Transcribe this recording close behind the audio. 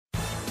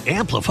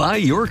Amplify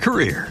your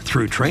career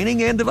through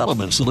training and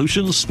development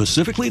solutions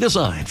specifically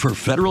designed for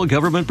federal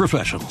government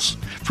professionals.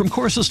 From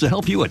courses to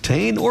help you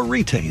attain or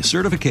retain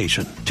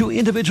certification, to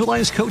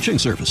individualized coaching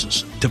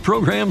services, to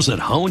programs that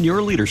hone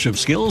your leadership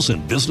skills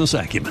and business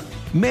acumen,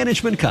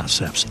 Management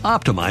Concepts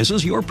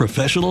optimizes your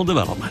professional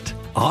development.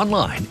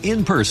 Online,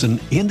 in person,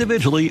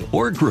 individually,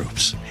 or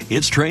groups,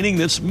 it's training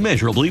that's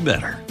measurably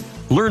better.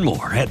 Learn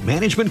more at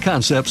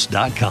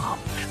managementconcepts.com.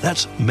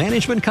 That's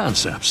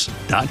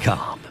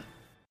managementconcepts.com.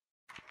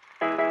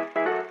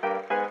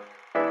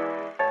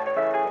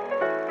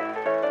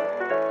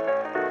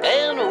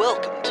 And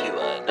welcome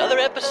to another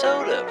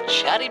episode of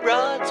Chatty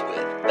Broads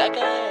with Becca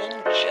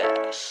and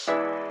Jess.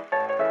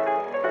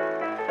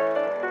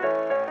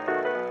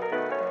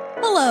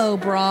 Hello,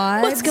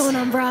 broads. What's going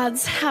on,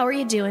 broads? How are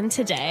you doing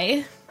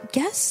today?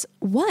 Guess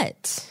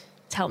what?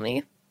 Tell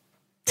me.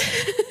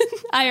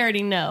 I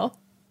already know.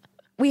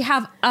 We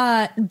have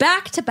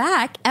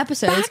back-to-back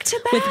episodes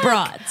with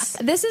broads.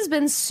 This has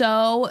been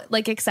so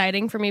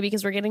exciting for me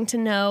because we're getting to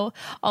know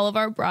all of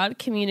our broad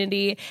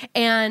community.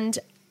 And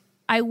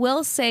I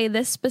will say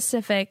this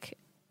specific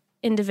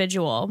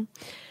individual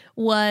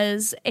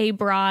was a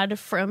broad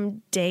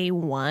from day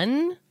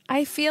one,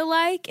 I feel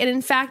like. And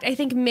in fact, I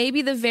think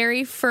maybe the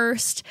very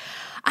first,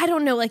 I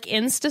don't know,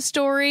 Insta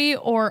story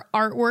or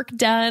artwork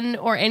done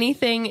or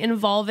anything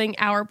involving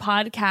our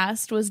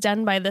podcast was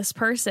done by this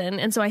person.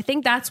 And so I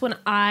think that's when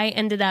I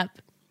ended up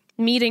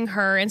meeting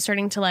her and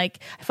starting to I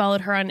followed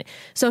her on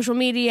social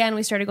media and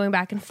we started going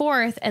back and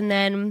forth. And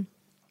then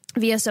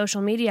via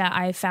social media,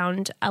 I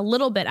found a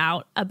little bit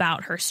out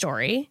about her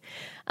story.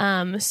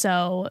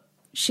 So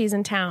she's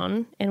in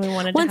town and we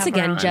wanted Once to have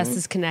her again, on. Jess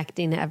is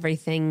connecting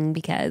everything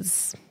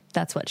because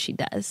that's what she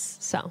does.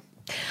 So,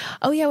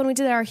 oh yeah, when we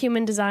did our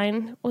human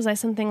design, was I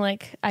something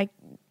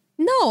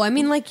no, I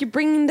mean, you're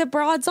bringing the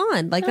broads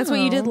on. That's what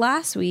you did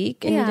last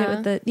week. And you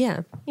did it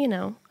with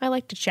I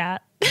like to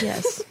chat.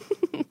 Yes.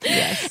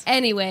 Yes.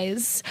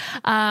 Anyways,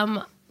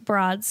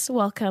 broads,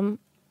 welcome,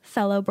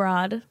 fellow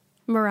broad,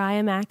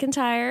 Mariah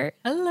McIntyre.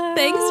 Hello.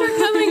 Thanks for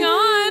coming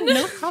on.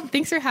 No problem.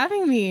 Thanks for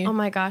having me. Oh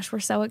my gosh, we're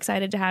so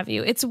excited to have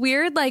you. It's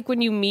weird,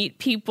 when you meet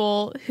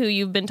people who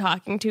you've been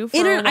talking to for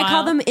a while. I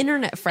call them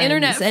internet friends.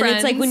 Internet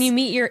friends. It's when you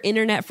meet your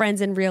internet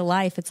friends in real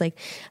life, it's I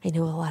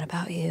know a lot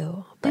about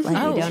you, but we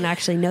don't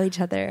actually know each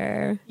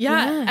other.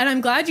 Yeah, and I'm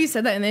glad you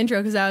said that in the intro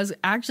because I was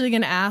actually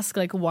going to ask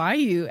why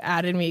you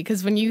added me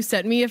because when you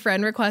sent me a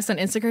friend request on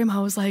Instagram, I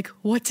was like,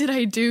 what did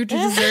I do to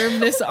deserve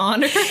this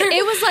honor?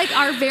 It was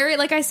our very,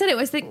 I said, it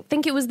was, I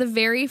think it was the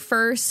very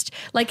first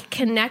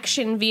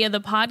connection via the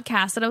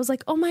podcast that I was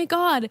like, oh my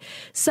God,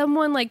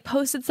 someone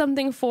posted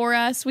something for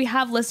us. We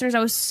have listeners. I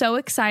was so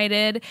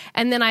excited.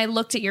 And then I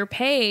looked at your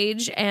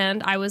page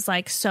and I was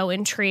so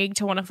intrigued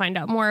to want to find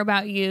out more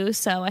about you.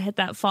 So I hit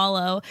that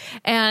follow.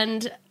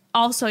 And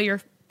also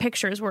your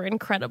pictures were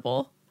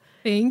incredible.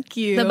 Thank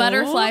you. The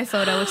butterfly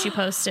photo, which you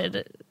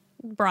posted,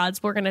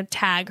 broads, we're going to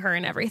tag her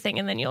and everything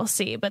and then you'll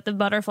see. But the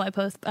butterfly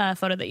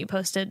photo that you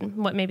posted,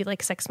 maybe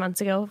 6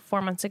 months ago,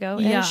 4 months ago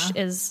ish,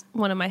 is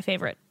one of my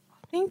favorite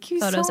Thank you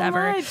photos so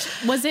ever.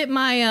 much. Was it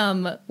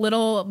my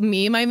little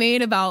meme I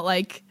made about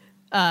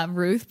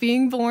Ruth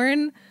being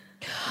born?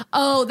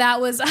 Oh,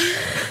 that was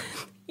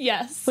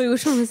yes. Wait,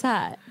 which one was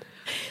that?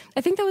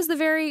 I think that was the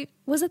very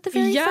first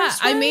one?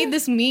 I made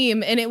this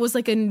meme and it was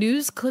a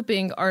news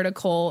clipping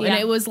article and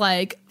it was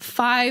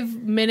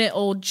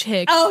 5-minute-old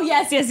chick. Oh,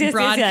 yes.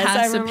 Broadcast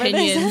I remember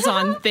opinions this.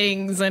 on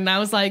things. And I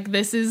was like,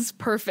 this is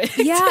perfect.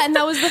 Yeah, and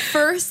that was the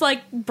first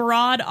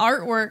broad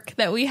artwork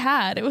that we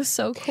had. It was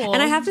so cool.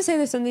 And I have to say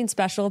there's something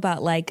special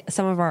about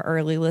some of our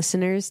early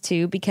listeners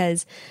too,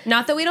 because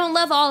not that we don't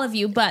love all of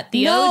you, but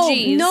the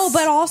OGs. No,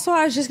 but also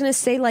I was just going to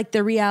say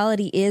the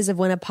reality is of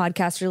when a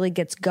podcast really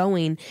gets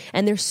going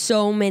and there's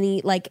so many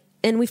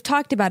and we've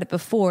talked about it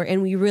before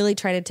and we really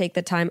try to take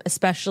the time,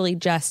 especially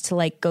just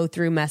to go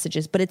through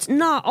messages, but it's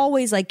not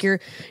always you're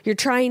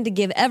trying to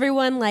give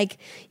everyone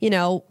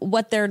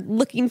what they're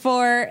looking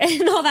for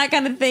and all that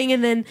kind of thing.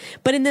 And then,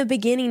 but in the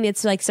beginning,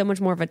 it's so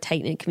much more of a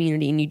tight knit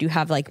community and you do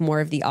have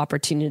more of the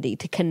opportunity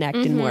to connect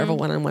in more of a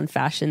one-on-one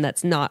fashion.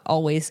 That's not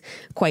always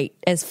quite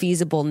as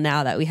feasible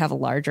now that we have a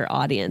larger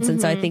audience. And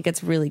so I think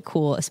it's really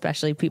cool,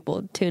 especially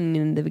people tuning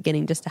in the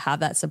beginning, just to have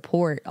that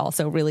support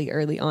also really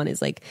early on is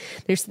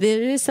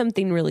there is something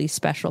really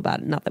special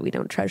about it. Not that we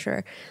don't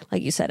treasure,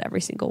 like you said,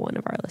 every single one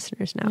of our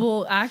listeners now.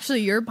 Well,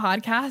 actually, your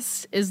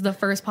podcast is the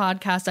first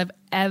podcast I've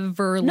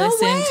ever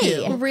listened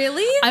to.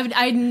 Really?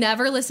 I'd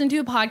never listened to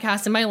a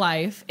podcast in my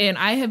life, and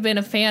I have been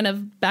a fan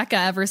of Becca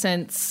ever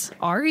since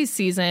Ari's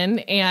season,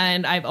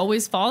 and I've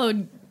always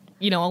followed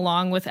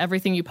along with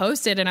everything you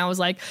posted. And I was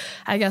like,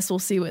 I guess we'll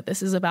see what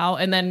this is about.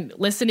 And then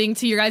listening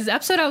to your guys'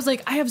 episode, I was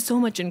like, I have so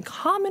much in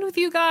common with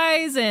you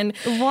guys. And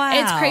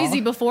it's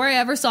crazy. Before I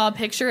ever saw a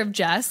picture of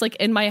Jess,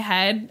 in my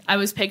head, I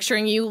was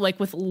picturing you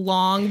with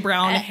long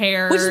brown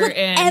hair. Which is what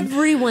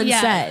everyone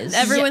says.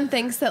 Everyone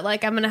thinks that I'm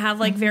going to have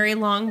very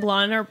long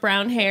blonde or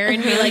brown hair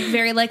and be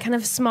very kind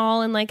of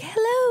small and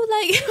hello,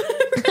 like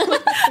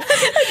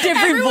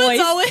Different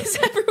voice.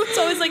 Everyone's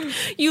always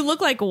like, you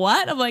look like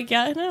what? I'm like,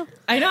 yeah, I know.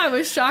 I know. I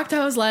was shocked.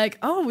 I was like,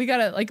 oh, we got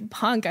to like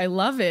punk. I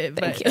love it.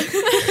 Thank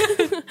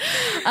you.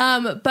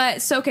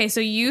 But so, okay, so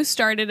you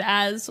started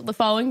as the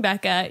following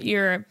Becca.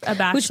 You're a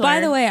bachelor. Which, by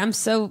the way, I'm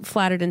so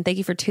flattered and thank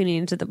you for tuning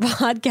into the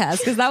podcast,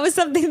 because that was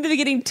something in the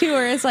beginning too,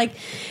 where it's like,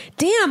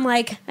 damn,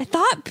 like I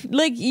thought,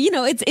 like, you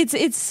know,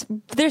 it's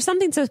there's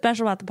something so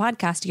special about the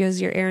podcast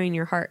because you're airing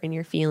your heart and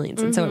your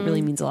feelings, and so it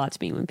really means a lot to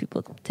me when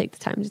people take the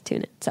time to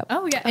tune it. So,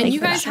 oh yeah, and you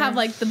guys have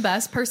like the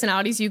best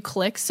personalities. You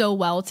click so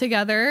well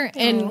together,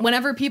 and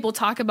whenever people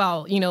talk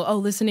about, you know, oh,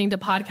 listening to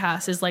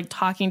podcasts is like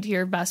talking to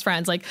your best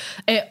friends, like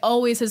it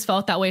always has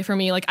felt that way for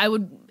me. Like I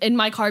would in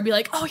my car be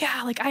like, oh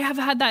yeah, like I have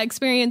had that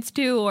experience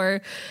too,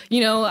 or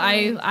you know,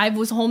 I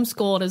was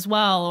homeschooled as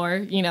well, or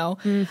you know,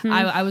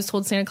 I was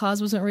told Santa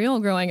Claus wasn't real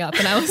growing up,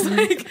 and I was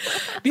like,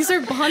 these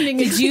are bonding.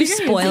 Did you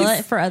spoil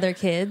it for other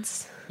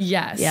kids?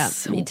 Yes. Yeah,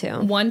 me too.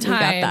 One time. We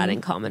got that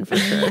in common for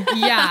sure.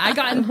 Yeah, I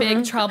got in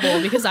big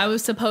trouble because I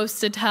was supposed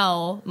to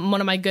tell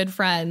one of my good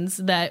friends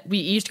that we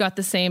each got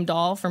the same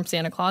doll from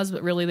Santa Claus,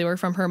 but really they were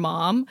from her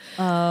mom.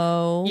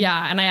 Oh.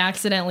 Yeah, and I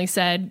accidentally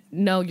said,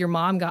 no, your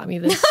mom got me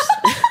this.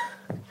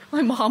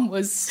 My mom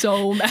was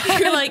so mad.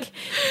 You're like,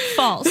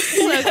 false.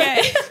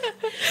 Okay.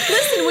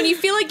 Listen, when you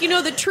feel like you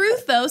know the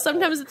truth, though,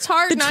 sometimes it's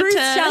hard The not truth to.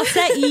 shall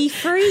set ye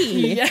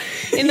free. Yeah.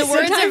 In the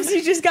words Sometimes of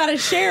you just gotta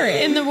share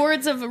it. in the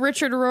words of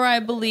Richard Rohr, I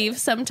believe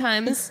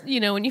sometimes, you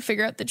know, when you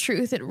figure out the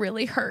truth, it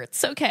really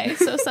hurts. Okay,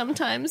 so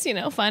sometimes, you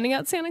know, finding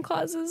out Santa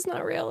Claus is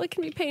not real, it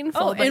can be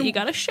painful, Oh, but and- you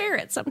got to share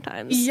it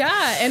sometimes.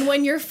 Yeah, and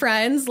when your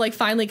friends like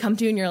finally come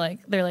to you and you're like,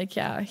 they're like,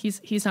 yeah,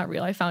 he's not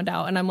real. I found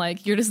out, and I'm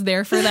like, you're just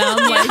there for them.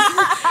 Like,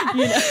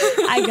 you know.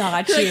 I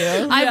got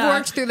you. I've Yeah.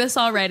 worked through this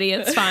already.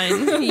 It's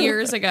fine.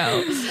 Years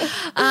ago.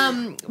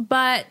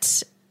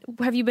 But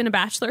have you been a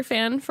Bachelor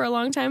fan for a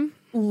long time?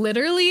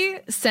 Literally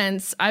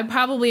since I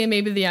probably am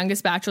maybe the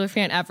youngest Bachelor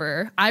fan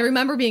ever. I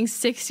remember being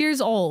 6 years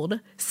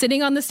old,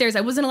 sitting on the stairs.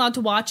 I wasn't allowed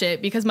to watch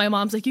it because my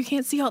mom's like, you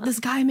can't see all this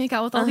guy make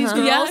out with all these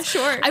girls. Yeah,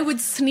 sure. I would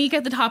sneak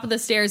at the top of the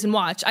stairs and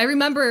watch. I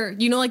remember,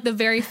 you know, like the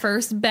very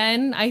first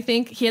Ben, I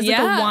think he has like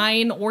Yeah. a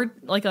wine or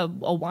like a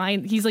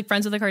wine. He's like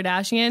friends with the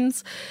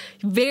Kardashians.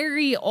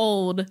 Very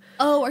old.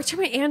 Oh, are you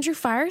talking about Andrew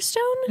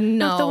Firestone?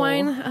 No. With the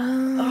wine?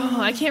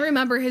 Oh, I can't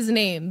remember his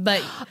name,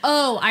 but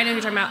Oh, I know who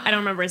you're talking about. I don't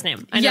remember his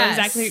name. I know yes.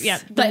 exactly. Yeah.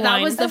 the But that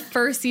wine. was the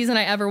first season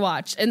I ever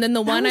watched. And then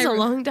the That one was I a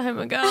long time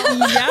ago.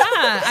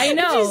 Yeah, I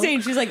know. She's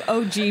saying she's like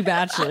OG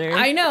Bachelor.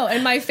 I know.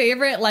 And my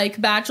favorite like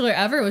Bachelor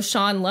ever was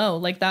Sean Lowe.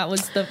 Like that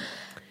was the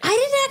I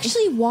didn't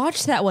actually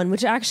watch that one,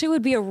 which actually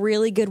would be a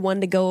really good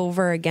one to go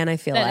over again, I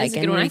feel That like. is a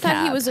good and one. I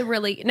thought he recap. was a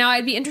really. Now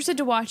I'd be interested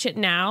to watch it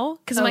now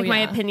because Oh, like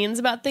my yeah. opinions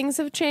about things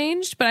have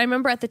changed. But I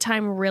remember at the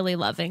time really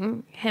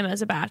loving him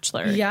as a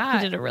Bachelor. yeah.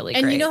 he did a really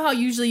and great. you know how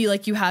usually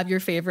like you have your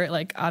favorite,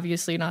 like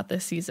obviously not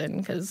this season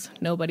because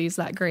nobody's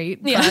that great.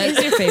 Yeah. But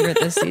Who's your favorite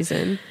this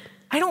season?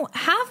 I don't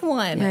have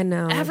one. I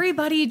know.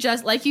 Everybody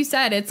just like you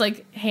said, it's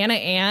like Hannah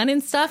Ann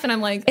and stuff, and I'm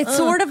like, It's ugh.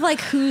 sort of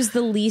like who's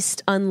the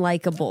least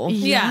unlikable.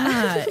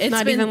 yeah. It's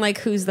Not been, even like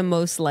who's the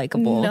most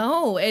likable.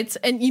 No, it's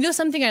and you know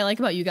something I like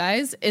about you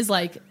guys is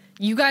like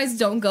you guys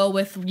don't go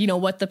with, you know,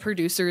 what the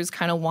producers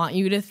kind of want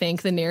you to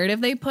think, the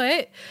narrative they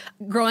put.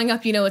 Growing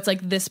up, you know, it's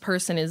like this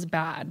person is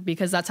bad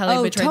because that's how they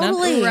Oh, portray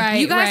totally. them. Right,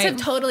 You guys right. have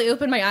totally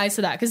opened my eyes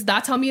to that because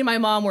that's how me and my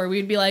mom were.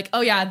 We'd be like,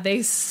 oh yeah,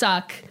 they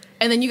suck.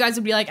 And then you guys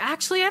would be like,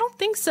 actually, I don't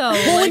think so.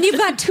 Well, Like, when you've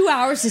got 2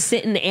 hours to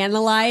sit and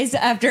analyze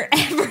after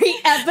every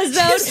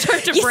episode,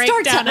 start to you break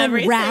start down to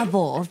everything.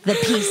 unravel the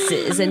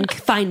pieces and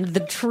find the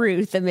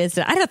truth amidst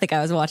it. I don't think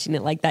I was watching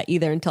it like that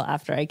either until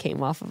after I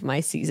came off of my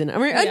season. I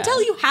mean,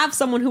 until you have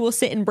someone who will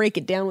sit and break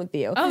it down with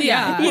you. oh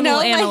yeah. You know, we'll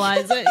like-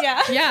 analyze it.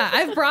 Yeah. Yeah,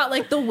 I've brought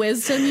like the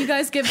wisdom you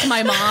guys give to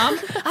my mom.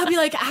 I'll be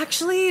like,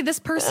 actually, this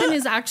person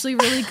is actually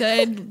really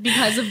good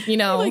because of, you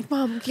know, Like,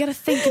 Mom, you got to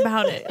think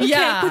about it. Okay,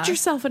 Yeah. put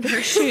yourself in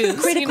her shoes.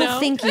 Critical you know?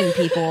 thinking,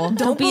 people.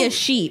 Don't be a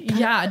sheep.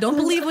 yeah, don't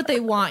believe what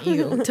they want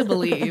you to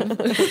believe.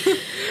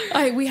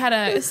 We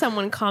had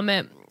someone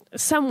comment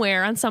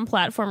somewhere on some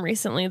platform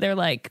recently. They're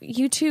like,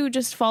 you two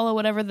just follow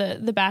whatever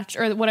the batch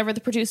or whatever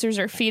the producers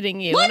are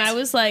feeding you. And I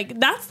was like,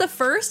 that's the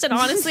first. And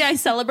honestly, I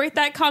celebrate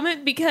that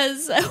comment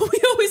because we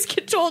always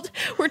get told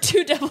we're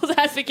too devil's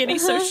advocate-y.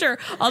 So sure,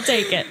 I'll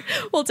take it.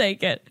 We'll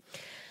take it.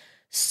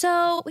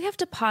 So we have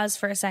to pause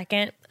for a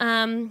second.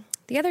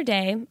 The other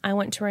day, I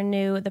went to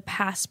renew the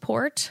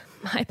passport.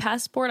 My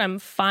passport. I'm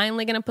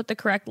finally going to put the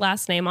correct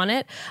last name on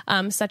it.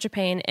 Such a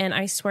pain. And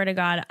I swear to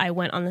God, I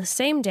went on the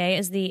same day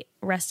as the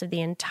rest of the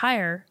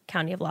entire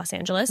county of Los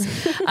Angeles,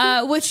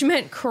 which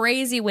meant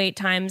crazy wait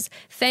times.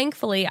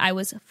 Thankfully, I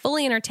was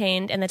fully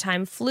entertained and the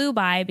time flew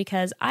by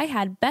because I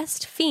had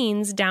Best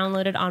Fiends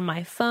downloaded on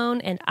my phone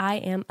and I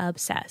am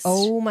obsessed.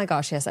 Oh my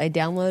gosh, yes. I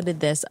downloaded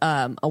this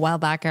a while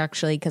back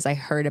actually because I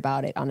heard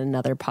about it on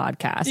another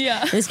podcast.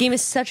 Yeah. This game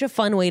is such a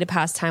fun way to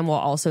pass time while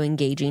also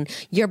engaging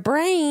your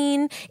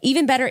brain.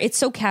 Even better, it's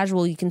so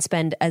casual you can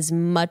spend as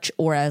much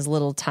or as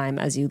little time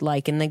as you'd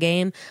like in the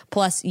game.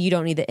 Plus, you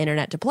don't need the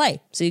internet to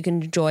play. So you can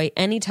can enjoy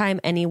anytime,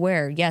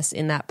 anywhere. Yes,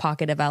 in that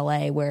pocket of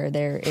LA where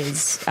there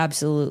is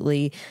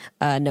absolutely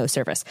no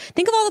service.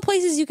 Think of all the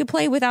places you could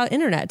play without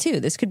internet too.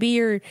 This could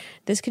be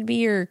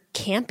your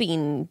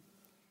camping.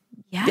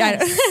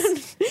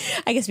 Yes.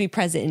 I guess be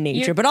present in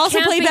nature, Your but also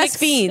play camping Best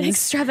Fiends.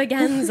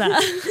 extravaganza.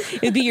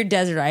 It'd be your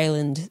desert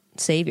island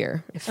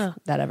savior if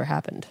that ever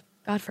happened.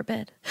 God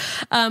forbid.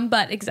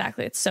 But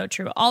exactly, it's so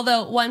true.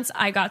 Although once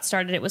I got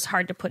started, it was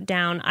hard to put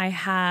down. I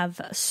have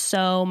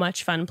so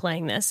much fun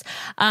playing this.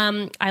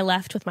 I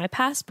left with my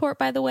passport,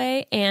 by the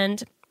way,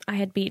 and I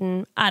had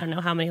beaten, I don't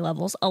know how many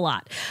levels, a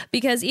lot.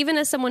 Because even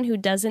as someone who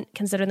doesn't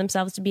consider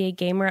themselves to be a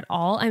gamer at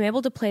all, I'm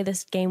able to play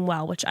this game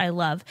well, which I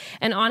love.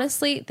 And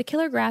honestly, the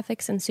killer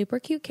graphics and super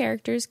cute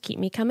characters keep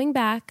me coming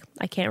back.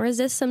 I can't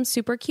resist some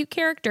super cute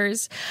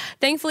characters.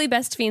 Thankfully,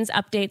 Best Fiends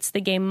updates the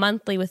game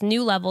monthly with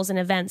new levels and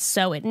events,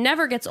 so it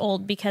never gets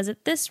old because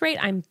at this rate,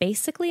 I'm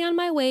basically on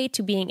my way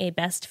to being a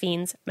Best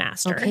Fiends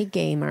master. Okay,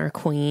 gamer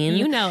queen.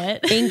 You know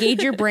it.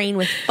 Engage your brain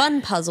with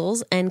fun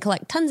puzzles and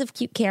collect tons of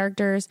cute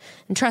characters.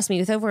 And trust me,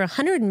 with over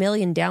 100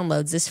 million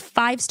downloads, this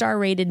 5-star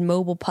rated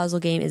mobile puzzle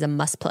game is a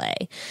must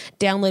play.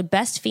 Download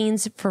Best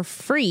Fiends for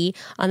free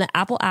on the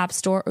Apple App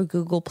Store or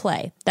Google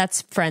Play.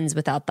 That's friends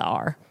without the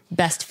R.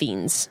 Best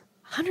Fiends.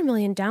 100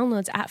 million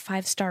downloads at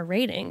 5-star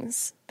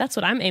ratings. That's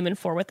what I'm aiming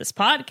for with this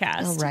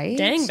podcast. All right.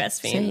 Dang,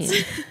 Best Fiends.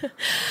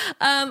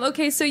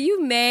 Okay, so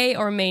you may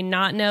or may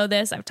not know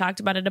this. I've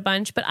talked about it a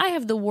bunch, but I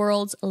have the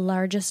world's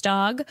largest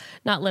dog.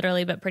 Not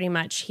literally, but pretty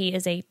much. He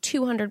is a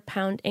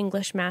 200-pound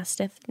English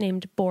Mastiff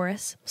named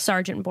Boris,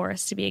 Sergeant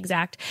Boris to be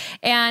exact.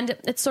 And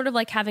it's sort of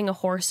like having a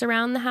horse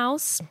around the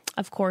house.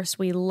 Of course,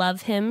 we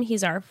love him.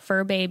 He's our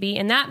fur baby,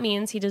 and that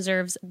means he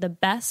deserves the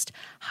best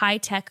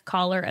high-tech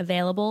collar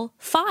available,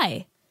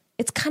 Fi.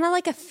 It's kind of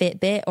like a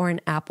Fitbit or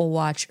an Apple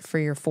Watch for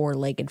your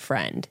 4-legged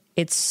friend.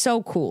 It's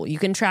so cool. You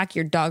can track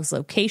your dog's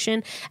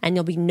location and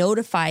you'll be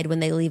notified when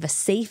they leave a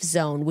safe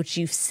zone, which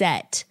you've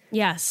set.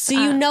 Yes. So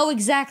you know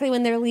exactly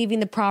when they're leaving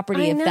the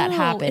property if that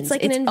happens. It's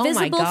like an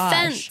invisible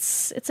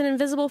fence. It's an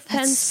invisible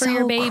fence for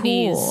your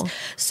babies. Cool.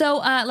 So,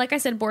 like I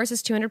said, Boris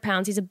is 200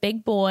 pounds. He's a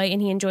big boy and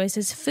he enjoys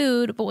his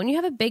food. But when you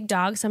have a big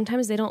dog,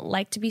 sometimes they don't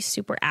like to be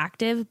super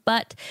active,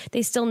 but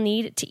they still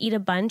need to eat a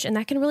bunch. And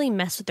that can really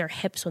mess with their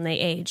hips when they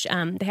age.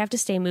 They have to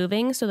stay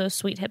moving so those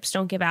sweet hips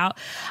don't give out.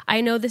 I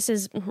know this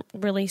is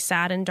really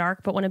sad and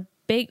dark, but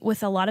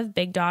with a lot of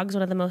big dogs,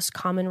 one of the most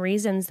common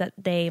reasons that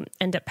they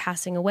end up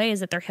passing away is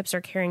that their hips are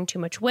carrying too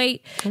much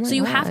weight. So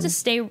you have to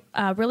stay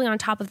really on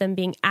top of them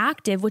being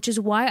active, which is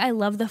why I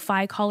love the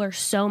Fi collar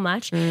so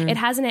much. It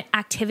has an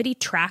activity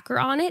tracker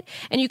on it,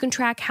 and you can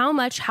track how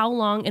much, how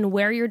long, and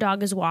where your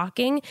dog is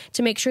walking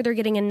to make sure they're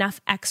getting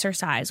enough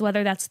exercise,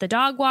 whether that's the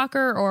dog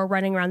walker or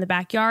running around the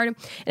backyard. And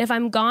if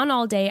I'm gone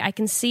all day, I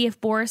can see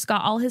if Boris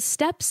got all his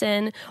steps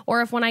in,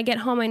 or if when I get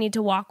home, I need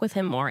to walk with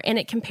him more. And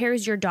it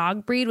compares your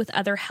dog breed with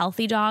other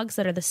healthy dogs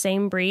that are the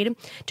same breed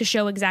to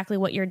show exactly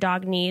what your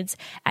dog needs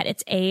at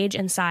its age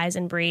and size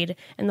and breed.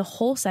 And the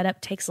whole setup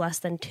takes less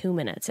than 2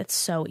 minutes. It's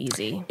so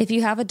easy. If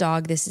you have a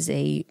dog, this is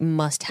a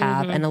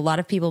must-have. And a lot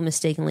of people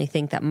mistakenly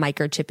think that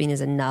microchipping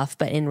is enough,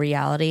 but in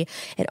reality,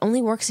 it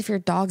only works if your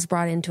dog's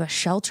brought into a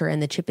shelter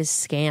and the chip is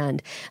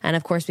scanned. And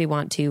of course, we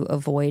want to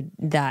avoid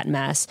that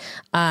mess.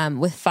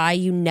 With Fi,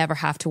 you never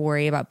have to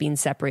worry about being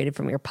separated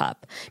from your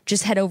pup.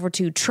 Just head over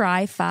to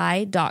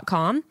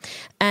tryfi.com,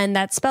 and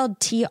that's spelled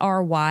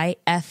TRYFI.com,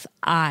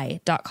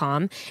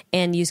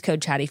 and use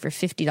code chatty for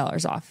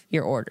 $50 off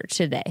your order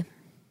today.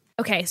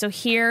 Okay, so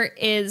here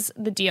is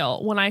the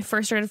deal. When I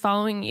first started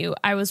following you,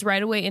 I was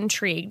right away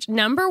intrigued.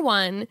 Number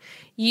one,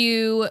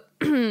 you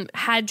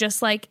had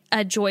just like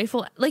a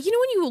joyful, like, you know,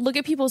 when you look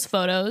at people's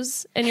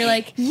photos and you're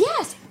like,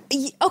 yes.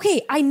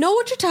 Okay, I know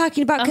what you're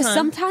talking about, because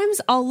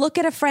sometimes I'll look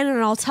at a friend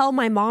and I'll tell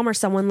my mom or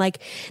someone, like,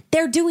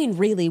 they're doing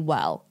really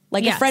well.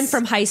 Like a friend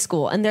from high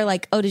school, and they're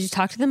like, "Oh, did you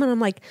talk to them?" And I'm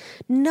like,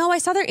 "No, I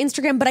saw their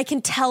Instagram, but I can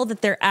tell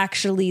that they're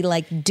actually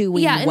like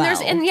doing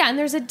well." And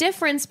there's a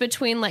difference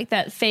between like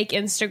that fake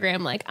Instagram,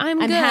 like I'm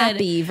good,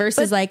 happy,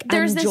 versus like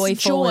I'm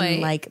joyful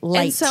and like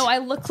light. And so I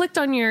clicked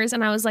on yours,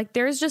 and I was like,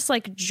 "There's just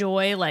like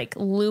joy like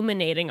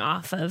illuminating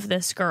off of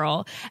this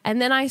girl."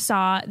 And then I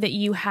saw that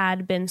you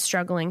had been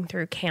struggling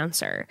through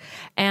cancer,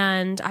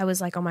 and I was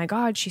like, "Oh my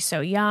God, she's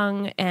so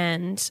young."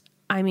 And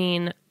I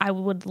mean, I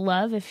would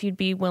love if you'd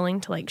be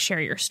willing to like share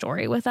your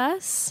story with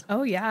us.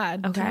 Oh yeah,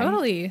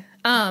 totally.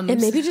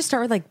 And maybe just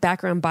start with like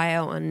background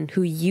bio on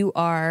who you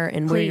are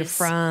and where you're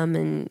from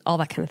and all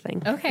that kind of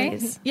thing. Okay.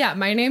 Please. Yeah,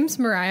 my name's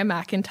Mariah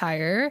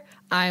McIntyre.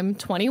 I'm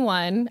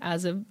 21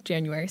 as of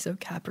January, so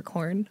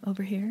Capricorn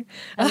over here.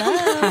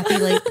 Hello. Happy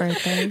late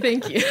birthday.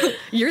 Thank you.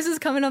 Yours is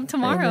coming up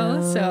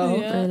tomorrow,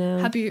 so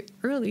happy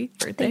early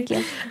birthday. Thank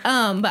you.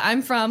 But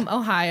I'm from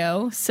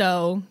Ohio,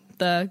 so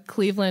the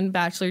Cleveland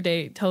bachelor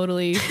date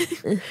totally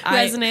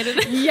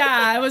resonated.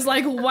 I was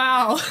like,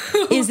 wow.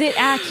 Is it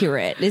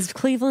accurate? Is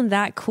Cleveland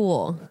that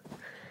cool?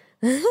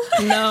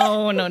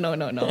 No.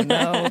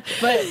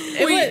 But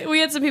we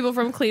had some people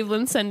from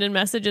Cleveland send in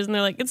messages, and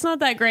they're like, "It's not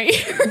that great."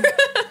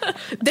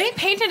 They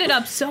painted it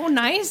up so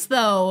nice,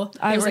 though.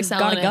 I was were like,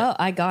 selling gotta go.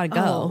 I gotta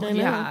go. Oh,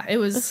 yeah, it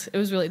was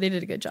really, they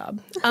did a good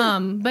job.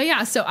 But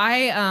yeah, so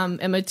I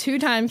am a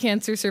 2-time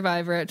cancer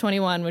survivor at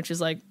 21, which is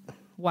like,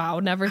 wow,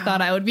 never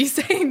thought I would be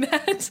saying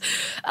that.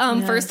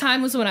 First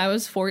time was when I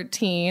was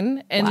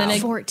 14, and then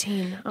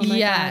 14. Oh my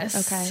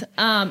yes, God.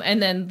 Okay.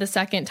 and then the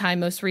second time,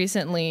 most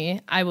recently,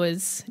 I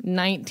was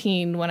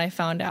 19 when I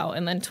found out,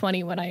 and then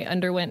 20 when I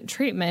underwent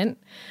treatment.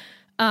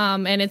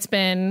 And it's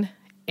been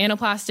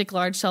anaplastic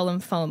large cell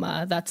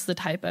lymphoma. That's the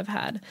type I've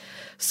had.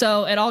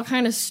 So it all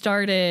kind of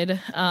started.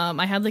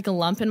 I had like a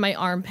lump in my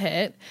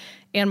armpit.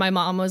 And my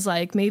mom was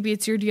like, maybe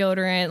it's your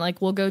deodorant.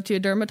 Like, we'll go to a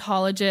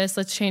dermatologist.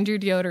 Let's change your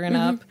deodorant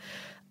up.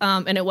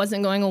 And it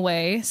wasn't going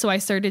away. So I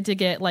started to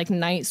get like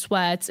night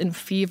sweats and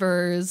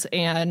fevers.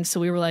 And so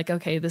we were like,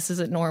 okay, this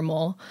isn't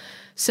normal.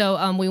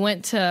 So we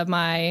went to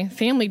my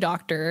family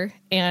doctor,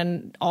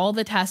 and all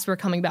the tests were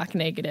coming back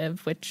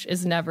negative, which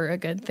is never a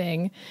good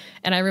thing.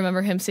 And I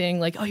remember him saying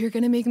like, oh, you're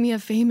going to make me a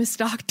famous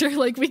doctor.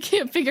 Like, we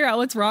can't figure out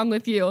what's wrong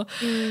with you.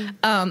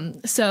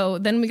 So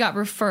then we got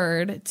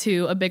referred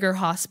to a bigger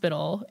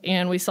hospital,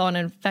 and we saw an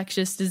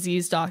infectious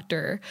disease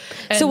doctor.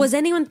 So was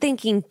anyone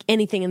thinking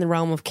anything in the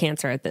realm of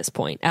cancer at this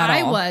point at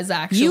I all? was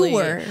actually. You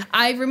were.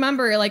 I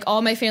remember like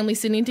all my family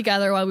sitting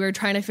together while we were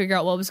trying to figure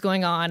out what was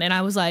going on. And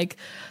I was like,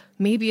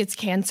 maybe it's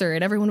cancer.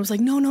 And everyone was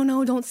like, no,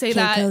 don't say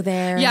Can't that. go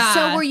there. Yeah.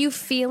 So were you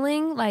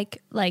feeling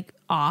like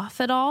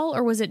off at all,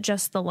 or was it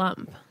just the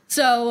lump?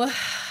 So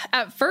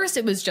at first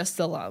it was just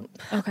the lump.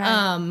 Okay.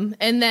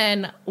 And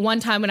then one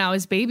time when I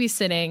was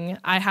babysitting,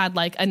 I had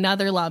like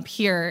another lump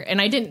here, and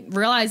I didn't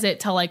realize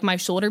it till like my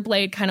shoulder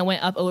blade kind of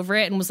went up over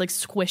it and was like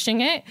squishing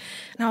it.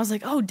 And I was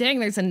like, oh dang,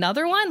 there's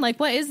another one? Like,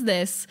 what is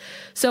this?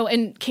 So,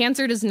 and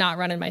cancer does not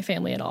run in my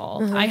family at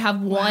all. I have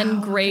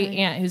one great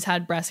aunt who's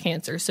had breast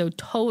cancer. So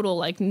total,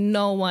 like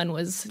no one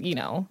was,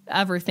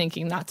 ever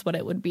thinking that's what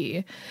it would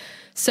be.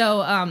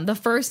 So the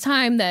first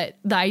time that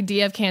the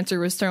idea of cancer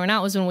was thrown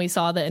out was when we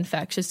saw the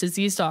infectious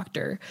disease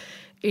doctor.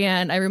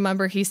 And I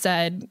remember he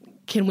said,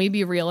 can we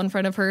be real in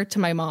front of her, to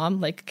my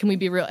mom? Like, can we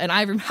be real? And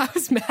I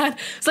was mad.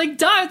 It's like,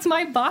 duh, it's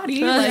my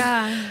body.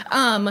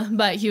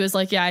 But he was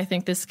like, yeah, I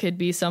think this could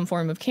be some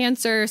form of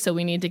cancer. So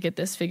we need to get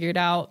this figured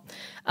out.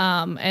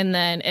 And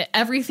then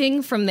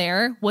everything from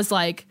there was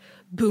like,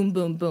 boom,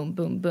 boom, boom,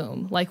 boom,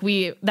 boom. Like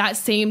that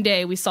same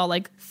day we saw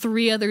like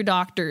 3 other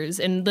doctors,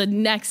 and the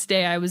next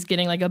day I was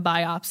getting like a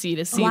biopsy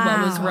to see what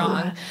was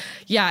wrong.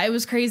 Yeah, it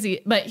was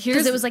crazy. But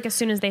Because it was like as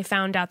soon as they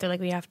found out, they're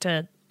like, we have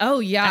to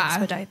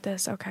expedite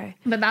this. Okay.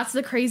 But that's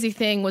the crazy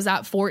thing, was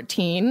at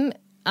 14,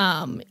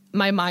 my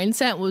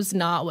mindset was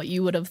not what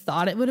you would have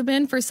thought it would have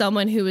been for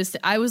someone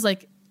I was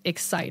like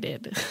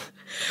excited,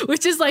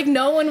 which is like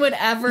no one would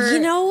ever. You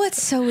know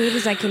what's so weird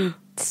is I can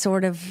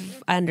sort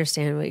of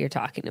understand what you're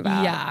talking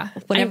about. Yeah.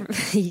 Whenever,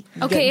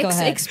 Okay, go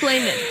ahead.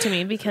 explain it to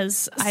me,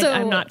 because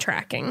I'm not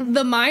tracking.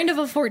 The mind of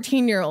a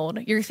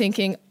 14-year-old, you're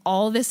thinking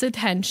all this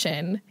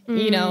attention,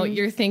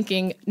 you're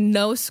thinking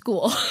no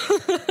school.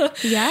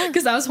 Yeah.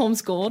 Because I was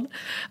homeschooled.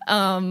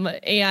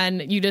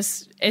 And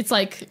it's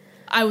like,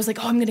 I was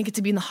like, oh, I'm going to get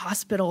to be in the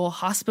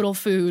hospital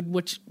food,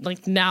 which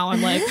like now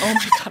I'm like, oh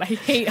my God, I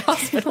hate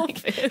hospital food.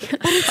 But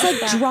it's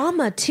like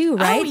drama too,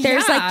 right? Oh,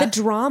 There's like yeah. the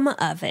drama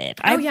of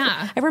it.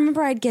 Yeah. I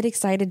remember I'd get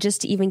excited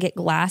just to even get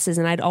glasses,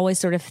 and I'd always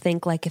sort of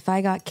think like, if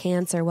I got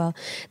cancer, well,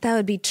 that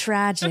would be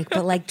tragic,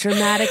 but like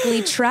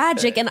dramatically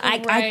tragic. And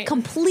I Right.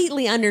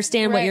 completely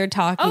understand what you're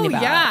talking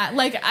about. Oh yeah.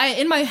 Like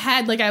in my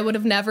head, like I would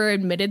have never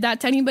admitted that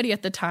to anybody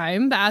at the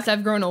time. But as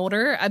I've grown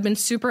older, I've been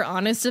super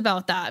honest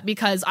about that,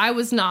 because I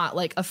was not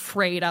like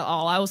afraid at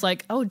all. I was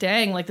like, oh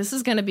dang, like this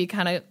is going to be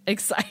kind of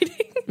exciting.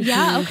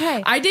 Yeah,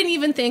 okay. I didn't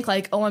even think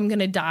like, oh, I'm going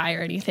to die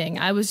or anything.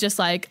 I was just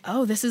like,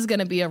 oh, this is going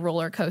to be a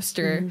roller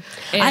coaster.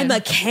 And I'm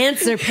a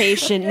cancer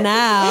patient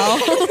now.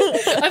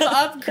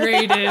 I've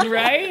upgraded,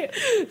 right?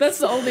 That's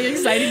the only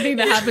exciting thing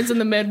that happens in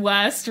the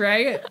Midwest,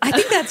 right? I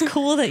think that's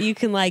cool that you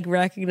can like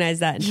recognize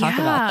that and talk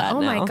about that.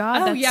 Oh now. my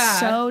God. Oh, That's yeah.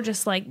 so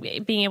just like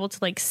being able to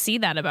like see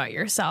that about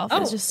yourself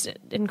is just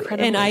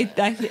incredible. And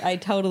I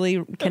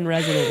totally can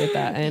resonate with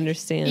that. I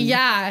understand.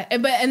 Yeah,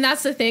 and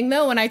that's the thing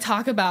though, when I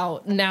talk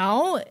about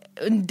now,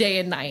 day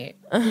and night.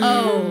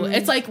 Oh,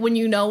 it's like when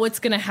you know what's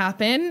going to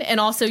happen, and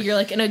also you're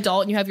like an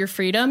adult and you have your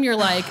freedom, you're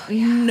like,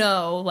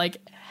 no, like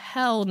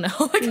hell no.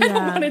 Like, I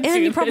don't want to do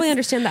And you probably this.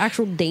 understand the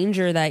actual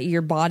danger that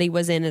your body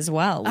was in as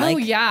well. Oh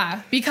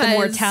yeah, because the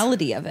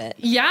mortality of it.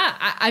 Yeah,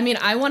 I mean,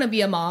 I want to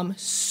be a mom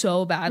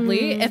so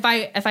badly. If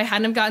I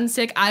hadn't have gotten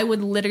sick, I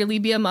would literally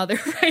be a mother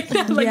right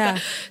now. Like Yeah.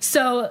 that.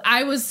 So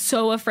I was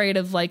so afraid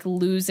of like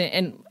losing,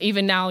 and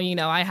even now,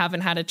 I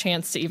haven't had a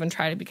chance to even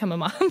try to become a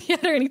mom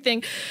yet or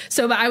anything.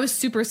 So, but I was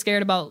super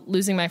scared about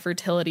losing my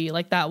fertility.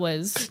 Like that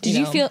was. Did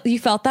you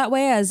felt that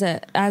way as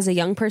a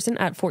young person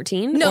at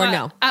 14? No, or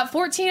no? At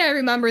 14, I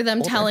remember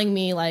them telling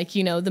me like,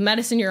 the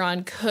medicine you're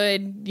on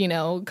could,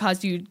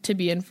 cause you to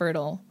be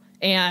infertile.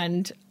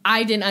 And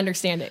I didn't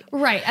understand it.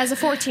 right. As a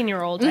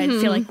 14-year-old, I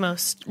feel like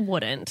most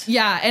wouldn't.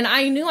 Yeah. And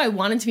I knew I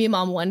wanted to be a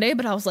mom one day,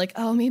 but I was like,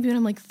 oh, maybe when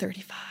I'm like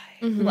 35.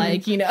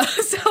 Like, you know,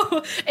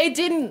 so it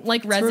didn't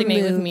like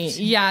resonate with me.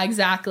 Yeah,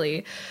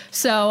 exactly.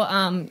 So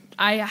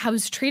I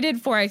was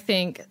treated for, I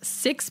think,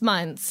 6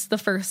 months the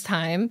first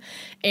time,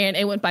 and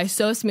it went by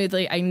so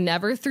smoothly. I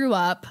never threw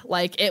up.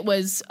 Like, it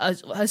was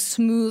a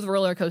smooth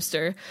roller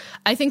coaster.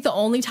 I think the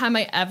only time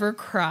I ever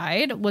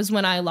cried was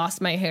when I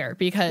lost my hair,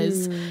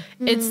 because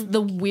it's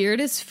the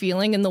weirdest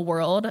feeling in the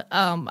world.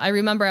 I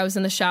remember I was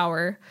in the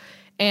shower,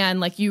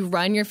 and like you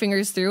run your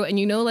fingers through, and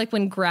you know, like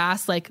when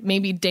grass, like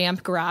maybe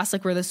damp grass,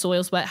 like where the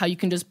soil's wet, how you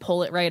can just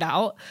pull it right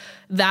out.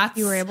 That's,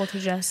 You were able to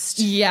just,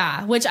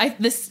 yeah. Which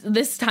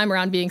this time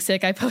around being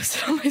sick, I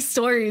posted on my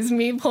stories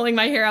me pulling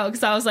my hair out,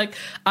 because I was like,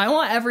 I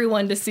want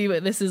everyone to see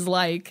what this is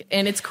like,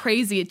 and it's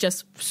crazy. It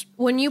just,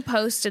 when you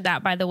posted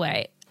that, by the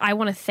way, I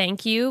want to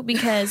thank you,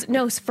 because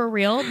no, for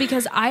real,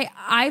 because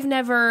I've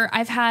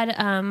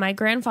had, my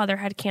grandfather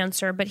had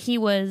cancer, but he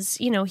was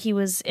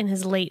in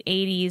his late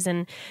 80s.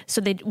 And so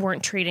they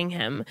weren't treating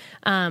him,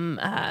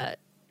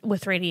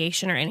 with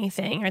radiation or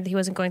anything, or he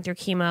wasn't going through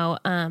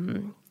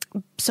chemo.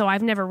 So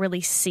I've never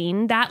really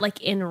seen that like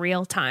in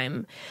real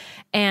time.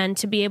 And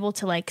to be able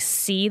to like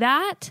see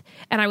that,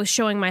 and I was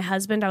showing my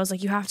husband, I was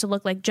like, you have to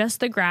look, like just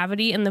the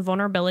gravity and the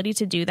vulnerability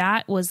to do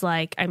that was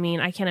like, I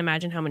mean, I can't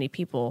imagine how many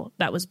people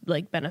that was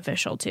like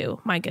beneficial to.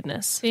 My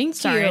goodness.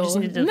 Thank you. I just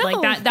needed to No,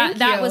 like that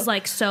you. was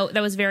like, so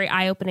that was very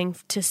eye opening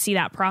to see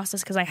that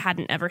process, because I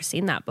hadn't ever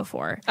seen that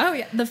before. oh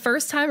yeah. The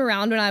first time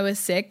around when I was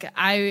sick,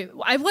 I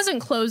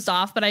wasn't closed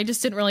off, but I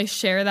just didn't really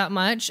share that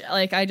much.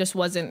 Like I just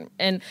wasn't.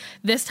 And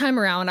this time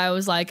around I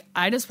was like,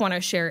 I just want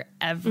to share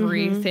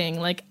everything,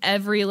 like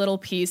every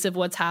little piece of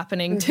what's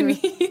happening to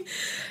me,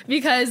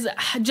 because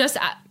just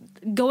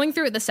going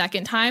through it the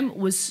second time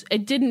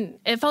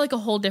it felt like a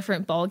whole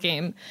different ball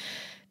game,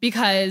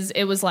 because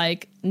it was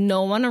like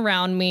no one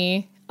around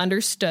me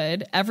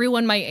understood.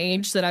 Everyone my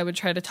age that I would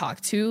try to talk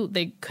to,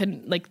 they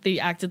couldn't, like they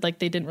acted like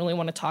they didn't really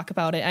want to talk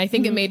about it. And I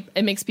think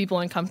it makes people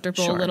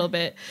uncomfortable a little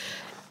bit.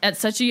 At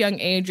such a young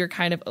age, you're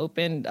kind of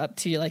opened up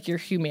to like your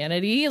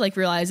humanity, like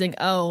realizing,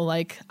 oh,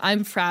 like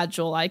I'm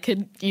fragile. I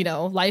could,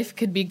 life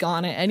could be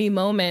gone at any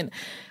moment.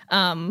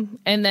 And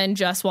then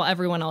just while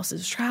everyone else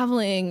is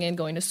traveling and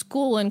going to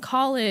school and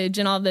college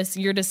and all this,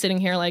 you're just sitting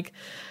here like,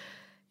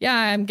 yeah,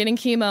 I'm getting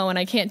chemo and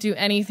I can't do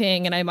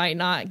anything, and I might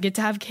not get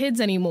to have kids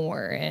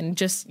anymore. And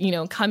just,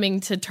 coming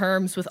to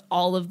terms with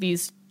all of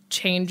these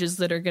changes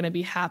that are going to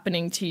be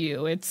happening to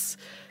you. It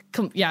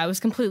was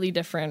completely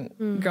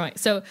different growing.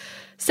 So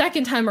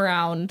second time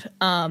around,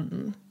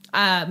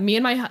 me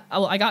and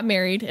I got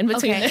married in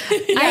between.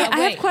 Okay.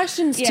 I have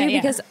questions too,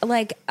 because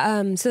like,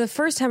 so the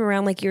first time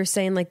around, like you were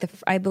saying, like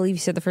I believe you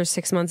said the first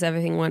 6 months,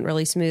 everything went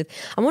really smooth.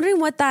 I'm wondering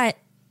what that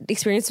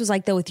experience was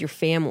like though with your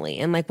family.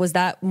 And like, was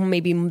that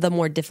maybe the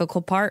more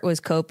difficult part, was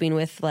coping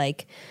with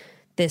like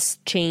this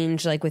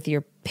change, like with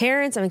your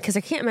parents? I mean, cause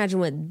I can't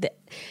imagine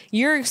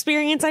your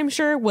experience, I'm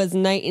sure, was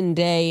night and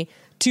day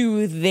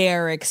to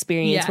their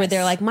experience, where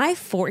they're like, my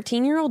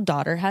 14-year-old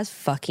daughter has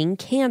fucking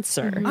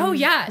cancer. Oh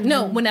yeah.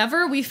 No,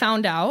 whenever we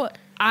found out,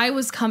 I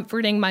was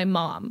comforting my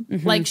mom.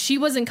 Like she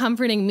wasn't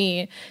comforting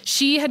me.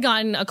 She had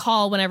gotten a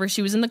call whenever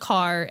she was in the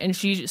car, and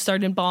she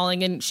started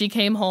bawling, and she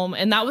came home,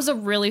 and that was a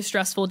really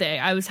stressful day.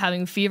 I was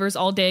having fevers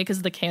all day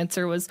because the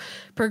cancer was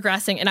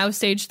progressing, and I was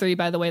stage 3,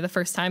 by the way, the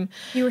first time.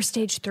 You were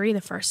stage 3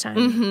 the first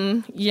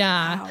time.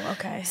 Yeah. Wow,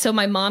 okay. So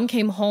my mom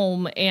came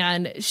home,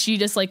 and she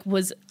just like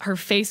her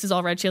face is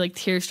all red. She had like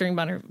tears streaming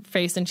down her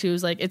face, and she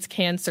was like, it's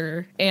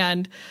cancer.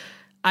 And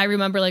I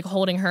remember like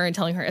holding her and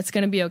telling her, it's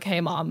going to be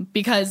okay, Mom.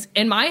 Because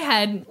in my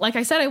head, like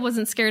I said, I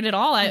wasn't scared at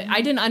all.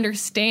 I didn't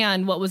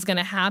understand what was going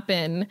to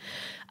happen.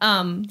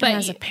 But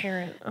as a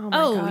parent, oh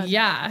my God.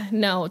 Yeah,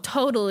 no,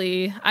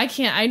 totally.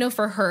 I know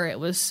for her, it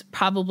was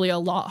probably a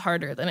lot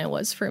harder than it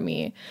was for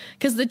me,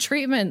 because the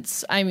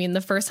treatments, I mean, the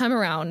first time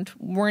around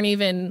weren't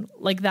even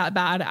like that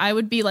bad. I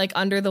would be like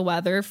under the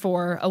weather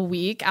for a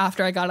week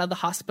after I got out of the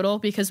hospital,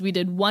 because we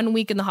did 1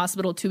 week in the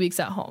hospital, 2 weeks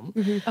at home.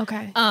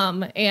 Okay.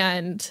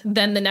 And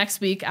then the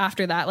next week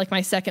after that, like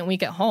my second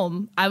week at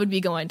home, I would be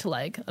going to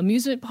like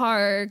amusement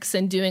parks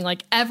and doing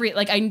like I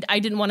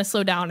didn't want to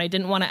slow down. I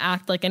didn't want to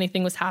act like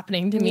anything was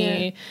happening to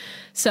me.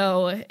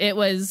 So it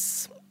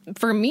was,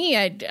 for me,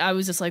 I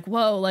was just like,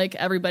 whoa, like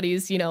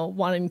everybody's,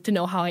 wanting to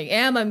know how I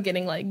am. I'm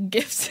getting like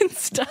gifts and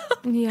stuff.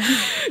 Yeah.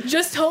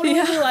 Just totally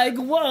like,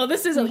 whoa,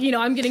 this is,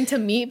 I'm getting to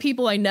meet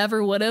people I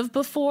never would have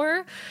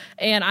before.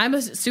 And I'm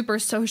a super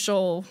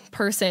social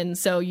person.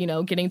 So,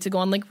 getting to go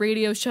on like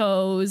radio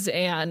shows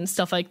and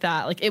stuff like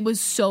that. Like it was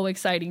so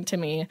exciting to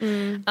me.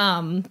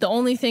 The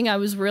only thing I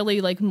was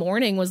really like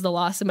mourning was the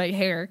loss of my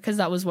hair, because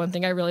that was one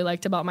thing I really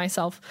liked about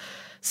myself.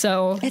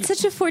 So it's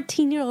such a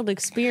 14-year-old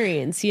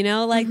experience,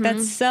 like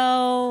that's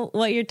so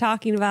what you're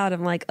talking about.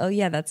 I'm like, oh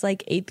yeah, that's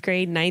like 8th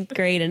grade, 9th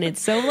grade. And it's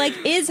so like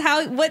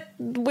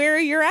where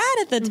you're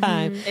at the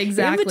time. Exactly.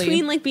 You're in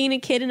between like being a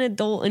kid and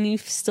adult, and you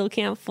still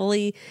can't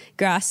fully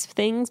grasp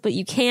things, but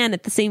you can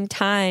at the same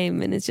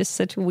time. And it's just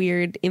such a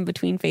weird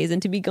in-between phase.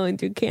 And to be going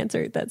through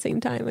cancer at that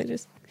same time,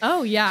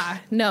 Oh, yeah.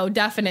 No,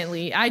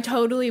 definitely. I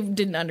totally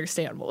didn't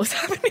understand what was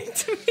happening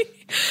to me.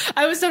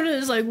 I was totally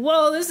just like,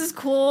 whoa, this is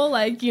cool.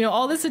 Like,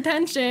 all this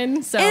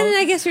attention. So, And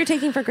I guess you're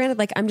taking for granted,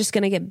 like, I'm just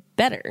going to get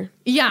better.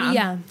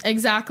 yeah,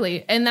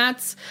 exactly. And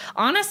that's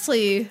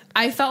honestly,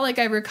 I felt like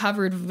I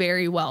recovered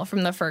very well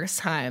from the first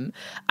time.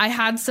 I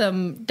had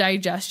some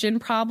digestion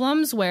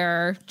problems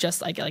where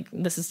just like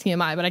this is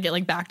TMI, but I get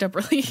like backed up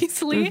really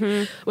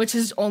easily, which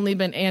has only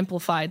been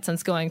amplified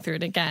since going through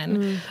it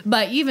again.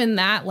 But even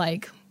that,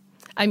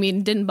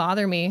 didn't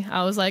bother me.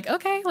 I was like,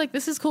 okay, like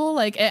this is cool.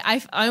 Like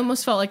I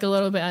almost felt like a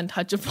little bit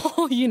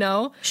untouchable,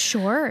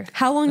 Sure.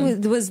 How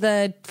long was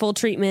the full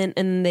treatment?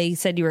 And they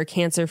said you were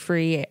cancer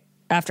free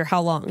after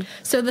how long?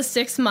 So the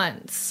 6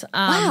 months.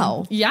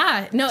 Wow.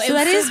 Yeah. No, So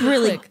that is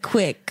really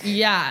quick.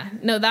 Yeah.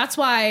 No, that's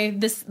why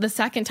the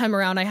second time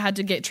around I had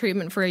to get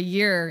treatment for a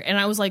year. And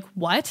I was like,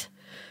 what?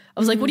 I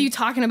was like, what are you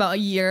talking about? A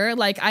year?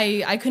 Like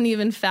I couldn't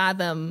even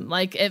fathom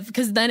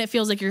because then it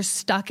feels like you're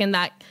stuck in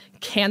that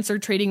cancer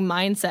treating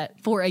mindset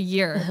for a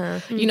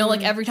year.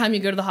 Like every time you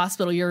go to the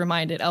hospital, you're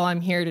reminded, oh,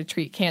 I'm here to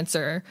treat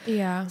cancer.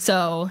 Yeah.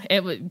 So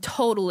it was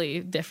totally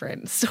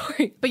different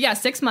story. But yeah,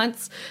 6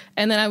 months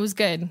and then I was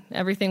good.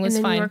 Everything was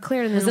And then fine. you were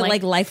cleared. And Was then, it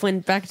like life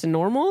went back to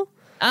normal?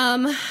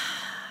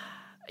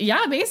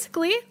 Yeah,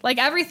 basically. Like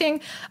everything.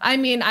 I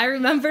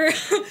remember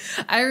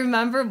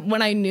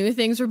when I knew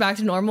things were back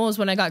to normal is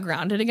when I got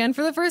grounded again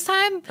for the first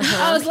time.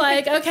 I was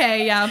like,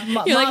 okay, yeah.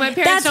 You're like, my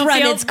parents That's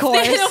run its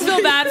course. They don't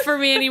feel bad for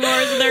me anymore,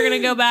 so they're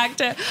going to go back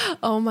to,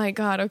 oh my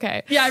God,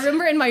 okay. Yeah, I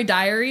remember in my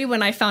diary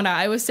when I found out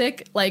I was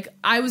sick, like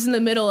I was in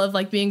the middle of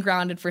like being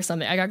grounded for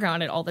something. I got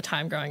grounded all the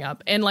time growing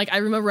up. And like I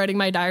remember writing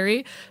my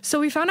diary. So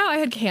we found out I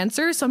had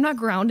cancer, so I'm not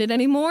grounded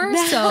anymore.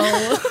 So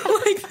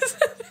like this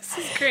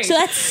is great. So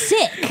that's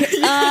sick.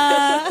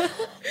 That's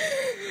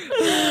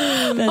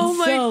Oh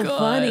my so God.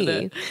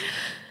 funny.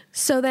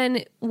 So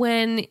then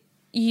when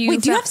you...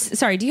 Wait, do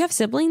you have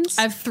siblings?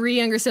 I have 3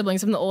 younger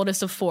siblings. I'm the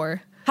oldest of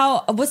 4.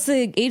 What's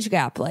the age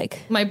gap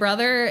like? My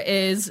brother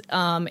is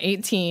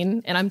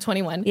 18 and I'm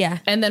 21. Yeah.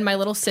 And then my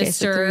little so 3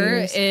 sister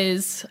years.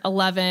 is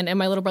 11 and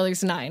my little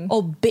brother's 9.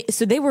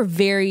 So they were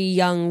very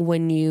young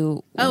when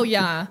you... Oh,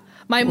 yeah.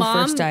 My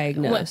mom first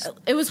diagnosed.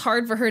 It was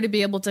hard for her to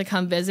be able to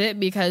come visit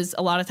because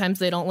a lot of times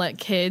they don't let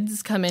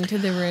kids come into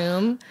the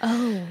room.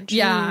 Oh, geez.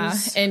 Yeah,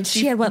 and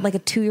she had what, like a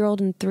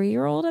 2-year-old and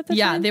 3-year-old at the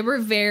yeah, time? they were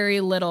very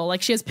little.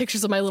 Like she has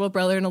pictures of my little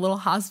brother in a little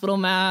hospital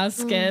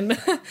mask, and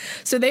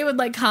so they would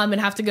like come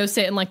and have to go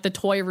sit in like the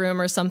toy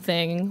room or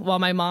something while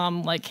my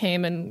mom like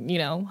came and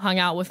hung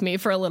out with me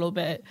for a little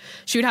bit.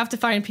 She would have to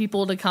find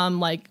people to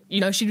come, like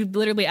she would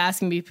literally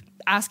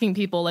asking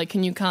people like,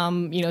 can you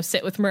come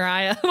sit with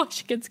Mariah while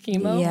she gets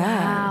chemo.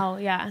 Yeah. Wow.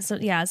 Yeah. So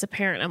yeah, as a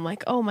parent, I'm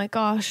like, oh my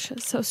gosh,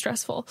 it's so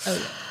stressful.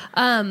 Oh,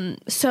 yeah.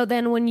 So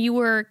then when you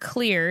were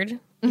cleared,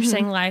 you're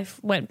saying life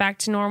went back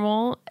to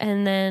normal,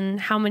 and then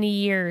how many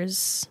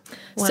years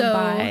went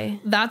by?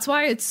 That's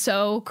why it's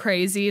so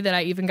crazy that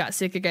I even got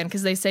sick again,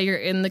 because they say you're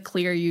in the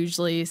clear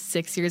usually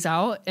 6 years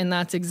out, and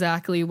that's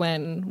exactly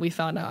when we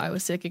found out I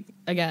was sick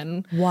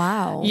again.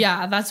 Wow.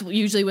 Yeah, that's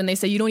usually when they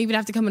say you don't even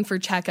have to come in for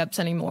checkups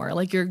anymore.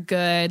 Like you're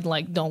good,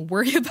 like don't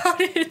worry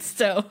about it.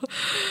 So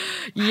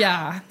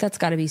yeah. That's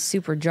got to be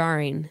super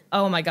jarring.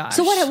 Oh my gosh.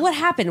 So what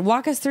happened?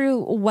 Walk us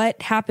through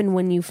what happened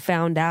when you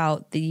found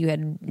out that you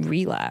had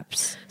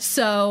relapse.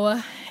 So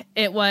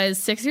it was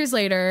 6 years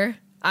later.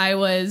 I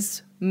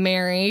was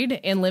married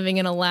and living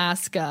in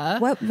Alaska.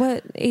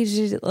 What age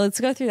did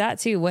let's go through that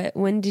too.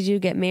 When did you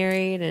get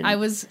married? And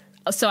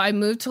I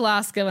moved to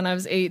Alaska when I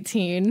was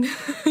 18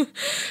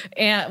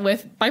 and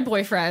with my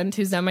boyfriend,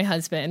 who's now my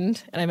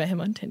husband. And I met him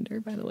on Tinder,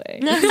 by the way.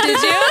 Did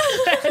you?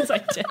 Yes, I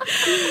did.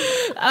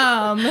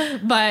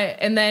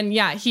 And then,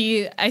 yeah, I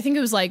think it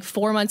was like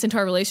 4 months into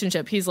our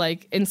relationship. He's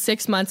like, in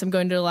 6 months, I'm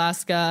going to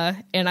Alaska.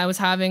 And I was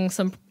having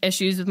some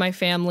issues with my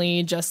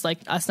family, just like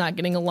us not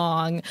getting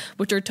along,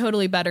 which are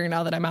totally better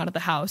now that I'm out of the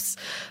house.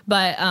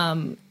 But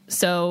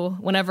so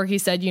whenever he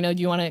said, do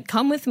you want to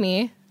come with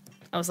me?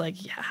 I was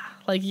like, yeah.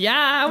 Like,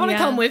 yeah, I want to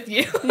come with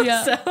you.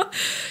 Yeah.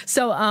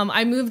 So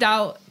I moved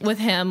out with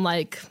him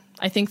like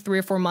I think 3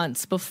 or 4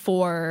 months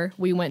before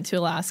we went to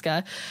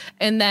Alaska.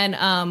 And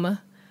then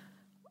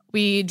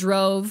we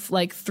drove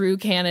like through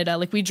Canada.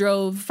 Like we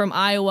drove from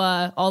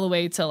Iowa all the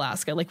way to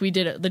Alaska. Like we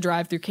did the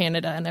drive through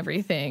Canada and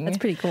everything. That's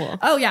pretty cool.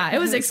 Oh yeah, it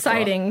was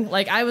exciting. Cool.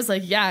 Like I was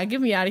like, yeah, get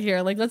me out of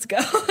here. Like let's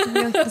go.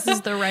 This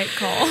is the right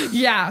call.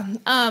 Yeah.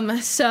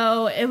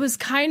 So it was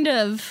kind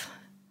of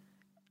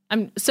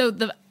so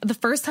the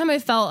first time I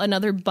felt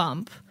another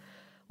bump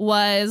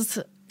was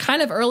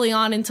kind of early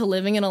on into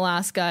living in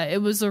Alaska. It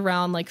was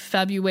around like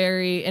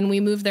February, and we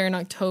moved there in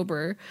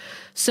October.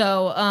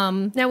 So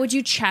now, would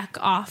you check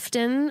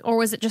often, or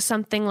was it just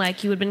something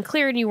like you had been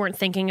cleared and you weren't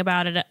thinking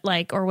about it,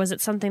 or was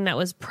it something that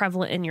was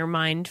prevalent in your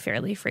mind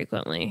fairly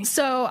frequently?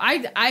 So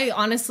I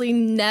honestly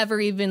never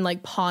even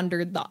like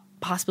pondered the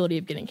possibility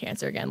of getting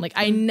cancer again. Like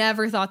I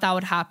never thought that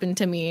would happen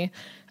to me.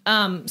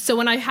 So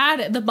when I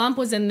had the bump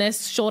was in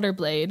this shoulder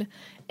blade,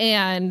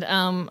 and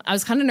I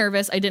was kind of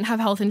nervous. I didn't have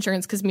health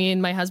insurance because me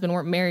and my husband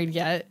weren't married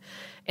yet.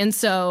 And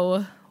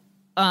so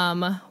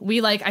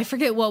we like, I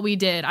forget what we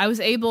did. I was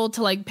able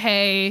to like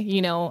pay,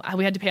 you know,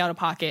 we had to pay out of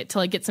pocket to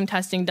like get some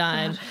testing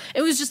done.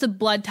 It was just a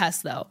blood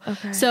test though.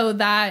 Okay. So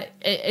that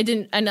it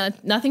didn't, and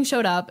nothing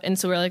showed up. And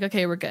so we're like,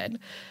 okay, we're good.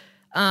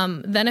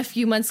 Then a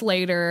few months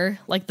later,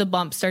 like the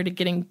bump started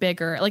getting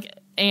bigger, like,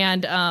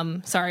 and,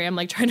 sorry, I'm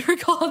like trying to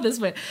recall this,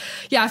 but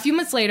yeah, a few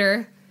months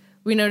later,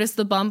 we noticed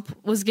the bump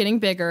was getting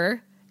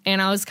bigger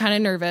and I was kind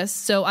of nervous.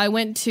 So I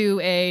went to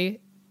a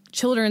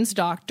children's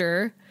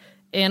doctor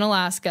in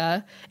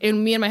Alaska,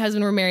 and me and my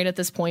husband were married at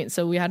this point.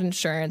 So we had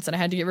insurance and I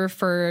had to get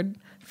referred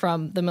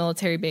from the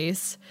military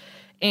base.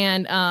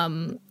 And,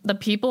 the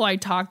people I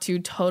talked to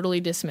totally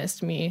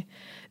dismissed me.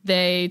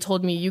 They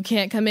told me, you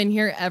can't come in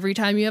here every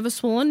time you have a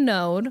swollen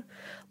node.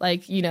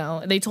 Like, you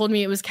know, they told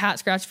me it was cat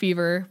scratch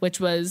fever,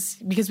 which was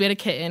because we had a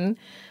kitten.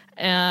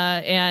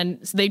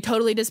 And so they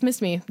totally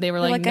dismissed me. They were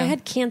like, no. I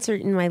had cancer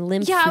in my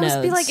lymph I nodes.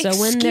 would be like, so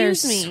when they're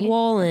excuse me.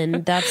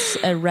 swollen, that's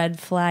a red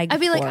flag.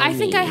 I'd be like, I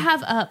think me. I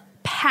have a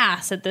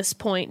pass at this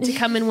point to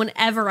come in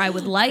whenever I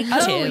would like to.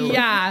 Oh,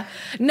 yeah.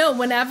 No,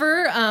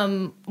 whenever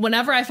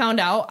I found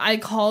out, I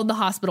called the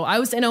hospital. I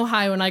was in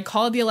Ohio and I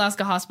called the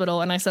Alaska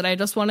hospital and I said, I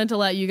just wanted to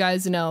let you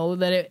guys know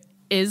that it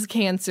is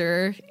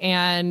cancer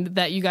and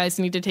that you guys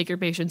need to take your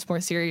patients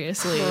more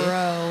seriously.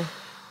 Bro.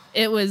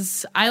 It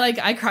was,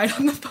 I cried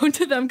on the phone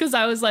to them because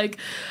I was like,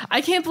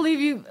 I can't believe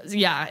you.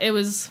 Yeah, it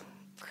was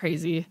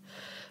crazy.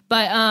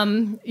 But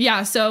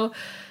yeah, so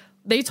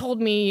they told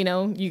me, you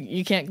know,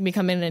 you can't be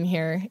coming in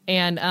here.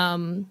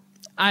 And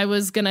I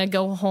was going to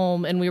go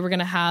home and we were going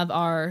to have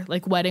our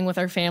like wedding with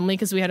our family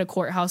because we had a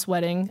courthouse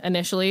wedding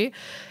initially.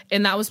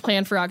 And that was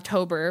planned for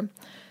October.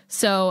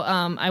 So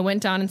I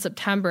went down in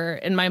September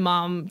and my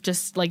mom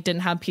just like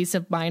didn't have peace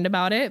of mind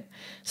about it.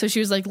 So she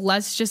was like,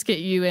 let's just get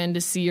you in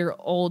to see your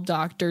old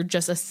doctor,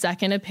 just a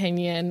second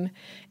opinion.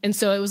 And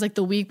so it was like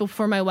the week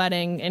before my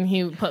wedding and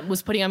he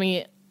was putting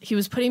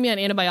me on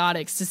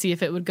antibiotics to see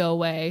if it would go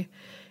away.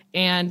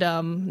 And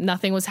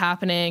nothing was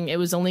happening. It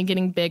was only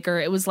getting bigger.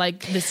 It was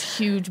like this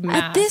huge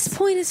mass. At this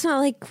point, it's not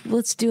like,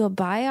 let's do a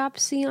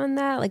biopsy on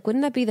that. Like,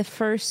 wouldn't that be the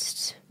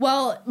first?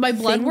 Well, my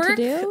blood thing to work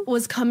do?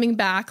 was coming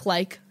back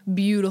like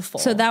beautiful.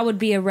 So that would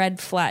be a red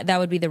flag. That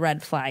would be the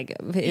red flag.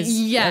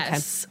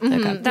 Yes. Okay. Mhm.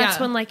 Okay. That's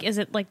Yeah. when like, is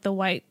it like the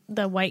white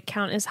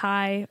count is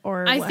high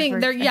or I think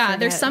whatever?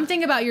 there's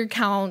something about your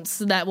counts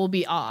that will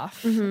be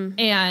off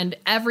and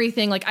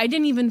everything. Like I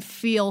didn't even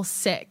feel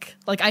sick.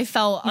 Like I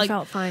felt You like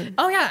felt fine.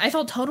 Oh yeah, I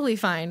felt totally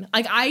fine.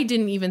 Like I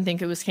didn't even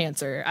think it was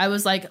cancer. I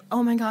was like,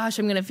 oh my gosh,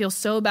 I'm gonna feel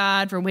so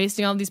bad for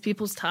wasting all these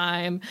people's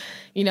time.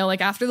 You know,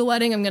 like after the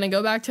wedding, I'm gonna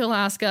go back to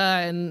Alaska,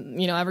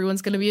 and you know,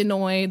 everyone's gonna be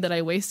annoyed that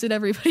I wasted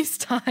everybody's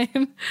time.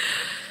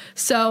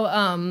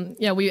 So,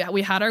 yeah,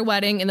 we had our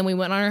wedding and then we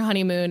went on our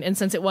honeymoon. And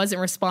since it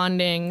wasn't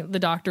responding, the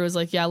doctor was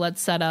like, yeah,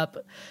 let's set up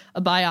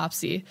a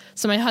biopsy.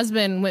 So my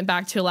husband went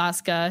back to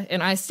Alaska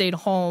and I stayed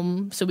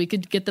home so we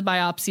could get the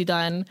biopsy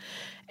done.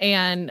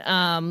 And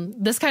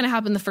this kind of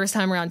happened the first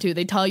time around too.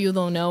 They tell you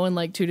they'll know in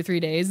like 2 to 3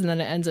 days, and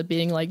then it ends up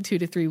being like 2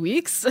 to 3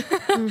 weeks.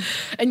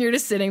 And you're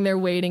just sitting there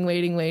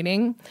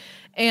waiting.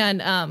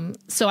 And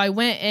so I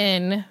went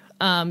in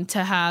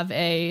to have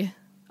a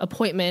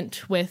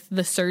appointment with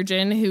the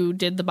surgeon who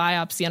did the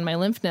biopsy on my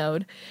lymph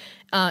node.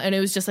 And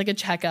it was just like a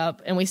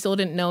checkup, and we still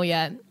didn't know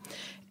yet.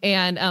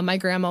 And my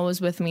grandma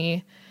was with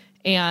me,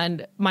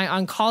 and my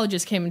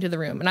oncologist came into the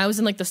room, and I was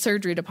in like the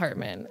surgery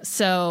department.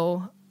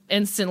 So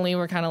instantly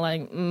we're kind of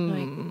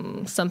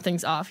like,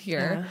 something's off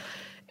here.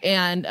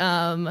 Yeah.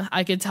 And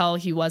I could tell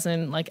he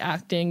wasn't like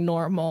acting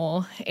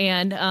normal.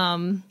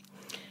 And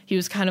he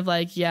was kind of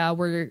like, yeah,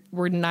 we're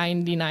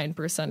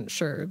 99%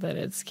 sure that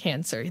it's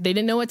cancer. They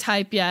didn't know what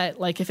type yet,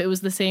 like if it was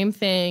the same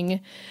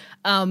thing.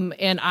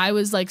 And I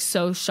was like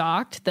so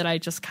shocked that I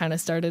just kind of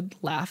started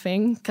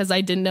laughing because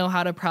I didn't know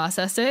how to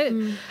process it.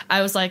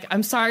 I was like,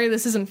 I'm sorry,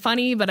 this isn't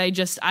funny, but I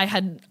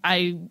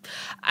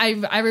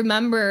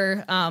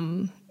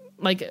remember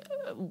like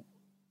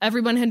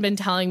everyone had been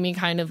telling me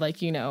kind of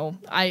like, you know,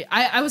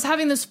 I was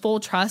having this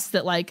full trust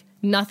that like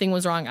nothing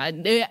was wrong.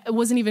 It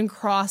wasn't even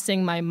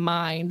crossing my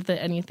mind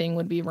that anything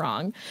would be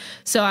wrong.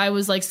 So I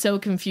was like so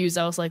confused.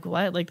 I was like,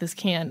 what? Like this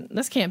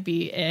can't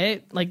be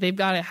it. Like they've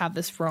got to have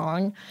this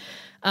wrong.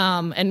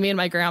 And me and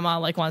my grandma,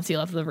 like once he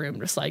left the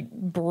room, just like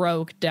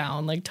broke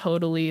down, like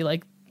totally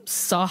like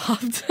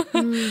sobbed.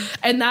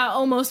 And that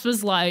almost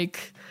was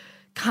like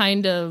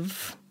kind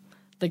of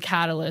the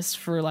catalyst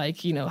for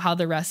like, you know, how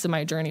the rest of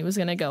my journey was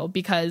going to go.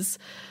 Because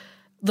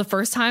the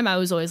first time I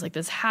was always like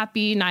this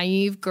happy,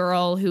 naive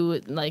girl who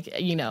like,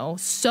 you know,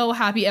 so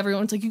happy.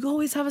 Everyone's like, you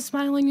always have a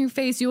smile on your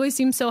face. You always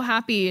seem so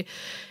happy.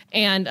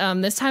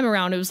 And this time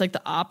around, it was like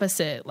the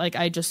opposite. Like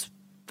I just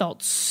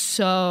felt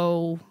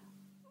so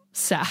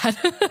sad.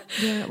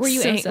 Yeah. Were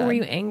you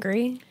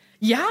angry?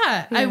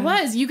 Yeah, I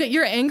was.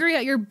 You're angry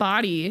at your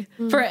body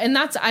and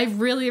I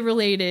really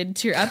related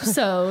to your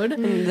episode.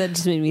 That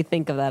just made me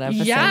think of that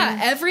episode. Yeah,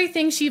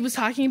 everything she was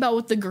talking about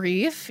with the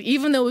grief,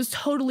 even though it was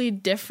totally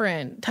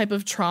different type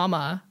of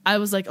trauma, I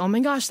was like, oh my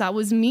gosh, that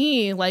was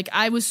me. Like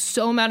I was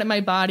so mad at my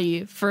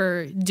body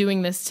for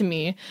doing this to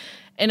me.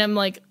 And I'm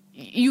like,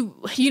 you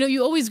know,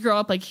 you always grow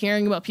up like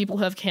hearing about people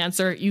who have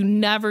cancer. You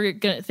never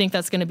gonna think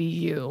that's gonna be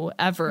you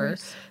ever.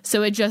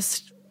 So it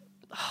just,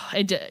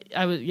 I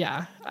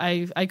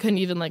couldn't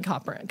even like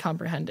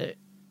comprehend it.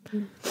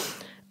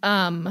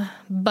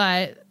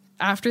 But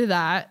after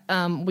that,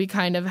 we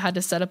kind of had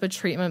to set up a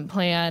treatment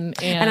plan,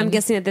 and I'm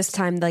guessing at this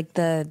time, like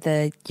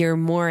the you're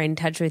more in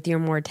touch with your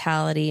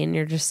mortality, and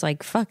you're just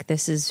like, fuck,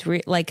 this is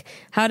like,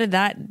 how did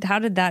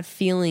that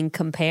feeling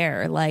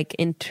compare, like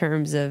in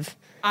terms of?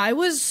 I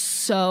was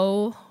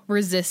so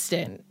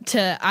resistant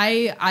to,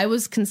 I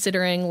was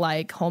considering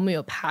like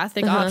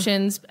homeopathic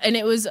options, and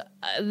it was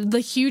the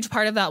huge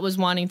part of that was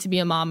wanting to be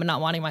a mom and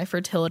not wanting my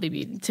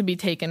fertility to be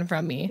taken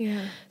from me.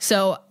 Yeah.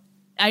 So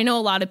I know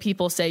a lot of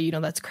people say, you know,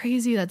 that's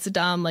crazy, that's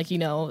dumb, like, you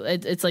know,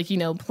 it's like, you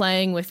know,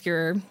 playing with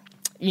your,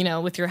 you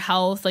know, with your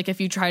health, like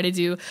if you try to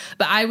do,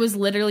 but I was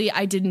literally,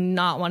 I did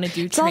not want to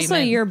do treatment. It's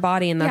also your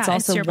body, and that's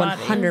also your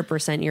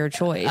 100% your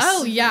choice.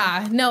 Oh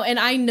yeah, no, and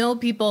I know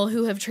people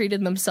who have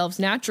treated themselves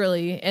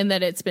naturally and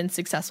that it's been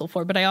successful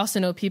for, but I also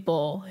know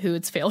people who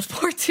it's failed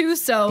for too.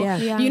 So,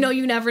 you know,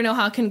 you never know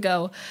how it can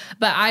go.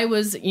 But I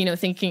was, you know,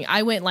 thinking,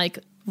 I went like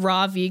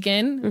raw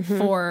vegan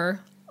for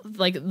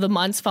like the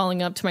months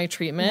following up to my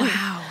treatment.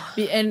 Wow.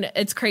 And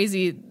it's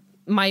crazy.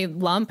 My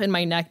lump in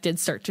my neck did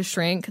start to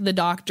shrink. The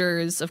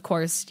doctors, of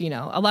course, you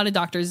know, a lot of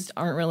doctors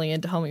aren't really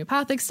into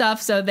homeopathic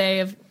stuff. So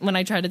when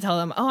I tried to tell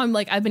them, oh,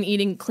 I've been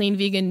eating clean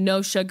vegan,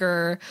 no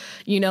sugar,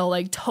 you know,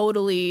 like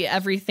totally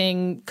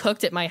everything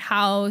cooked at my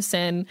house.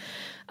 And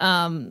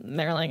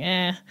they're like,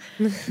 eh.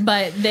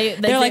 But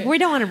they're like, we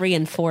don't want to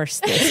reinforce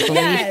this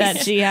belief that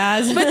she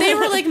has. But they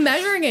were like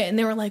measuring it, and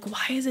they were like,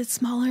 why is it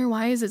smaller?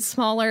 Why is it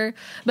smaller?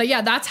 But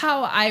yeah, that's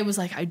how I was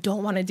like, I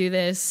don't want to do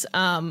this.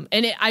 And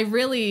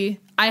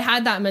I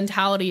had that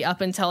mentality up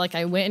until like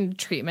I went into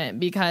treatment,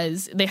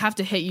 because they have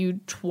to hit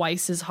you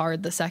twice as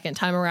hard the second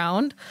time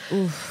around.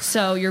 Oof.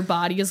 So your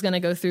body is going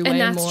to go through way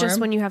more. And that's just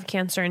when you have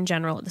cancer in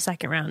general. The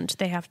second round,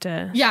 they have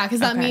to. Yeah,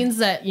 because that means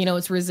that, you know,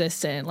 it's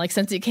resistant. Like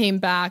since it came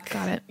back,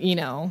 got it. You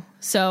know,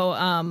 so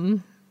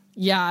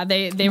yeah,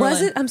 they were.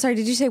 Was it? I'm sorry.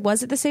 Did you say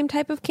was it the same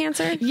type of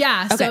cancer?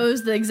 Yeah, okay. So it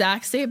was the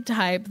exact same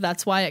type.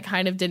 That's why it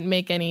kind of didn't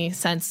make any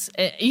sense.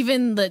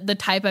 Even the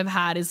type I've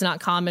had is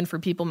not common for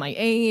people my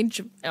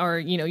age or,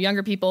 you know,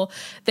 younger people.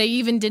 They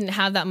even didn't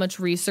have that much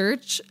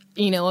research,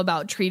 you know,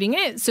 about treating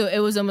it. So it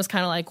was almost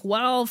kind of like,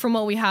 well, from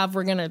what we have,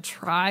 we're gonna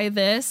try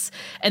this,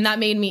 and that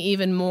made me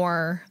even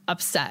more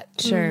upset.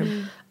 Sure.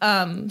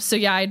 So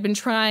yeah, I'd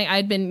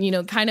been, you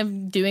know, kind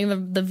of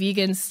doing the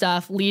vegan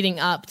stuff leading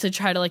up to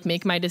try to like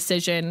make my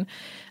decision.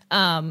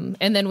 And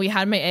then we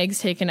had my eggs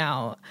taken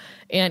out,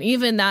 and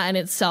even that in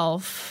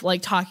itself,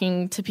 like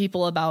talking to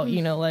people about,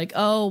 you know, like,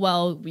 oh,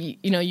 well,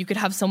 you know, you could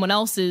have someone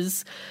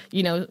else's,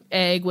 you know,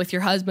 egg with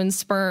your husband's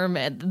sperm,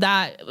 and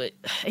that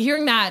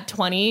hearing that at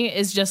 20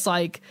 is just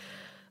like,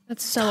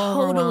 that's so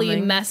totally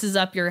messes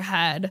up your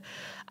head.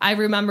 I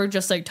remember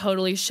just like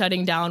totally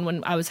shutting down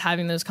when I was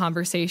having those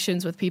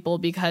conversations with people,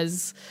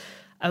 because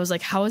I was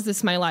like, how is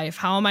this my life?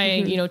 How am I,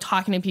 you know,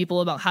 talking to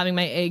people about having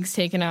my eggs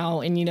taken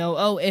out, and, you know,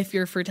 oh, if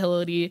your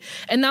fertility.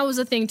 And that was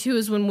the thing too,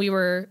 is when we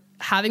were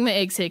having my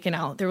eggs taken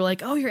out, they were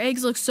like, oh, your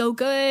eggs look so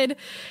good.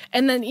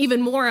 And then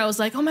even more, I was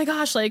like, oh my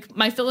gosh, like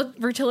my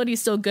fertility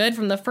is still good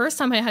from the first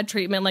time I had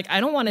treatment. Like,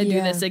 I don't want to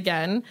do this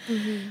again.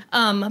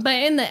 But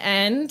in the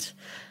end,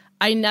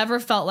 I never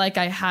felt like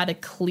I had a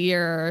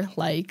clear,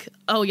 like,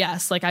 oh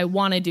yes, like I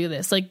want to do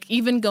this. Like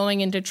even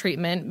going into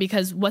treatment,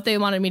 because what they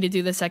wanted me to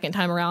do the second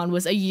time around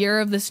was a year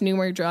of this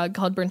newer drug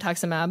called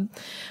brentuximab.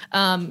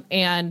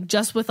 And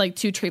just with like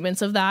 2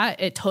 treatments of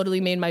that, it totally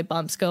made my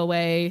bumps go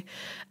away.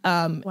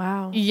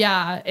 Wow.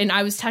 Yeah. And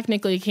I was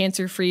technically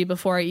cancer free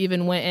before I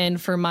even went in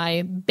for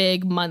my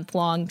big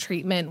month-long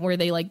treatment, where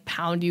they like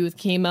pound you with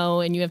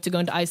chemo and you have to go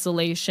into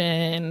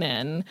isolation.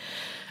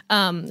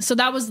 And so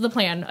that was the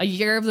plan, a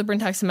year of the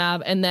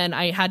brentuximab, and then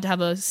I had to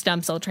have a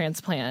stem cell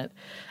transplant.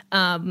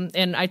 And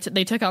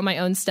they took out my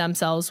own stem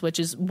cells, which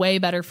is way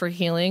better for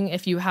healing.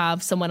 If you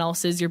have someone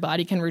else's, your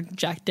body can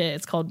reject it.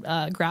 It's called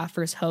graft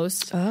versus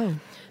host. Oh.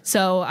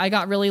 So I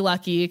got really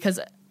lucky, because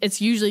it's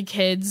usually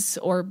kids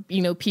or,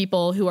 you know,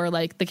 people who are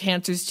like the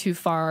cancer's too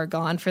far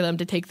gone for them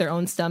to take their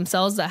own stem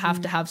cells that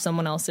have to have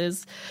someone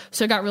else's.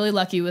 So I got really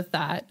lucky with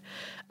that.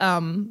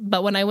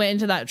 But when I went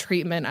into that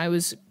treatment, I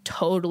was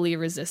totally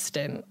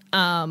resistant.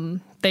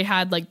 They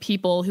had like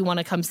people who want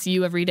to come see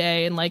you every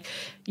day and like,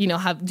 you know,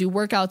 do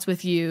workouts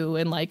with you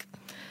and like,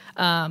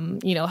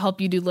 you know,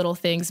 help you do little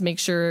things, make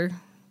sure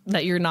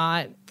that you're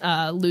not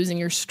losing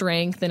your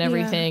strength and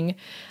everything. Yeah.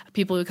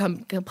 People who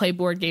come play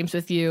board games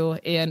with you,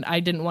 and I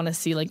didn't want to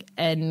see like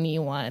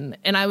anyone.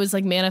 And I was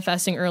like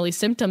manifesting early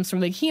symptoms from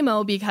the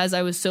chemo because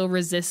I was so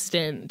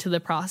resistant to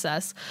the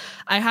process.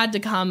 I had to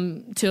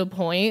come to a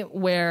point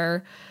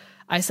where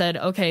I said,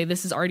 okay,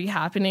 this is already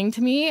happening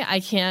to me. I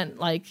can't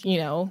like, you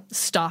know,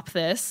 stop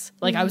this.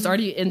 Like I was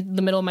already in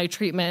the middle of my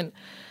treatment.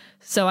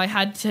 So I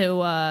had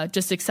to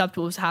just accept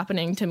what was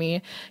happening to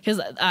me, because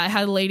I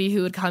had a lady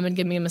who would come and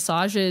give me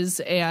massages,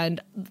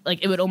 and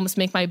like it would almost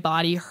make my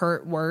body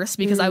hurt worse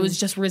because I was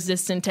just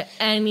resistant to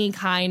any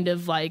kind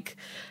of like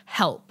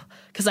help.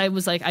 Because I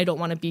was like, I don't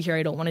want to be here.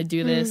 I don't want to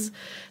do this.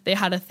 They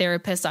had a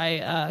therapist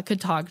I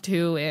could talk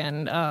to,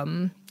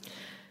 and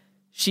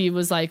she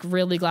was like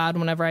really glad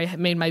whenever I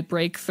made my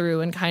breakthrough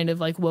and kind of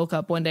like woke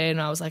up one day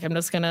and I was like, I'm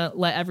just going to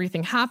let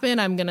everything happen.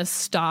 I'm going to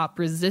stop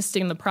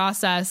resisting the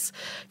process.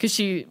 Because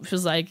she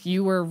was like,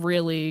 you were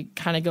really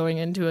kind of going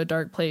into a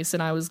dark place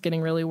and I was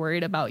getting really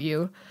worried about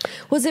you.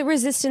 Was it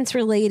resistance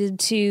related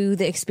to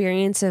the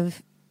experience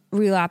of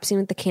relapsing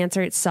with the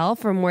cancer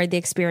itself, or more the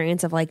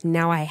experience of like,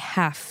 now I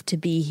have to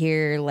be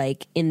here,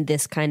 like in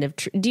this kind of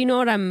do you know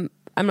what I'm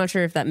not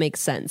sure if that makes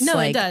sense. No,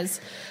 like, it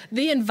does.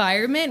 The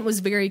environment was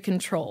very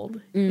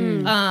controlled.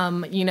 You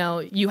know,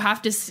 you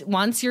have to,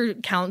 once your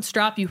counts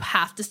drop, you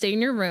have to stay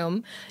in your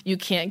room. You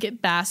can't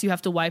get baths. You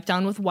have to wipe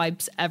down with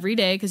wipes every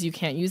day because you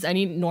can't use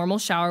any normal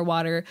shower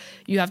water.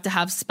 You have to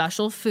have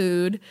special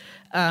food.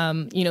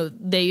 You know,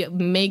 they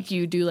make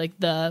you do like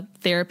the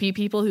therapy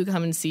people who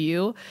come and see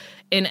you.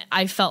 And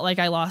I felt like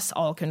I lost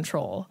all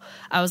control.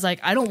 I was like,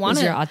 I don't want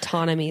to. Your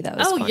autonomy, that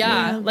was Oh fun.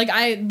 yeah.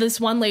 Like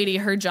this one lady,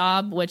 her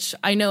job, which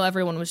I know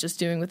everyone was just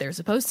doing what they're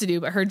supposed to do,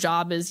 but her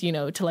job is, you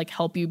know, to like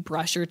help you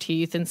brush your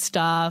teeth and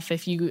stuff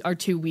if you are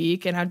too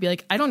weak. And I'd be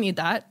like, I don't need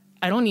that.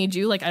 I don't need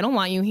you. Like, I don't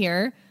want you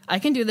here. I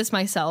can do this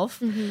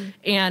myself.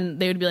 And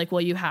they would be like,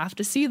 well, you have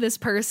to see this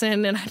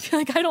person. And I'd be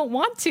like, I don't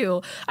want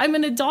to. I'm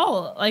an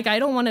adult. Like, I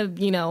don't want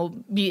to, you know,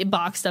 be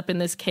boxed up in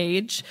this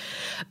cage.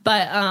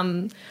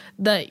 But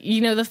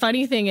the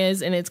funny thing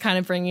is, and it's kind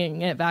of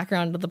bringing it back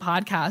around to the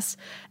podcast,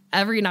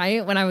 every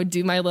night when I would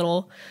do my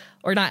little,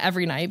 or not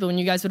every night, but when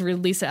you guys would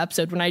release an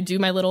episode, when I do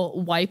my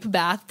little wipe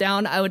bath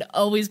down, I would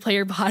always play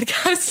your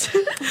podcast.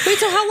 Wait,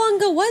 so how long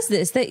ago was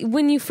this, that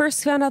when you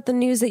first found out the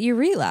news that you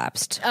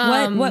relapsed?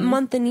 What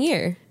month and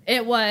year? I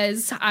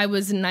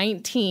was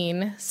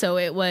 19, so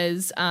it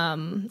was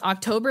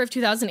October of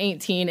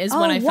 2018 is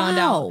when I found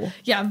out.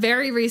 Yeah,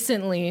 very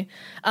recently.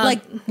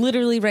 Like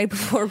literally right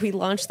before we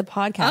launched the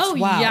podcast. Oh,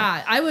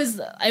 yeah. I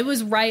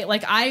was right.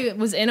 Like I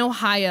was in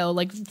Ohio,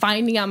 like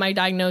finding out my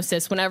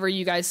diagnosis whenever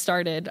you guys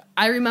started.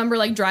 I remember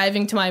like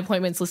driving to my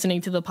appointments,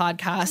 listening to the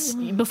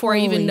podcast before I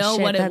even know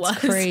what it was.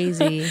 That's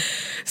crazy.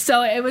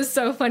 So it was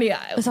so funny.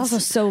 It's also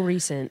so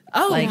recent.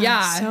 Oh,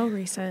 yeah. So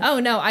recent. Oh,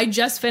 no. I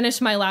just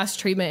finished my last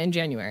treatment in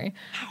January.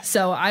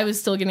 So I was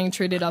still getting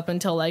treated up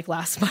until like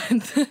last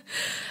month.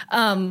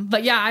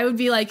 But yeah, I would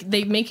be like,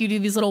 they make you do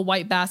these little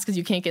white baths because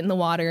you can't get in the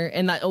water.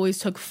 And that always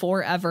took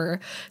forever.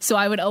 So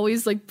I would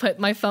always like put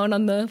my phone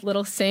on the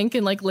little sink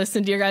and like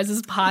listen to your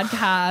guys'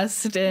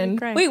 podcast. And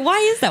Wait, why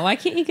is that? Why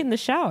can't you get in the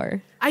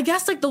shower? I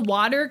guess like the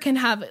water can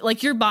have,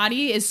 like your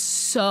body is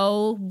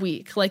so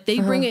weak. Like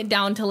they bring it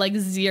down to like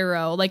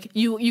 0. Like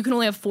you can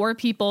only have 4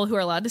 people who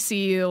are allowed to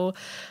see you.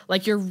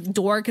 Like your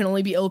door can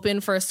only be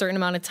open for a certain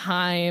amount of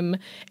time.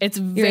 It's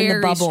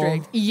very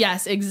strict.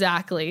 Yes,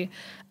 exactly.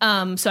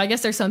 So I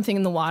guess there's something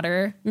in the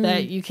water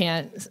that you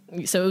can't.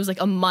 So it was like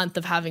a month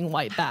of having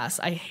white baths.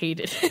 I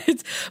hated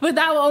it, but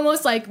that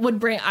almost like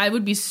I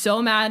would be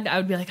so mad. I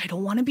would be like, I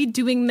don't want to be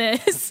doing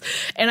this.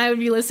 And I would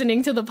be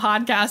listening to the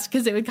podcast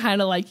because it would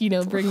kind of like, you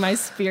know, bring my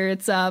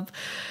spirits up.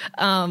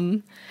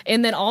 And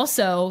then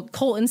also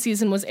Colton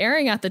season was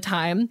airing at the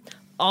time.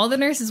 All the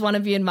nurses want to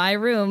be in my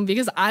room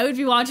because I would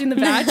be watching The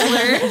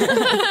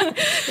Bachelor.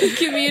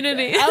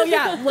 Community. Oh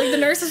yeah, like the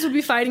nurses would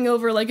be fighting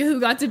over like who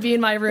got to be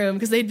in my room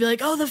because they'd be like,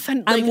 "Oh,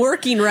 I'm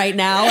working right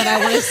now and I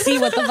want to see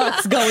what the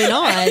fuck's going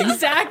on."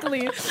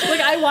 Exactly.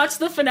 Like I watched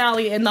the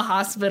finale in the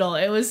hospital.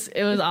 It was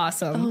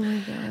awesome. Oh my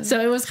god.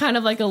 So it was kind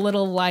of like a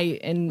little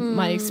light in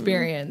my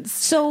experience.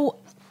 So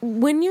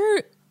when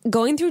you're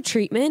going through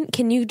treatment,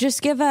 can you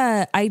just give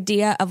a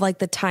idea of like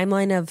the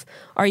timeline of,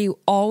 are you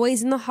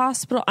always in the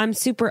hospital? I'm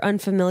super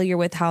unfamiliar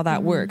with how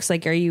that works.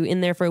 Like, are you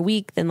in there for a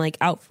week, then like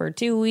out for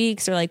 2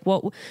 weeks, or like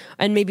what?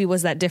 And maybe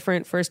was that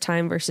different first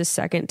time versus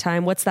second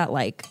time? What's that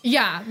like?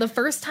 Yeah, the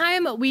first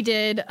time we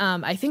did,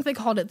 I think they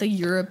called it the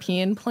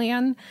European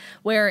plan,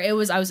 where I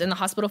was in the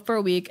hospital for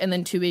a week and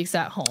then 2 weeks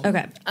at home.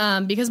 Okay.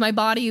 Because my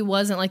body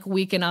wasn't like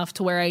weak enough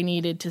to where I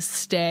needed to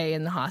stay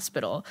in the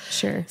hospital.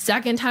 Sure.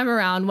 Second time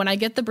around, when I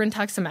get the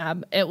brentuximab,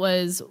 it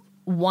was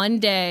 1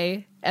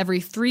 day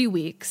every 3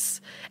 weeks.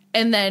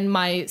 And then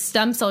my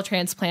stem cell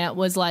transplant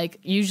was like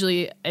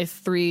usually a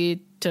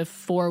 3 to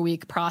 4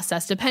 week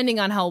process, depending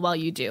on how well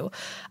you do.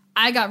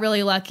 I got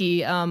really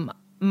lucky.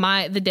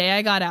 The day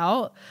I got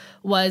out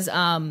was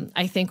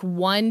I think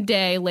 1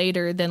 day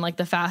later than like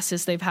the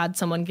fastest they've had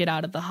someone get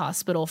out of the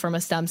hospital from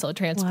a stem cell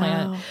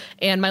transplant. Wow.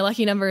 And my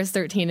lucky number is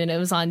 13, and it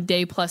was on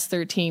day plus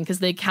 13 because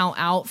they count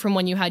out from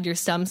when you had your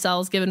stem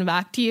cells given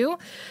back to you.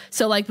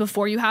 So like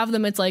before you have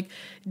them, it's like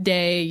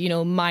day,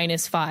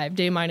 -5,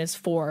 day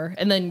 -4,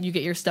 and then you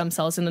get your stem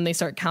cells and then they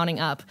start counting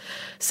up.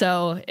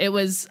 So it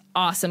was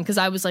awesome because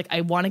I was like,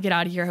 I want to get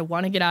out of here. I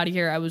want to get out of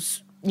here. I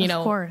was you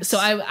know, course. so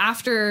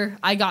after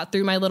I got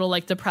through my little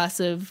like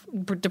depression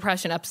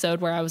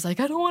episode where I was like,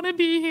 I don't want to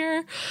be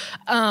here.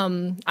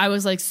 I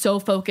was like so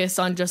focused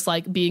on just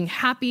like being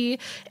happy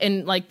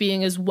and like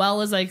being as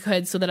well as I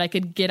could so that I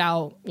could get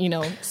out, you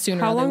know,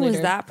 sooner How rather than long later.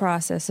 was that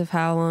process of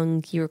how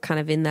long you were kind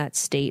of in that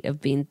state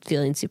of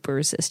feeling super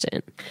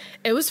resistant?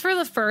 It was for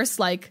the first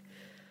like,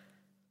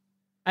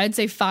 I'd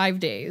say 5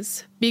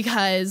 days,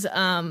 because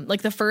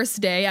like the first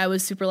day I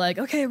was super like,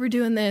 okay, we're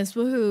doing this,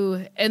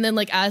 woohoo. And then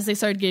like as they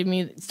started giving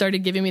me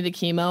the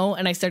chemo,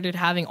 and I started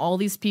having all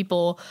these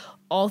people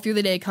all through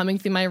the day coming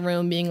through my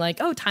room being like,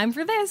 oh, time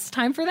for this,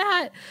 time for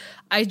that,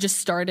 I just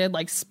started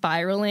like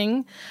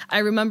spiraling. I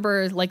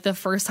remember like the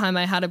first time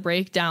I had a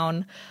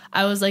breakdown,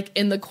 I was like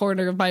in the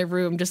corner of my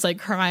room just like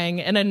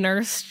crying, and a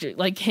nurse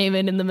like came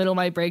in the middle of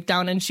my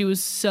breakdown, and she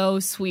was so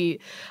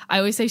sweet. I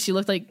always say she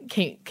looked like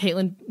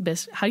Caitlin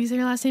Bistro. How do you say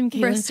her last name?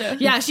 Bristow.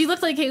 Yeah, she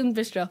looked like Caitlin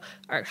Bistro,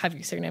 or have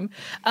you say her name?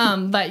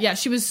 But yeah,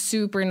 she was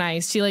super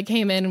nice. She like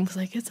came in and was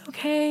like, it's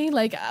okay.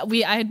 Like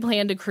I had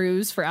planned a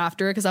cruise for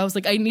after, because I was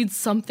like, I need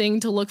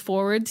something to look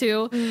forward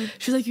to.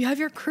 She's like, you have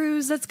your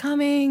cruise that's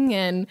coming.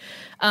 And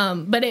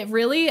but it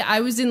really, I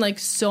was in like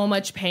so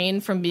much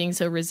pain from being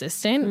so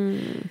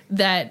resistant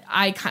that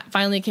I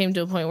finally came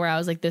to a point where I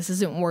was like, this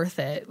isn't worth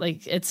it.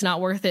 Like, it's not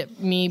worth it,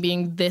 me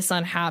being this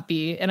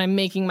unhappy, and I'm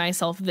making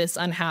myself this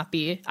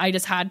unhappy. I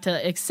just had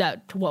to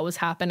accept what was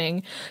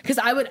happening, because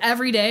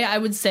every day I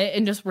would sit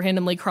and just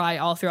randomly cry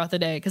all throughout the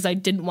day because I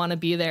didn't want to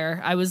be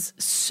there. I was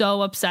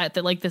so upset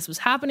that like this was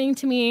happening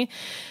to me.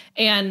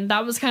 And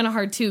that was kind of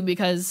hard too,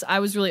 because I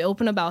was really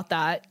open about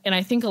that. And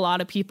I think a lot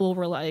of people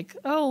were like,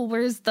 oh,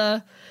 where's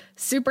the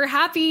super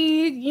happy,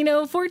 you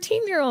know,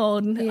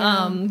 14-year-old?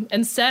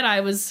 Instead,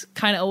 I was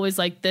kind of always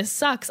like, this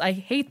sucks. I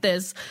hate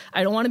this.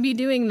 I don't want to be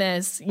doing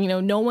this. You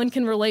know, no one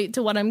can relate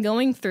to what I'm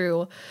going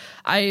through.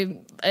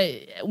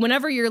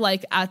 Whenever you're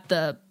like at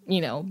the,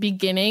 you know,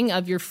 beginning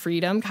of your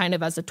freedom, kind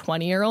of as a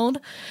 20-year-old,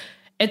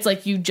 it's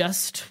like you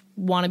just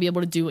want to be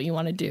able to do what you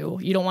want to do.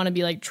 You don't want to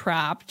be like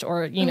trapped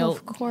or, you know,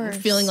 of course,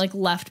 feeling like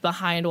left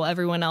behind while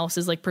everyone else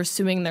is like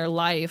pursuing their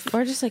life.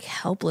 Or just like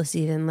helpless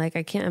even. Like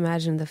I can't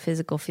imagine the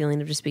physical feeling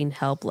of just being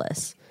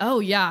helpless. Oh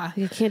yeah.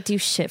 I can't do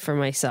shit for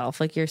myself,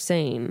 like you're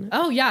saying.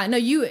 Oh yeah. No,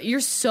 you're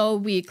so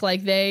weak.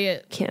 Like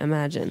can't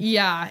imagine.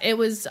 Yeah, it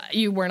was,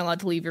 you weren't allowed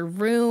to leave your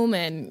room,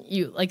 and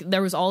you like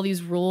there was all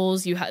these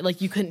rules. You had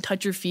like, you couldn't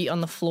touch your feet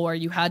on the floor.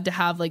 You had to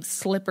have like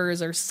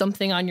slippers or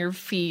something on your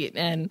feet,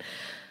 and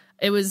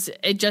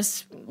it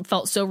just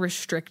felt so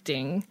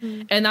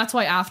restricting. And that's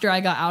why after I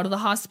got out of the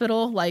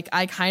hospital, like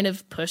I kind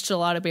of pushed a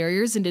lot of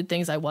barriers and did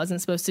things I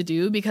wasn't supposed to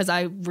do, because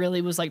I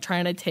really was like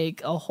trying to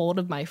take a hold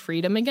of my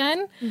freedom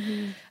again.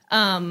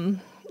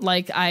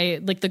 Like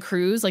the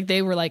cruise, like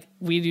they were like,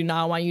 we do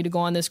not want you to go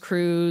on this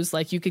cruise.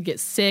 Like you could get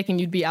sick and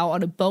you'd be out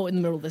on a boat in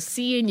the middle of the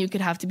sea and you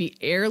could have to be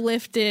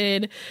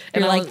airlifted.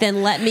 You're like,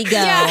 then let me go.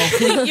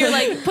 Yeah. You're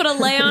like, put a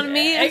lay on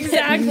me.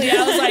 Exactly.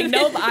 I was like,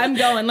 nope, I'm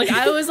going. Like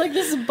I was like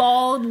this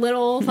bald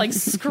little like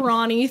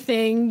scrawny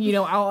thing, you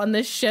know, out on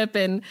this ship,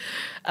 and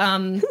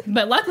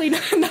but luckily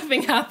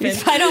nothing happened.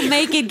 If I don't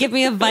make it, give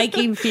me a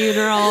Viking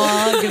funeral.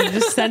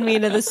 Just send me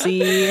into the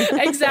sea.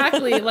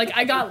 Exactly. Like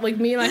I got like,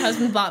 me and my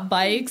husband bought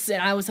bikes,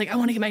 and I was like, I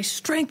want to get my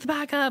strength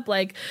back up.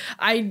 Like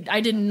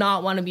I did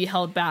not want to be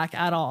held back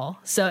at all.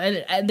 So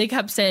and they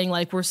kept saying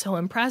like, we're so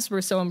impressed.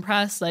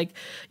 Like,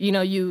 you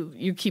know,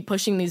 you keep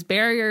pushing these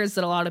barriers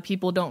that a lot of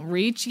people don't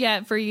reach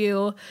yet for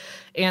you.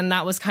 And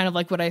that was kind of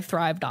like what I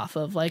thrived off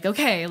of. Like,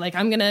 okay, like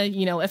I'm gonna,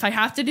 you know, if I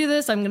have to do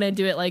this, I'm gonna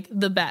do it like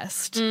the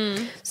best.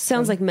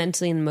 Sounds like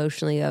mentally and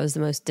emotionally that was the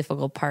most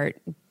difficult part.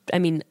 I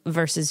mean,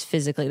 versus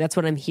physically. That's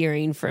what I'm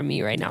hearing from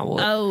you right now.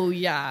 Oh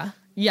yeah.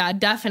 Yeah,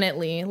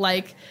 definitely.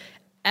 Like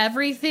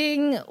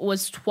everything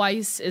was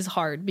twice as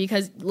hard,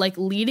 because like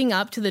leading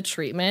up to the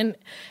treatment,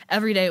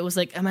 every day it was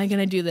like, am I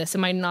gonna do this?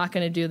 Am I not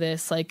gonna do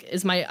this? Like,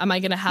 am I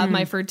gonna have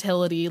my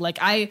fertility? Like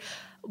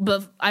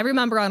but I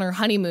remember on our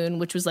honeymoon,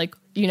 which was like,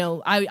 you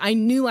know, I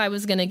knew I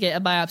was going to get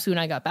a biopsy when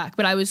I got back,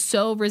 but I was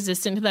so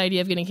resistant to the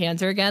idea of getting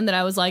cancer again that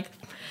I was like,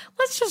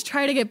 let's just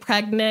try to get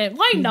pregnant.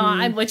 Why not?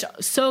 I'm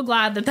so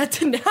glad that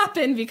didn't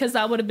happen, because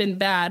that would have been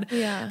bad.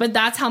 Yeah. But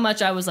that's how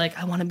much I was like,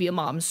 I want to be a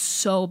mom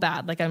so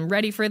bad. Like I'm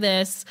ready for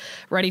this,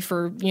 ready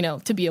for, you know,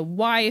 to be a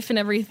wife and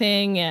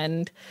everything.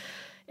 And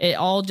it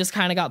all just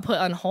kind of got put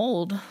on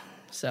hold.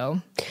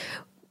 So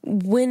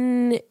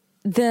when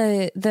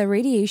the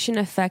radiation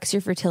affects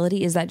your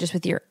fertility, is that just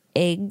with your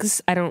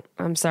eggs?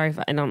 I'm sorry if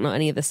I don't know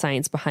any of the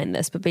science behind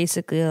this, but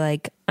basically,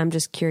 like, I'm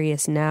just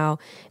curious now,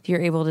 if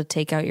you're able to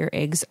take out your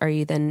eggs, are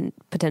you then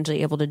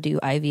potentially able to do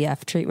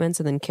IVF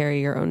treatments and then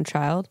carry your own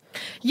child?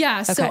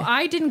 Yeah. So Okay.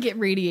 I didn't get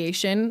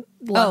radiation,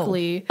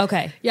 luckily. Oh,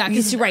 okay. Yeah.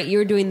 Because right, you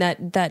were doing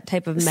that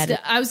type of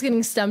I was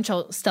getting stem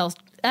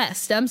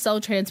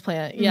cell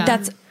transplant. Yeah.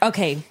 That's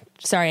okay.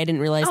 Sorry, I didn't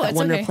realize that it's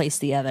one okay.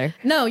 replaced the other.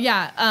 No,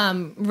 yeah.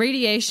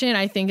 Radiation,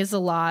 I think, is a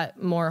lot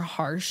more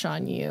harsh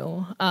on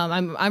you.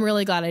 I'm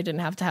really glad I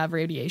didn't have to have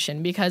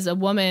radiation, because a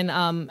woman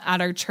at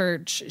our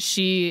church,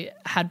 she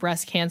had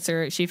breast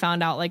cancer. She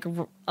found out like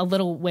a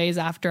little ways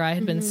after I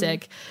had been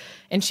sick.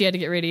 and she had to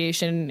get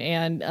radiation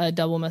and a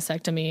double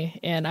mastectomy.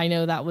 And I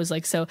know that was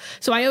like, so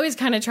I always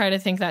kind of try to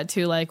think that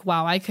too, like,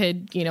 wow, I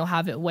could,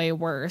 have it way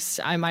worse.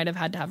 I might have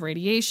had to have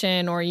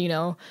radiation, or,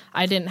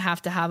 I didn't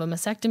have to have a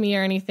mastectomy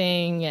or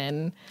anything.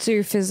 And So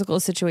your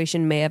physical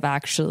situation may have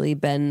actually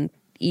been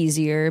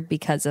easier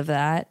because of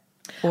that,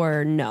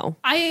 or no?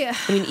 I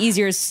mean,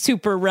 easier is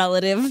super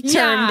relative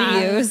term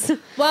to use.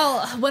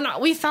 Well, when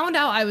we found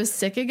out I was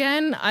sick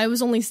again, I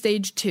was only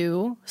stage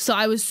 2. So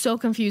I was so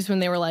confused when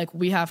they were like,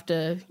 we have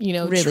to,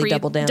 Really treat,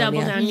 double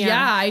down.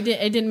 Yeah, it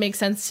didn't make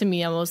sense to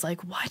me. I was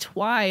like, what?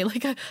 Why?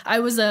 Like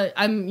I'm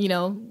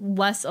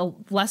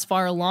less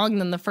far along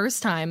than the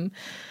first time.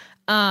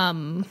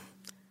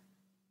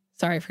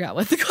 Sorry, I forgot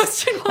what the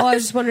question was. Oh, I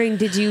was just wondering,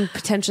 did you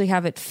potentially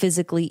have it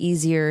physically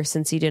easier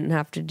since you didn't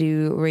have to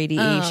do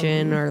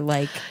radiation or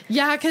like?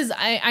 Yeah, because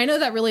I know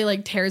that really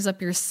like tears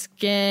up your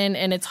skin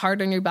and it's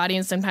hard on your body,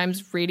 and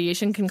sometimes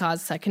radiation can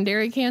cause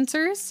secondary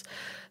cancers.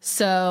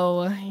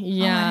 So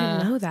yeah, I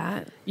didn't know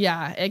that.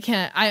 Yeah, it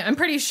can. I'm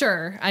pretty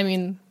sure. I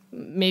mean,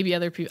 maybe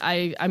other people.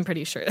 I'm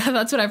pretty sure.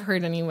 That's what I've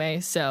heard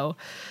anyway. So.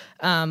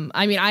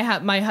 I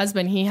have my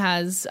husband, he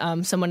has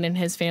someone in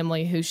his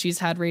family who she's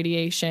had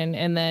radiation,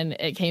 and then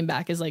it came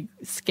back as like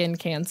skin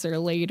cancer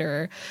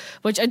later,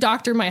 which a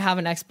doctor might have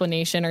an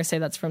explanation or say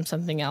that's from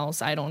something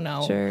else. I don't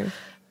know. Sure.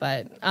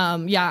 But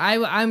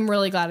I'm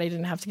really glad I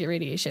didn't have to get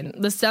radiation.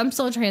 The stem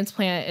cell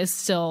transplant is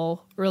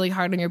still really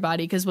hard on your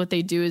body, because what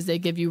they do is they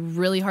give you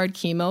really hard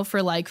chemo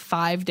for like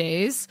 5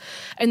 days,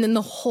 and then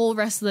the whole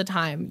rest of the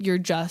time you're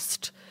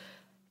just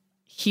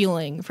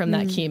healing from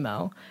that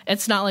chemo.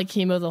 It's not like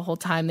chemo the whole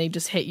time. They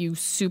just hit you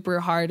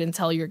super hard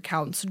until your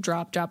counts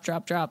drop.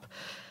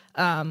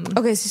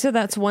 Okay, so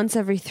that's once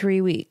every 3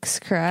 weeks,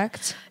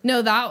 correct?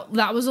 No,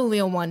 that was only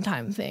a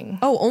one-time thing.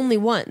 Oh, only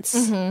once.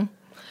 Mm-hmm.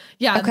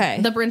 Yeah. Okay.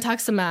 The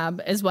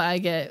brentuximab is what I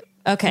get.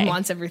 Okay.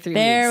 Once every 3 weeks.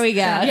 There we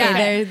go. Yeah.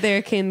 Okay,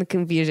 there came the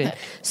confusion.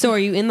 So are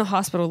you in the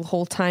hospital the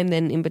whole time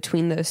then in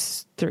between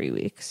those 3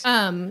 weeks?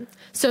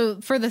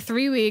 So for the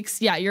 3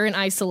 weeks, yeah, you're in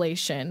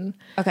isolation.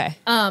 Okay.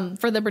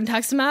 For the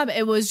brentuximab,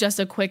 it was just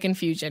a quick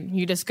infusion.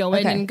 You just go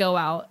in and go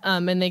out,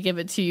 and they give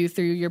it to you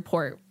through your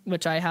port,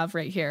 which I have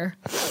right here.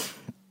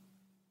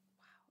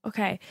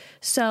 Okay.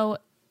 So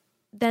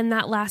then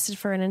that lasted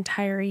for an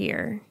entire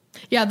year.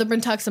 Yeah, the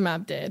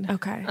brentuximab did.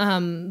 Okay.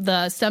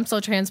 The stem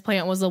cell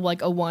transplant was a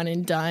one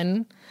and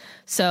done.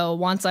 So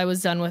once I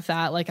was done with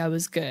that, like I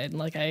was good.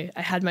 Like I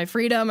had my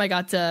freedom. I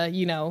got to,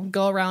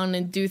 go around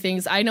and do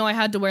things. I know I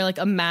had to wear like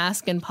a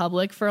mask in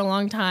public for a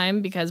long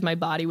time because my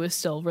body was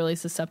still really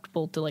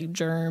susceptible to like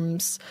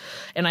germs.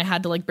 And I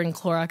had to like bring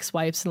Clorox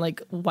wipes and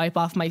like wipe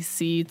off my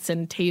seats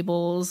and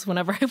tables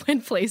whenever I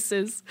went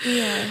places.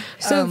 Yeah.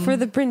 So for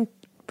the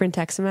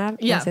brentuximab,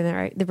 yeah. Am I saying that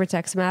right? The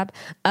brentuximab,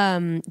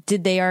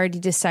 did they already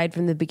decide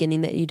from the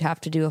beginning that you'd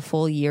have to do a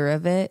full year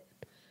of it?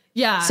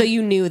 Yeah. So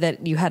you knew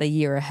that you had a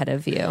year ahead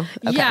of you.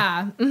 Okay.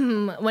 Yeah.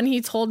 Mm-hmm. When he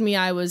told me,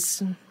 I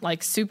was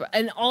like super,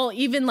 and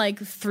even like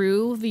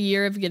through the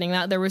year of getting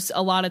that, there was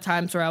a lot of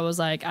times where I was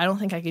like, I don't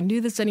think I can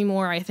do this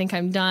anymore. I think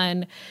I'm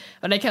done.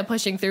 But I kept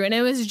pushing through, and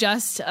it was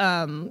just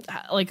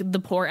like the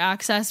port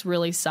access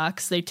really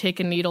sucks. They take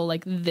a needle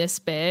like this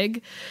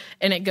big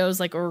and it goes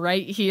like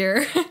right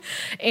here.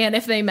 And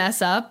if they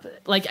mess up,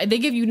 like they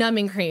give you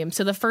numbing cream.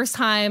 So the first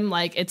time,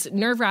 like it's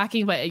nerve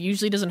wracking, but it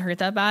usually doesn't hurt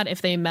that bad.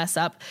 If they mess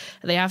up,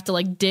 they have to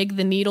like dig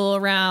the needle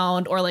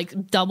around or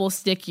like double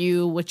stick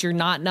you, which you're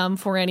not numb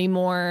for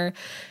anymore.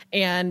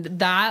 And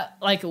that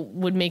like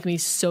would make me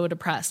so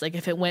depressed. Like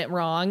if it went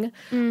wrong,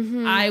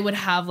 I would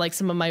have like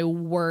some of my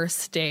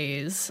worst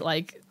days.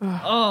 Like,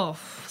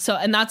 so,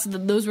 and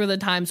those were the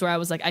times where I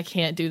was like, I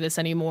can't do this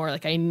anymore.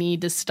 Like I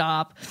need to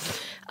stop.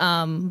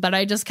 But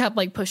I just kept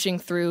like pushing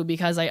through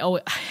because I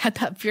had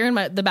that fear in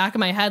the back of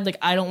my head. Like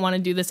I don't want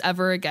to do this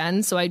ever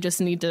again. So I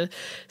just need to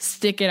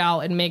stick it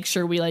out and make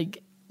sure we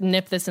like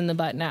nip this in the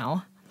butt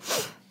now.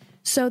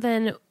 So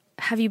then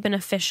have you been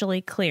officially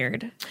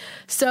cleared?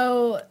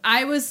 So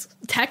I was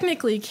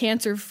technically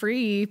cancer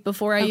free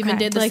before I even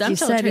did the stem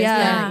cell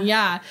transplant.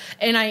 Yeah.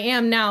 And I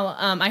am now.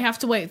 I have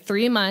to wait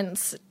 3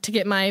 months to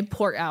get my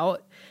port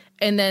out,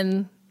 and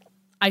then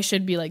I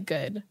should be like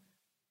good.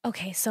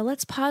 Okay, so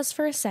let's pause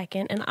for a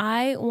second, and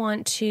I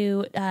want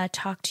to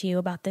talk to you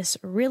about this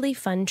really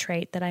fun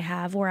trait that I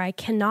have where I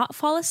cannot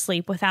fall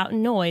asleep without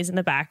noise in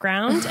the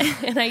background,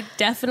 and I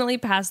definitely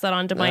pass that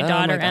on to my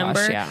daughter,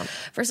 Ember. Yeah.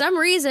 For some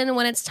reason,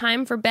 when it's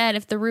time for bed,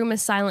 if the room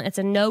is silent, it's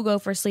a no-go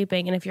for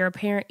sleeping, and if you're a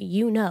parent,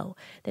 you know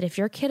that if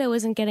your kiddo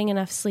isn't getting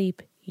enough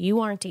sleep,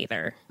 you aren't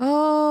either.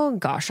 Oh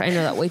gosh, I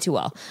know that way too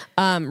well.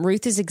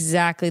 Ruth is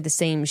exactly the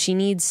same. She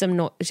needs some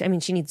noise. I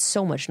mean, she needs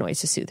so much noise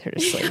to soothe her to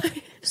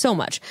sleep. So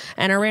much.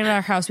 And around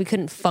our house, we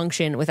couldn't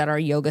function without our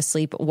yoga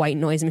sleep white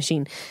noise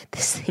machine.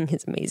 This thing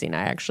is amazing.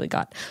 I actually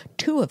got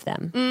 2 of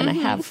them, and I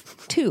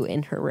have 2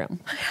 in her room.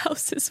 My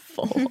house is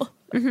full.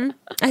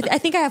 I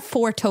think I have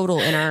 4 total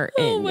in our.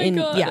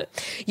 God. Yeah,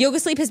 Yoga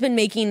Sleep has been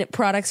making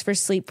products for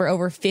sleep for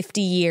over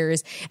 50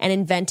 years and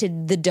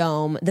invented the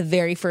Dome, the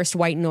very first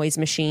white noise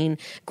machine.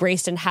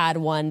 Grayston had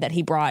one that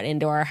he brought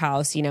into our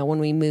house, when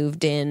we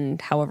moved in,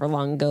 however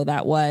long ago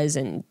that was,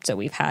 and so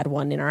we've had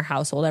one in our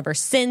household ever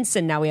since,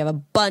 and now we have a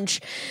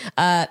bunch.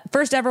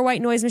 First ever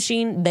white noise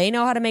machine. They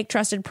know how to make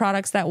trusted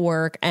products that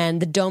work,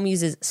 and the Dome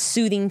uses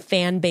soothing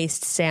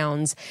fan-based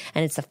sounds,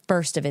 and it's the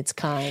first of its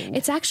kind.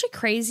 It's actually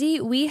crazy.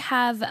 We've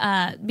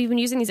been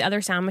using these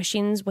other sound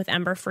machines with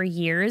Ember for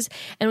years,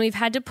 and we've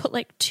had to put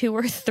like 2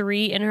 or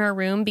 3 in her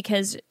room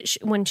because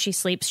when she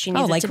sleeps, she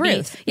needs it to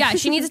Ruth. be. Yeah,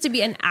 she needs it to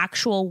be an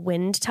actual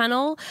wind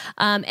tunnel.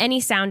 Any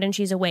sound and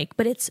she's awake,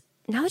 but it's.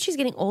 Now that she's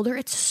getting older,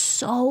 it's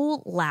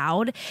so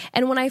loud.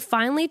 And when I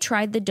finally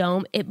tried the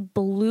Dome, it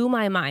blew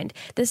my mind.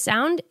 The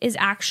sound is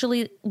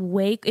actually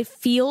it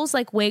feels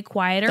like way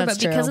quieter, That's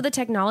but because true. of the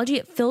technology,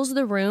 it fills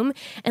the room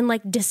and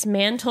like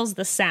dismantles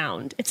the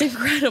sound. It's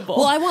incredible.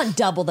 Well, I want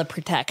double the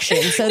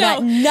protection so that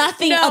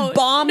a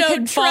bomb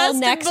could fall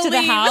next to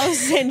the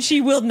house and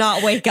she will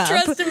not wake up.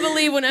 Trust and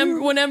believe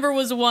when Ember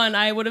was 1,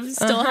 I would have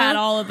still had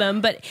all of them.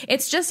 But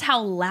it's just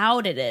how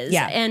loud it is.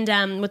 Yeah.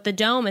 And with the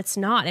Dome, it's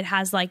not. It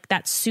has like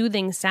that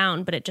soothing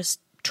sound, but it just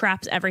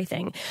traps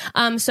everything.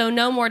 So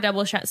no more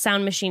double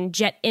sound machine,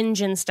 jet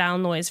engine style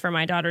noise for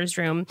my daughter's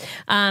room.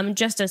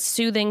 Just a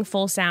soothing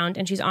full sound,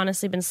 and she's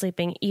honestly been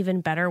sleeping even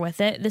better with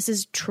it. This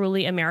is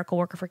truly a miracle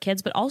worker for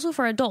kids, but also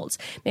for adults.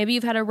 Maybe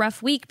you've had a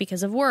rough week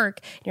because of work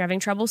and you're having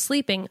trouble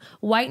sleeping.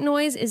 White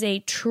noise is a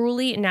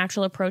truly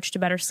natural approach to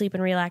better sleep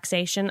and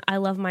relaxation. I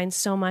love mine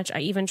so much. I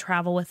even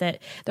travel with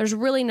it. There's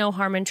really no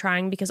harm in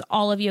trying because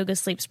all of Yoga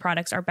Sleep's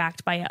products are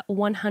backed by a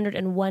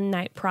 101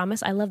 night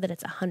promise. I love that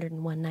it's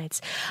 101 nights.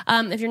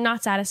 If you're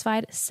not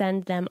satisfied,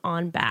 send them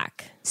on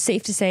back.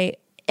 Safe to say,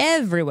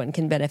 everyone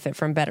can benefit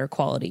from better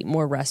quality,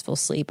 more restful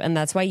sleep. And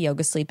that's why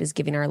Yoga Sleep is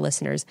giving our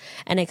listeners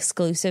an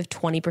exclusive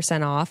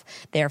 20% off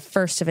their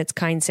first of its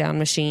kind sound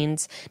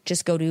machines.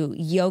 Just go to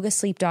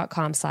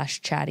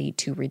yogasleep.com/chatty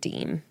to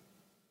redeem.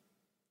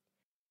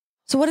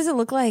 So what does it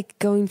look like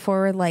going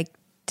forward? Like,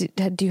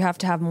 do you have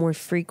to have more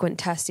frequent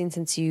testing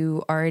since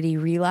you already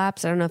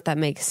relapsed? I don't know if that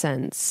makes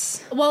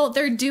sense. Well,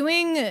 they're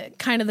doing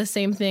kind of the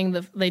same thing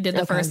that they did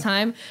the first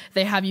time.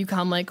 They have you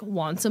come like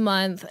once a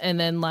month and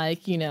then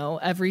like,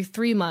 every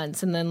 3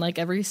 months and then like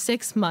every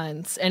 6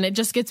 months. And it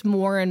just gets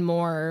more and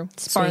more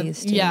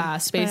spaced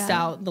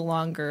out the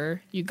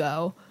longer you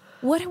go.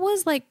 What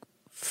was like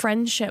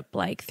friendship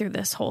like through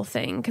this whole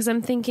thing? Because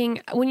I'm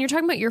thinking when you're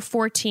talking about your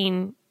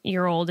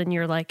 14-year-old and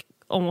you're like,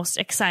 almost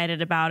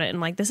excited about it and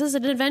like this is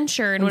an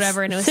adventure and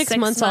whatever, and it was 6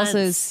 months also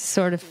is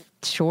sort of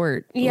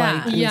short, in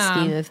the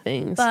scheme of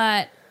things.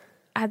 But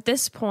at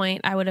this point,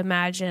 I would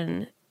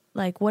imagine,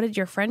 like, what did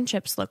your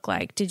friendships look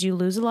like? Did you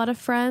lose a lot of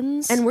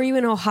friends? And were you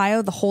in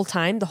Ohio the whole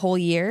time, the whole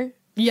year?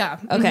 Yeah.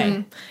 Okay.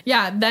 Mm-hmm.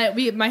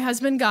 Yeah. My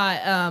husband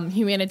got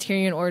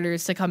humanitarian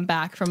orders to come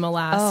back from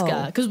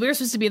Alaska because we were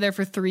supposed to be there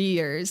for 3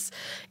 years,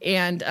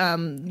 and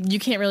you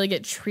can't really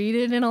get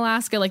treated in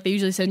Alaska. Like they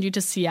usually send you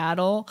to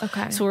Seattle.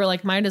 Okay. So we're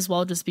like, might as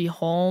well just be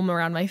home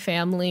around my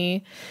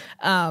family.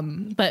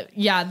 But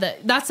yeah,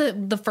 that's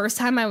the first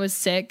time I was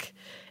sick.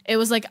 It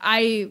was like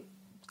I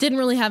didn't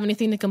really have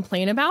anything to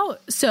complain about,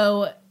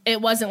 so. It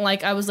wasn't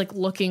like I was like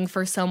looking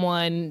for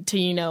someone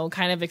to,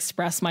 kind of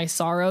express my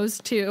sorrows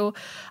to.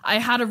 I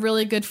had a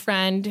really good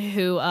friend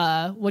who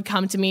would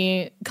come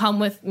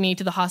with me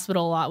to the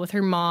hospital a lot with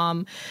her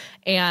mom.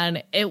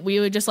 And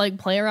we would just like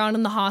play around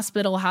in the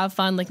hospital, have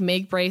fun, like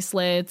make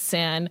bracelets.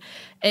 And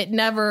it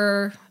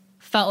never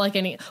felt like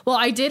any. Well,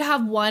 I did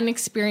have one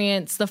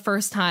experience the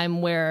first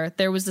time where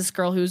there was this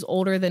girl who was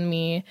older than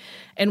me.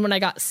 And when I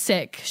got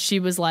sick, she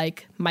was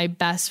like my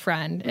best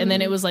friend. And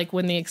then it was like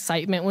when the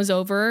excitement was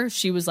over,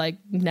 she was like,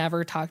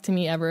 never talk to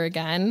me ever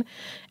again.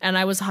 And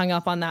I was hung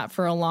up on that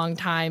for a long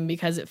time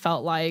because it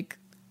felt like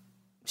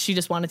she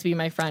just wanted to be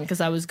my friend because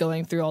I was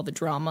going through all the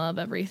drama of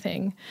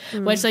everything,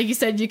 which, like you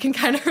said, you can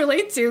kind of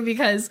relate to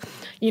because,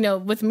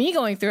 with me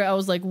going through it, I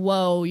was like,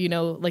 whoa,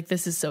 like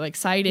this is so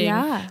exciting.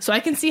 Yeah. So I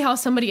can see how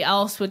somebody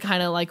else would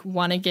kind of like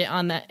want to get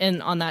on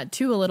that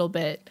too a little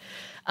bit.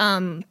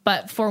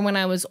 But for when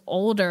I was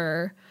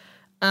older,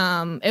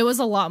 it was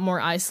a lot more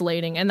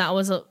isolating, and that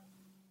was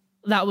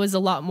a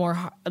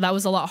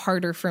lot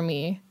harder for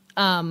me.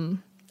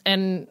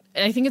 And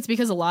I think it's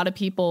because a lot of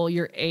people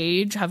your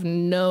age have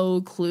no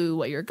clue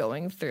what you're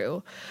going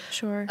through.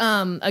 Sure.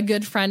 A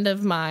good friend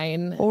of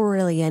mine, Or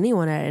really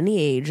anyone at any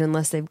age,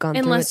 unless they've gone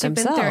through it you've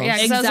themselves. been through it. Yeah,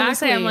 'cause I was gonna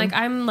say, Exactly.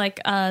 I'm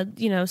like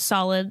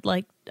solid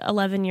like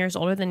 11 years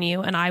older than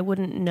you, and I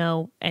wouldn't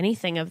know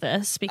anything of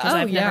this because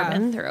I've never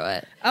been through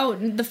it. Oh,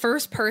 the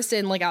first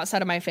person like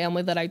outside of my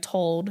family that I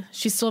told,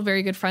 she's still a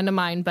very good friend of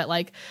mine, but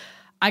like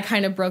I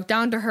kind of broke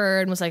down to her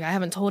and was like, I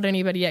haven't told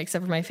anybody yet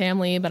except for my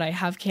family, but I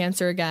have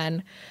cancer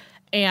again.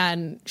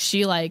 And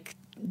she like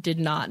did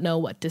not know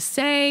what to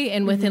say.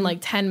 And within like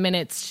 10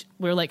 minutes,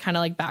 we were like kind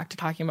of like back to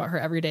talking about her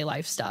everyday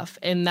life stuff.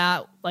 And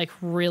that like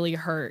really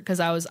hurt because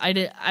I was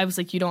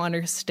like, you don't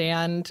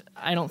understand,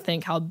 I don't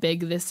think, how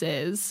big this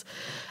is.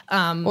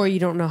 Or you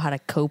don't know how to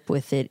cope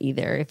with it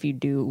either if you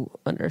do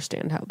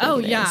understand how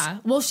big it yeah.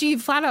 is. Well, she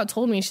flat out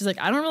told me, she's like,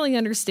 I don't really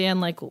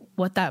understand like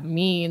what that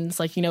means.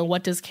 Like, you know,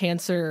 what does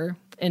cancer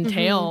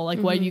entail? Like,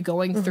 what are you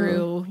going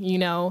through, you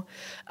know?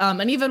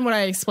 And even when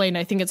I explained,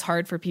 I think it's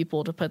hard for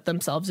people to put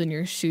themselves in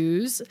your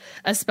shoes,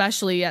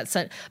 especially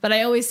but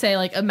I always say,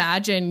 like,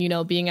 imagine, you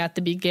know, being at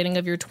the beginning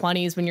of your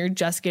 20s when you're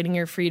just getting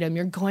your freedom,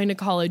 you're going to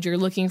college, you're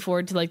looking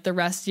forward to like the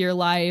rest of your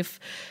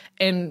life,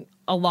 and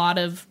a lot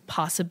of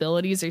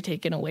possibilities are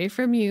taken away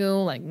from you,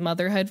 like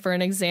motherhood, for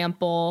an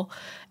example.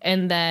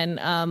 And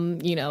then,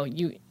 you know,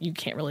 you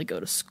can't really go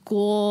to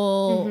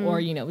school or,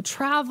 you know,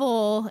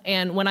 travel.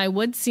 And when I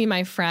would see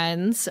my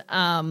friends,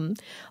 a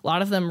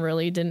lot of them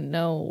really didn't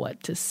know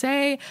what to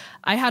say.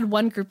 I had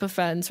one group of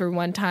friends where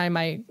one time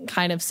I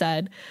kind of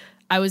said,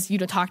 I was, you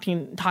know,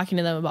 talking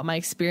to them about my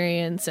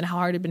experience and how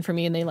hard it had been for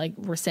me. And they like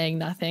were saying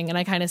nothing. And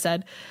I kind of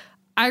said,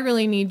 I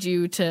really need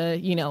you to,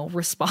 you know,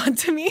 respond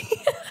to me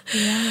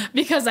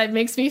because it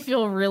makes me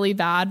feel really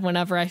bad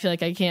whenever I feel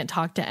like I can't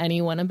talk to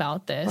anyone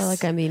about this. Or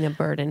like I'm being a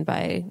burden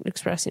by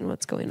expressing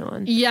what's going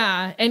on.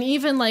 Yeah. And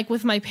even like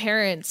with my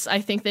parents,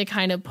 I think they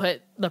kind of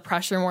put the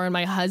pressure more on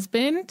my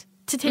husband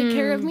to take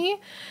care of me.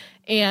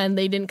 And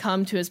they didn't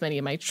come to as many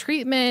of my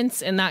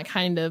treatments, and that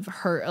kind of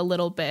hurt a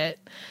little bit.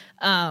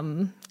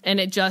 And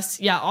it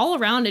just, all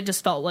around it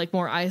just felt like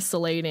more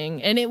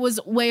isolating. And it was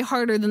way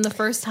harder than the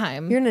first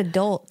time. You're an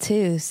adult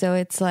too. So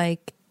it's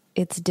like,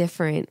 it's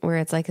different where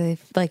it's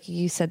like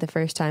you said the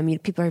first time,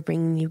 people are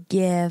bringing you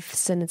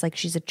gifts and it's like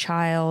she's a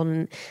child.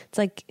 And it's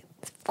like,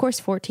 of course,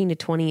 14 to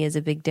 20 is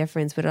a big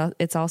difference, but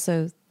it's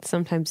also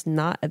sometimes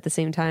not at the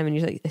same time. And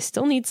you're like, I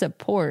still need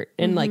support.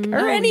 And like,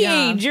 or any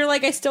age, you're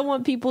like, I still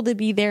want people to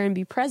be there and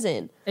be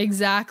present.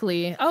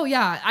 Exactly. Oh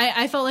yeah.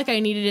 I felt like I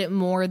needed it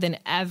more than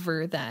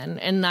ever then.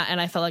 And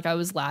I felt like I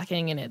was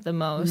lacking in it the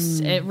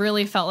most. It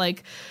really felt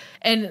like,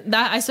 and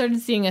that I started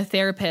seeing a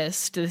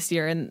therapist this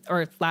year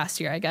or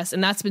last year, I guess.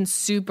 And that's been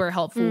super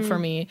helpful for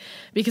me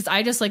because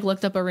I just like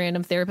looked up a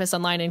random therapist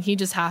online and he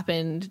just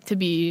happened to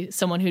be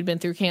someone who'd been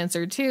through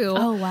cancer too.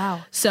 Oh,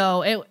 wow.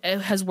 So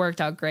it has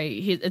worked out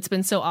great. It's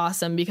been so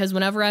awesome because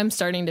whenever I'm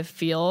starting to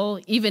feel,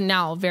 even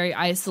now, very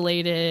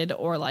isolated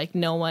or like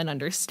no one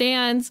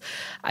understands,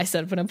 I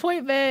set up an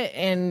appointment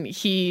and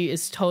he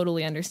is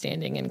totally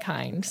understanding and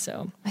kind.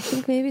 So I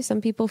think maybe some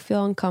people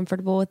feel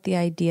uncomfortable with the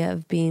idea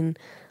of being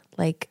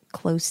like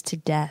close to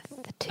death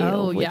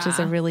too, which is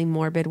a really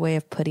morbid way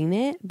of putting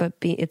it, but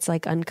it's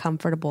like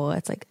uncomfortable.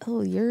 It's like,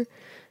 oh, you're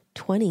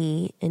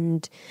 20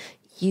 and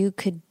you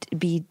could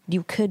be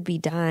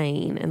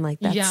dying, and like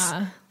that's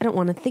I don't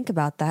want to think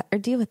about that or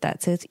deal with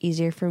that, so it's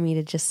easier for me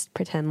to just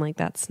pretend like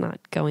that's not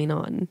going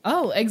on.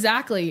 Oh,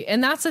 exactly.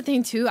 And that's the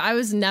thing too, I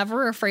was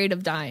never afraid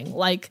of dying.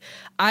 Like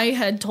I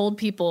had told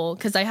people,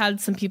 because I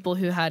had some people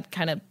who had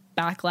kind of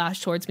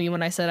backlash towards me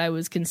when I said I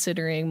was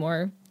considering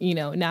more, you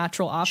know,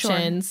 natural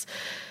options.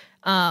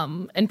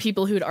 And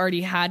people who'd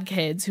already had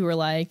kids who were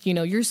like, you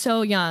know, you're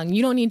so young,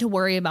 you don't need to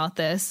worry about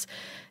this.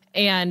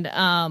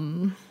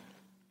 And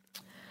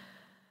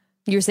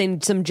you're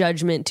saying some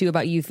judgment too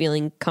about you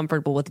feeling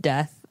comfortable with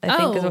death, I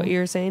think is what you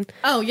were saying.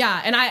 Oh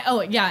yeah. And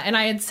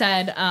I had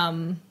said,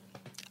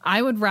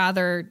 I would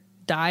rather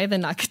die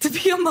than not get to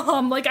be a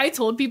mom. Like I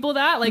told people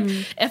that, like,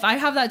 if I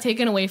have that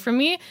taken away from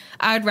me,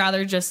 I'd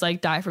rather just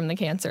like die from the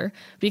cancer,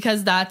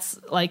 because that's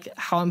like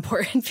how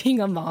important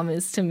being a mom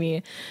is to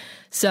me.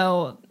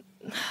 So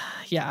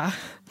yeah.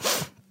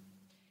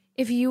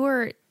 If you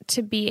were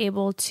to be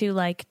able to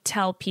like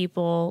tell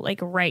people, like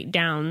write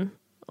down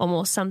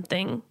almost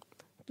something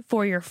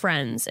for your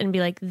friends and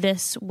be like,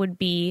 this would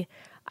be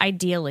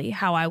ideally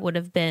how I would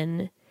have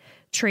been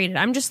treated.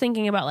 I'm just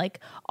thinking about like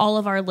all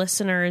of our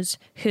listeners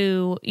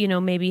who, you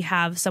know, maybe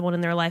have someone in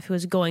their life who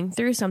is going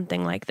through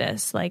something like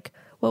this. Like,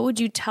 what would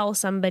you tell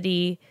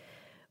somebody?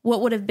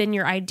 What would have been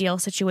your ideal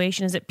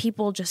situation? Is it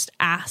people just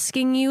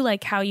asking you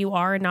like how you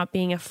are and not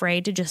being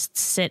afraid to just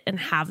sit and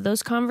have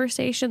those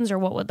conversations? Or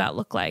what would that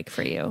look like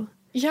for you?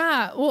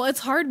 Yeah, well, it's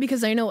hard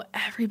because I know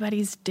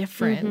everybody's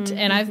different.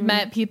 And I've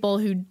met people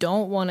who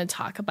don't want to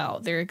talk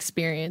about their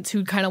experience,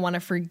 who kind of want to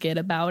forget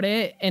about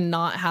it and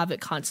not have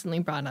it constantly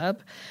brought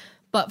up.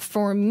 But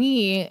for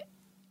me,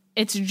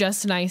 it's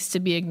just nice to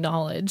be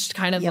acknowledged,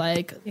 kind of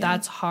like,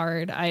 that's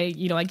hard. I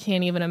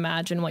can't even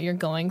imagine what you're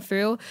going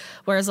through.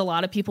 Whereas a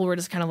lot of people were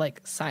just kind of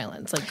like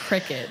silence, like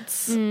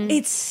crickets.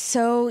 It's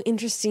so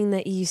interesting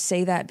that you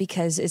say that,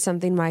 because it's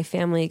something my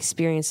family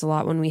experienced a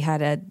lot when we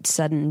had a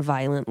sudden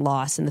violent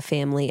loss in the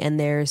family. And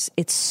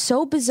it's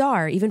so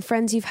bizarre, even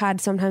friends you've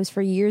had sometimes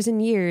for years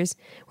and years,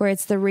 where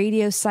it's the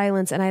radio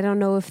silence. And I don't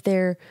know if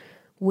they're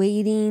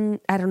waiting.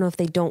 I don't know if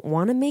they don't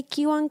want to make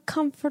you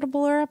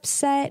uncomfortable or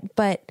upset,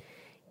 but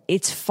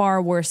it's far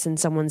worse than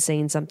someone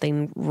saying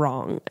something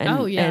wrong. And,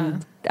 Oh, yeah.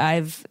 And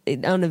I've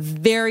on a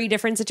very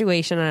different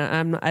situation.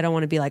 I don't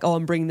want to be like, oh,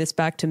 I'm bringing this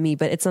back to me,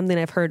 but it's something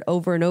I've heard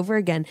over and over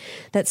again,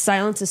 that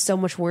silence is so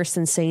much worse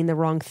than saying the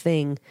wrong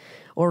thing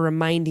or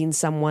reminding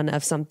someone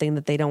of something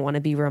that they don't want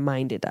to be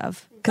reminded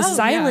of. Because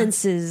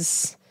silence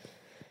is,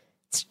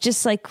 it's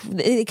just like,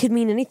 it could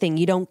mean anything.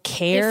 You don't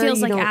care. It feels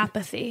you like don't-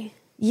 apathy.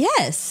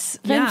 Yes.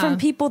 Yeah. And from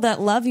people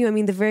that love you, I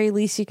mean, the very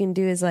least you can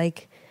do is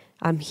like,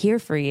 I'm here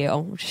for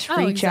you. Just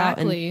reach out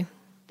and,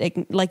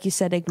 like you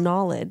said,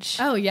 acknowledge.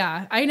 Oh,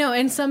 yeah, I know.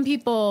 And some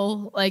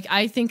people, like,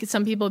 I think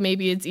some people,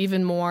 maybe it's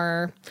even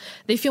more,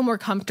 they feel more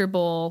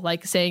comfortable,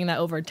 like, saying that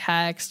over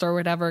text or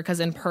whatever, because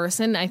in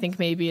person, I think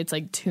maybe it's,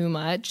 like, too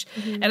much.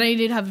 And I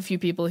did have a few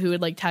people who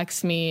would, like,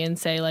 text me and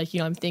say, like, you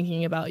know, I'm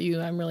thinking about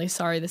you. I'm really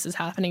sorry this is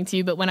happening to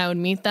you. But when I would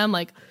meet them,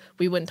 like,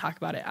 we wouldn't talk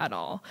about it at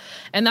all.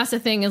 And that's the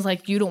thing, is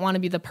like, you don't want to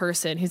be the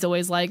person who's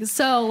always like,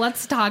 so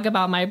let's talk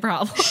about my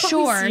problem.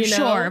 Sure, you know?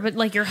 sure. But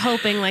like you're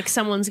hoping like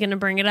someone's going to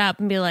bring it up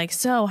and be like,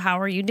 so how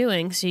are you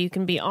doing? So you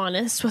can be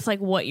honest with like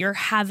what you're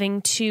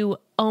having to,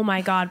 oh my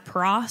God,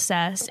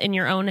 process in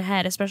your own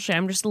head. Especially,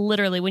 I'm just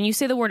literally, when you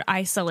say the word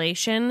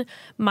isolation,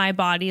 my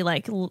body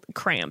like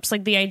cramps.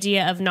 Like the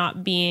idea of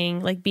not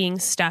being like being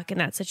stuck in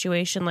that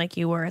situation like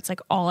you were. It's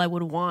like all I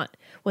would want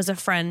was a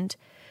friend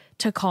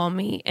to call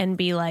me and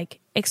be like,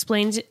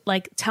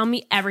 tell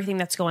me everything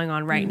that's going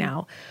on right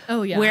now.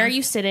 Oh, yeah. Where are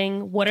you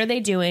sitting? What are they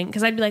doing?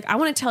 Because I'd be like, I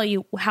want to tell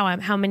you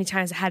how many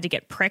times I had to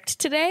get pricked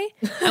today.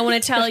 I want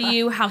to tell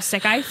you how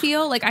sick I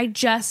feel. Like, I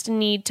just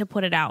need to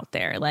put it out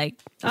there. Like,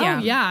 Oh,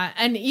 yeah.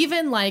 And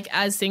even like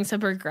as things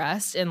have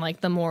progressed and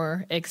like the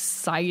more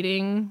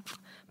exciting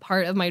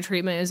part of my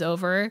treatment is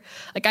over,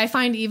 like I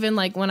find even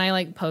like when I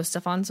like post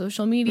stuff on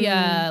social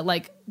media,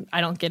 like I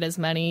don't get as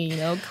many, you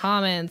know,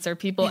 comments or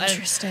people.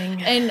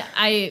 Interesting. And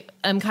I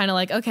am kind of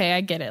like, okay,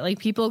 I get it. Like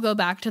people go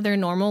back to their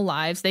normal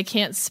lives. They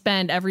can't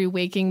spend every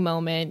waking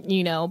moment,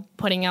 you know,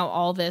 putting out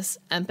all this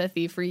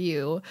empathy for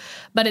you.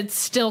 But it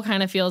still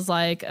kind of feels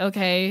like,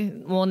 okay,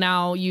 well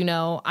now, you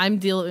know, I'm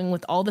dealing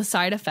with all the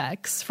side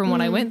effects from what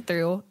I went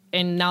through.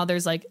 And now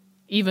there's like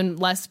even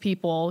less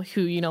people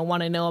who, you know,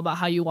 want to know about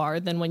how you are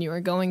than when you were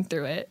going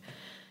through it.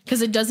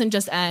 Because it doesn't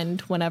just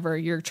end whenever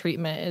your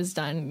treatment is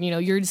done. You know,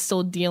 you're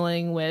still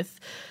dealing with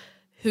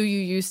who you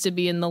used to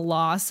be and the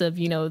loss of,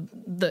 you know,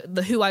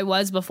 the who I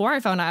was before I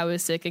found out I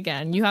was sick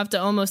again. You have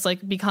to almost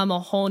like become a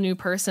whole new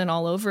person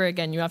all over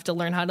again. You have to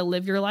learn how to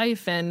live your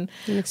life and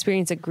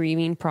experience a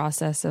grieving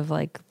process of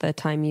like the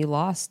time you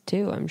lost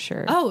too, I'm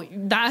sure. Oh,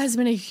 that has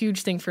been a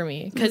huge thing for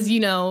me because,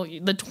 you know,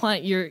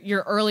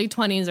 your early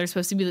 20s are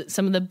supposed to be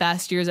some of the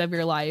best years of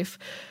your life.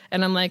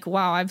 And I'm like,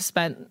 wow, I've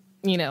spent,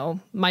 you know,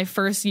 my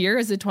first year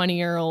as a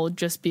 20-year-old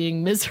just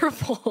being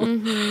miserable.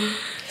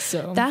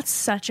 So that's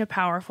such a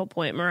powerful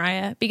point,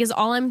 Mariah, because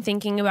all I'm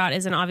thinking about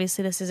is, and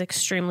obviously this is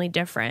extremely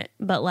different,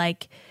 but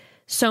like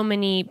so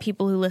many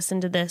people who listen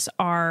to this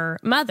are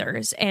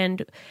mothers,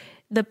 and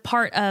the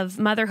part of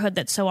motherhood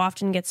that so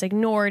often gets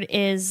ignored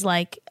is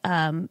like,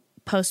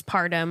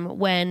 postpartum,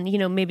 when, you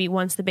know, maybe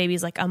once the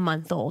baby's like a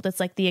month old,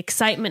 it's like the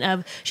excitement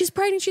of she's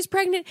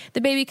pregnant,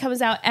 the baby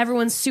comes out,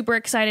 everyone's super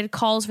excited,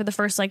 calls for the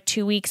first like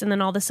 2 weeks, and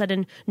then all of a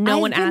sudden no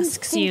one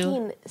asks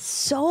you.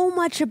 So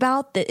much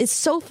about this. It's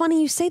so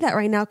funny you say that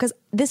right now, because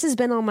this has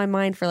been on my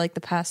mind for like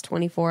the past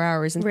 24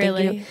 hours. And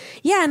really?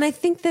 Yeah, and I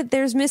think that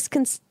there's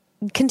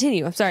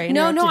Continue. I'm sorry.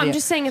 No, I'm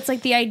just saying it's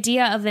like the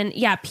idea of then,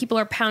 yeah, people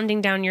are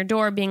pounding down your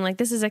door being like,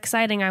 this is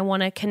exciting. I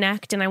want to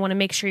connect and I want to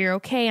make sure you're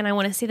okay. And I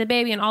want to see the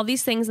baby and all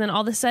these things. And then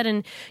all of a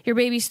sudden your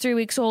baby's 3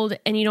 weeks old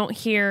and you don't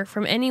hear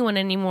from anyone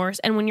anymore.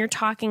 And when you're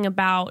talking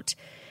about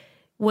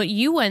what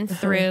you went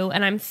through,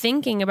 and I'm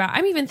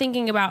even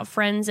thinking about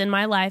friends in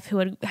my life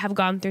who have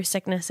gone through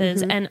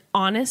sicknesses and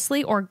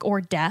honestly, or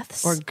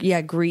deaths, or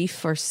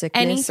grief or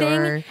sickness, anything,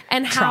 or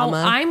and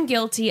trauma. How I'm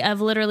guilty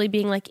of literally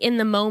being like in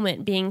the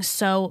moment, being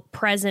so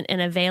present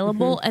and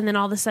available, and then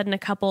all of a sudden a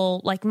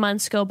couple like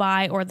months go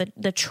by, or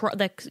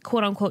the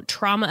quote unquote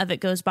trauma of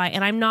it goes by,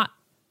 and I'm not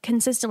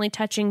consistently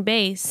touching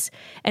base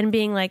and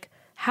being like,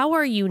 how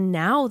are you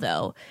now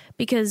though?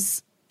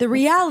 Because the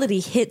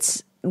reality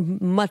hits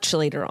much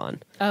later on.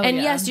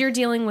 Yes, you're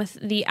dealing with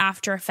the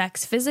after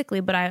effects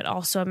physically, but I would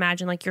also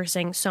imagine, like you're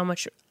saying, so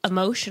much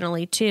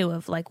emotionally too,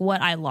 of like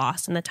what I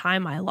lost and the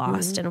time I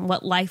lost and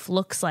what life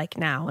looks like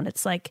now. And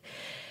it's like,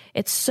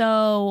 it's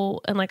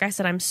so, and like I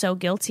said, I'm so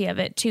guilty of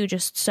it too,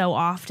 just so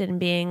often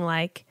being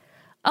like,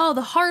 oh,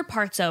 the hard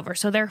part's over,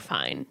 so they're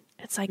fine.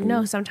 It's like,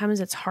 no, sometimes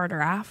it's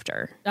harder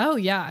after. Oh,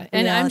 yeah.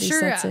 And Reality I'm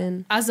sure sets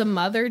in. as a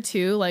mother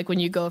too, like when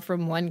you go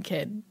from one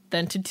kid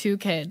then to 2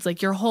 kids.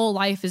 Like your whole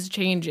life is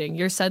changing.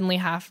 You suddenly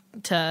have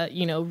to,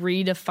 you know,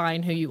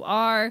 redefine who you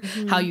are,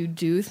 how you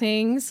do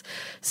things.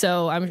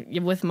 So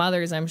with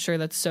mothers, I'm sure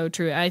that's so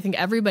true. I think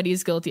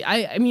everybody's guilty.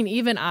 I mean,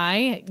 even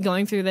I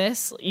going through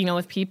this, you know,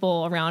 with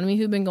people around me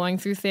who've been going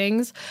through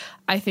things,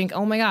 I think,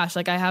 oh my gosh,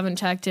 like I haven't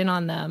checked in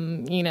on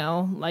them, you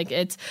know, like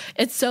it's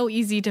so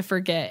easy to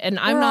forget. And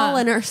We're all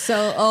in our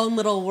own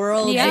little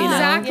world. Yeah, you know?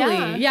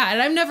 exactly. Yeah.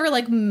 And I'm never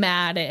like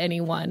mad at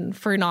anyone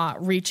for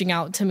not reaching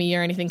out to me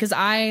or anything. Cause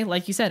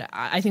like you said,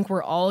 I think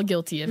we're all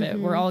guilty of it.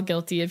 We're all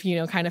guilty of, you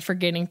know, kind of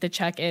forgetting to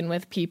check in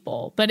with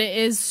people. But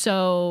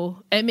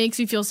it makes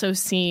you feel so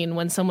seen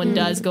when someone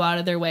does go out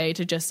of their way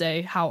to just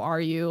say, how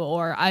are you?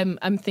 Or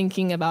I'm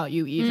thinking about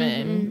you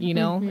even, you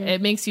know,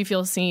 it makes you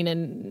feel seen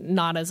and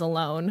not as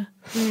alone.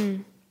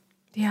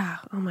 Yeah.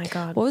 Oh my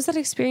God. What was that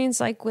experience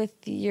like with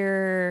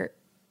your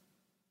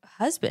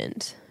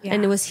husband? Yeah.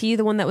 And was he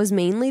the one that was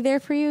mainly there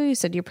for you? You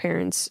said your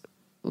parents,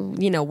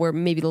 you know, were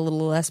maybe a little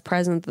less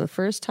present than the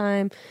first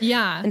time.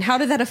 Yeah. And how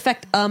did that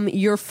affect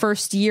your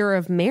first year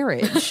of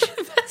marriage?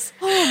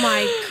 Oh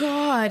my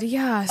God.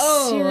 Yeah.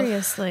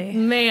 Seriously.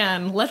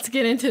 Man, let's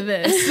get into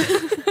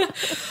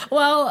this.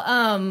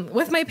 Well,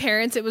 with my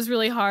parents, it was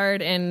really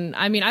hard. And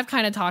I mean, I've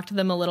kind of talked to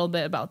them a little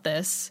bit about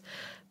this.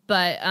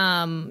 But,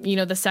 you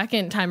know, the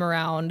second time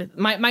around,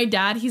 my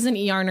dad, he's an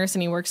ER nurse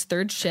and he works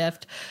 3rd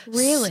shift.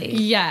 Really?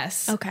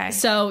 Yes. Okay.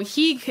 So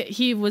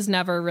he was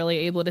never really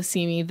able to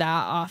see me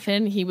that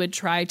often. He would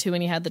try to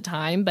when he had the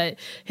time, but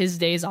his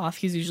days off,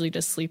 he's usually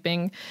just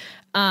sleeping.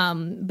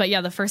 But yeah,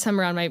 the first time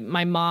around,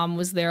 my mom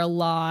was there a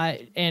lot.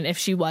 And if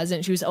she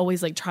wasn't, she was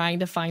always like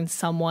trying to find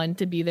someone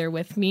to be there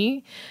with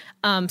me.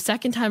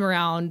 Second time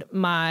around,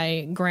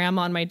 my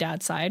grandma on my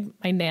dad's side,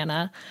 my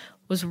Nana,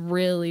 was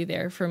really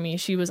there for me.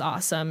 She was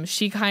awesome.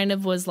 She kind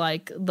of was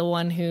like the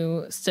one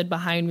who stood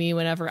behind me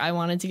whenever I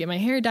wanted to get my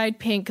hair dyed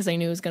pink because I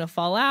knew it was going to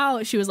fall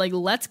out. She was like,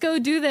 let's go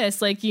do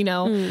this. Like, you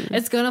know,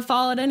 it's going to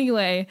fall out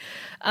anyway.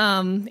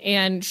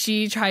 And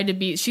she tried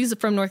to she's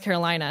from North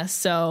Carolina.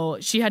 So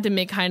she had to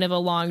make kind of a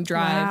long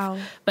drive, Wow.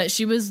 but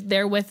she was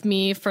there with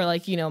me for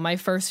like, you know, my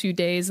first few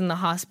days in the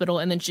hospital.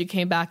 And then she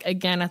came back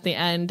again at the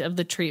end of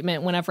the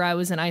treatment whenever I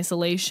was in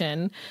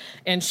isolation.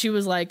 And she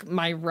was like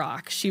my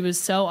rock. She was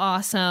so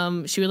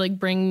awesome. She would like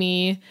bring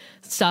me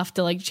stuff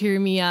to like cheer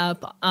me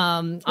up.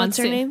 What's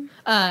her name?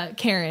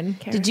 Karen.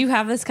 Did you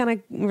have this kind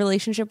of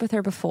relationship with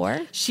her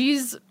before?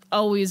 She's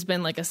always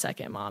been like a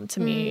second mom to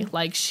me.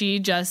 Like she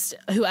just,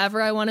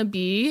 whoever I want to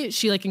be,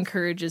 she like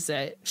encourages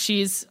it.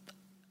 She's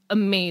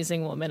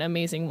amazing woman.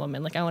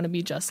 Like I want to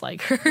be just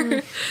like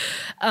her.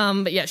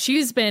 But yeah,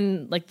 she's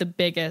been like the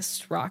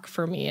biggest rock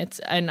for me.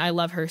 And I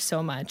love her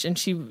so much. And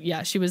she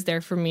was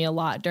there for me a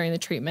lot during the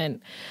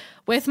treatment.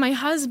 With my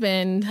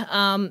husband,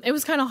 it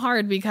was kind of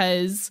hard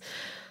because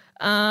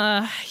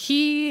I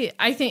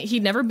think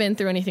he'd never been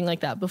through anything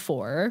like that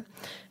before.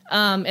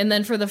 And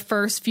then for the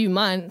first few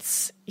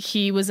months,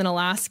 he was in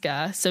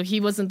Alaska. So he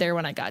wasn't there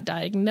when I got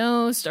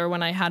diagnosed or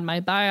when I had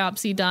my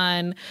biopsy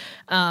done,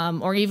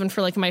 or even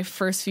for like my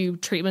first few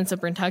treatments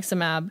of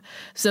brentuximab.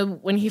 So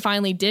when he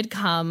finally did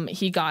come,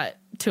 he got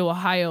to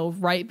Ohio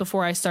right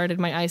before I started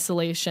my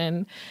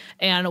isolation.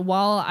 And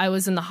while I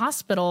was in the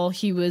hospital,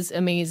 he was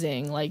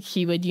amazing. Like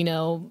he would, you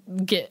know,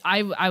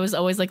 I was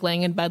always like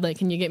laying in bed, like,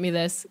 can you get me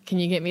this? Can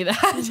you get me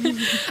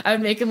that? I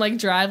would make him like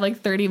drive like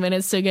 30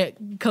 minutes to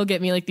go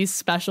get me like these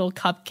special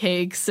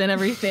cupcakes and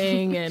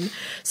everything. And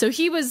so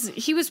he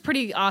was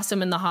pretty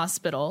awesome in the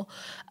hospital.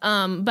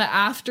 But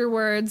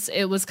afterwards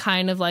it was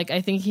kind of like,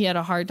 I think he had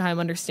a hard time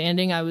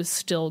understanding I was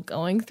still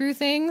going through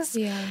things.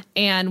 Yeah.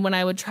 And when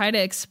I would try to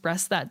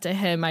express that to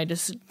him, I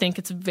just think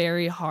it's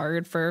very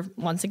hard for,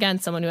 once again,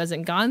 someone who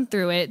hasn't gone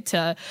through it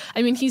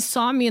he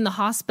saw me in the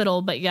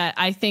hospital, but yet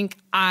I think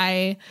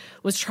I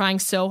was trying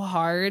so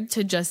hard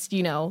to just,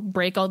 you know,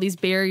 break all these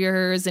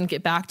barriers and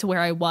get back to where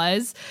I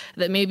was,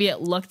 that maybe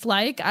it looked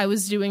like I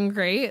was doing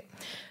great.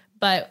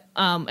 But,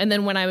 and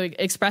then when I would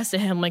express to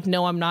him, like,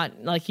 no, I'm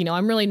not, like, you know,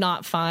 I'm really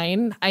not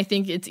fine. I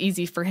think it's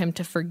easy for him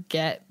to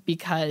forget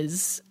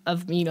because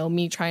of, you know,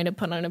 me trying to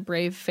put on a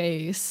brave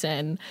face.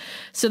 And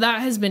so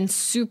that has been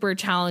super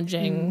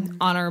challenging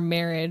on our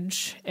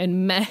marriage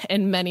in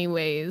many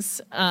ways.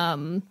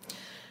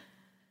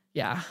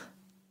 Yeah.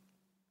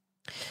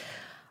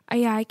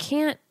 I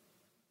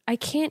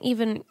can't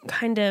even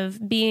kind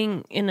of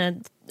being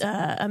in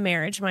a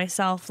marriage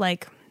myself,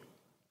 like,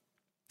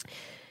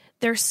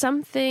 there's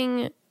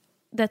something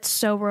that's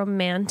so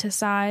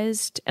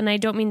romanticized, and I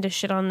don't mean to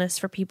shit on this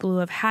for people who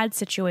have had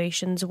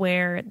situations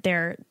where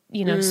their,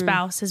 you know,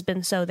 spouse has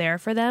been so there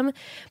for them,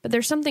 but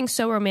there's something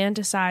so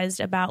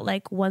romanticized about,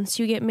 like, once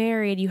you get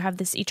married, you have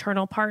this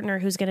eternal partner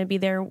who's going to be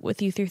there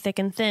with you through thick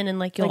and thin, and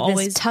like you'll like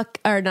always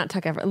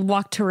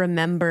walk to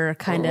remember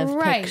kind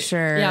of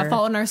picture. Yeah,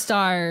 Fault in Our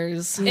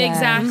Stars. Yeah.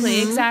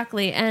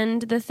 Exactly.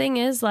 And the thing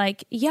is,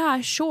 like,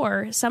 yeah,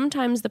 sure,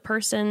 sometimes the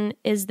person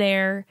is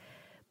there,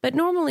 but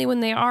normally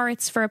when they are,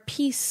 it's for a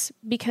piece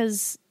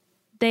because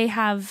they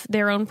have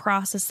their own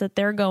process that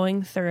they're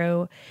going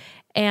through.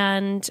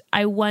 And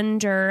I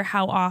wonder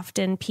how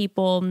often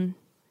people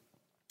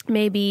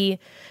maybe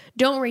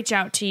don't reach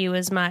out to you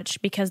as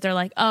much because they're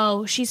like,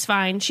 oh, she's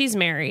fine, she's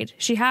married,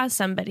 she has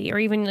somebody, or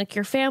even like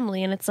your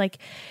family. And it's like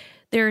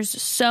there's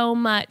so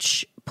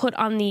much put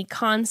on the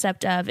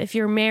concept of if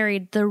you're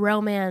married, the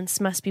romance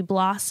must be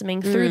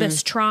blossoming through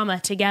this trauma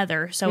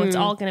together, so it's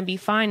all going to be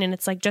fine. And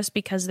it's like, just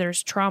because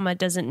there's trauma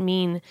doesn't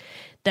mean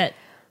that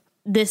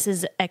this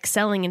is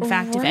excelling. In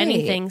fact, if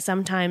anything,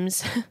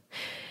 sometimes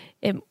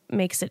it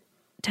makes it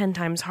 10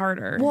 times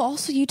harder. Well,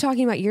 also you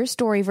talking about your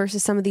story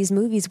versus some of these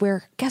movies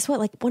where, guess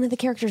what? Like, one of the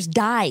characters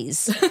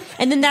dies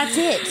and then that's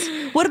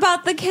it. What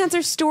about the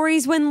cancer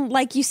stories when,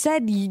 like you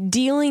said,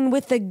 dealing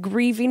with the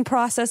grieving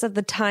process of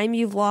the time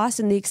you've lost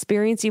and the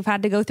experience you've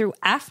had to go through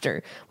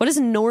after? What does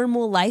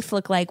normal life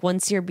look like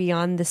once you're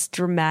beyond this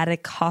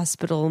dramatic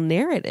hospital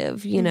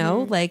narrative, you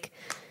know? Like,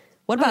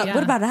 what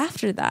about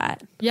after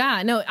that?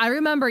 Yeah, no, I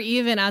remember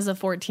even as a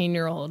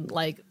 14-year-old,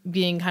 like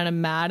being kind of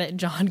mad at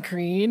John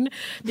Green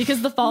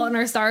because The Fault in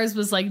Our Stars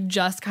was like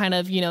just kind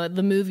of, you know,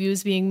 the movie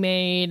was being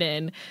made.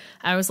 And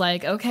I was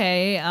like,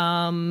 okay,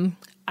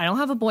 I don't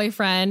have a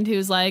boyfriend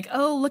who's like,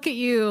 oh, look at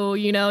you.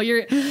 You know,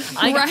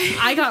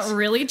 I got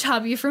really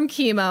chubby from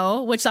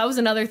chemo, which that was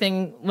another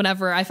thing.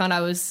 Whenever I found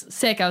I was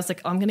sick, I was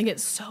like, oh, I'm going to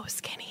get so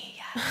skinny.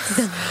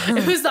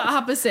 It was the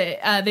opposite.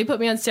 They put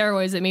me on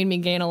steroids that made me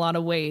gain a lot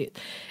of weight.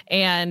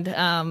 And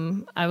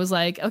I was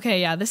like, okay,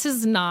 yeah, this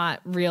is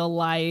not real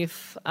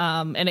life.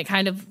 And it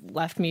kind of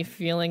left me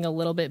feeling a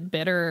little bit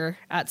bitter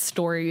at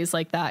stories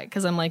like that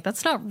because I'm like,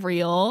 that's not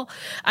real.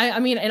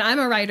 I mean, and I'm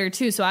a writer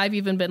too. So I've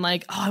even been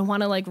like, oh, I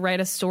want to like write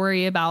a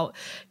story about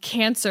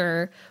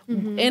cancer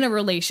in a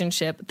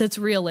relationship that's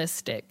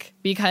realistic,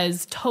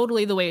 because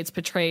totally the way it's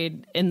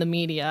portrayed in the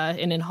media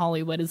and in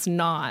Hollywood is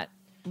not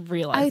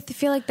real life. I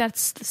feel like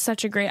that's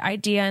such a great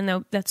idea,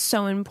 and that's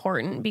so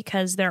important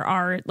because there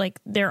are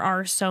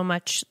so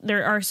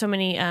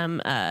many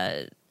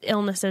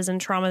illnesses and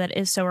trauma that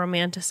is so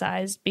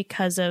romanticized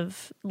because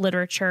of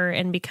literature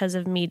and because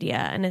of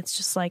media. And it's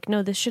just like,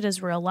 no, this shit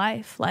is real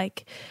life.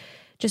 Like,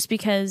 just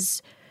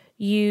because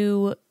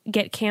you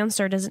get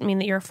cancer doesn't mean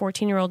that you're a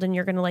 14-year-old and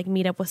you're going to like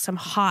meet up with some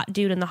hot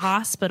dude in the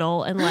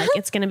hospital and like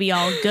it's going to be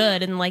all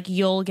good and like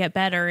you'll get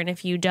better. And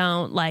if you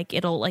don't, like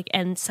it'll like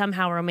end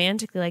somehow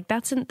romantically. Like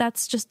that's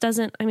just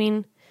doesn't, I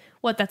mean,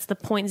 that's the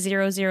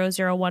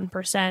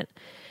 0.0001%.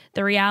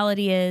 The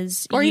reality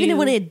is, or even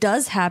when it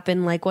does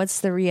happen, like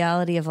what's the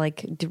reality of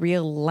like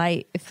real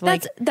life?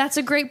 Like, that's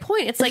a great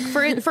point. It's like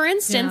for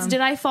instance, did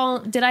I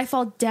fall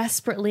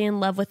desperately in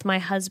love with my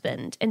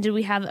husband, and did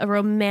we have a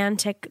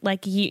romantic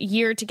like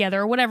year together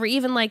or whatever?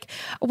 Even like,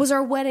 was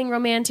our wedding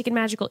romantic and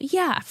magical?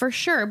 Yeah, for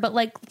sure. But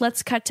like,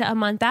 let's cut to a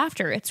month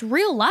after. It's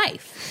real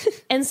life,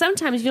 and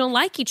sometimes you don't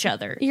like each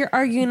other. You're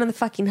arguing on the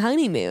fucking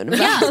honeymoon.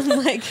 Yeah,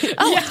 like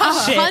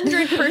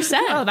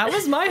 100%. Oh, that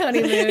was my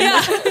honeymoon.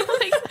 Yeah.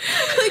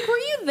 Like, were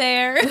you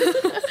there?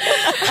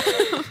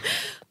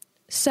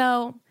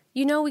 So,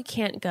 you know, we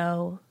can't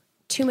go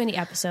too many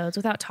episodes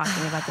without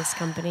talking about this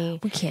company.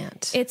 We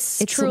can't.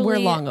 It's truly, we're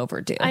long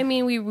overdue. I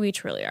mean, we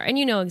truly are. And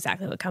you know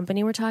exactly what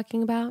company we're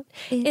talking about.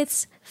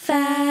 It's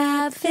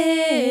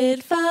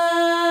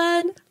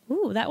FabFitFun.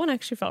 Ooh, that one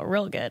actually felt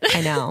real good.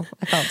 I know.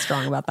 I felt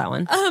strong about that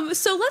one.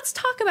 So let's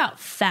talk about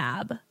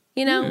Fab.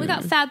 You know, we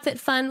got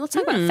FabFitFun. Let's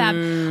talk about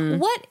Fab.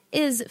 What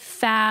is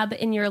Fab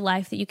in your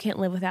life that you can't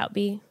live without,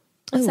 B?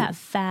 What's that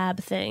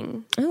Fab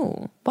thing?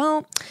 Oh,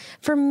 well,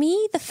 for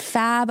me, the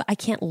Fab I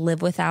can't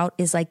live without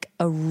is like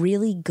a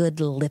really good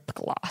lip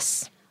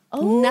gloss.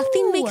 Oh.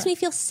 Nothing makes me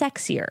feel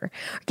sexier or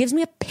gives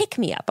me a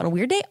pick-me-up on a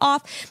weird day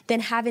off than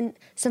having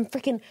some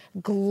freaking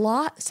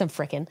glossy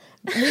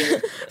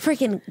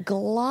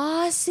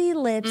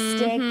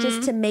lipstick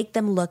just to make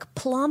them look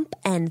plump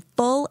and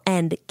full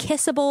and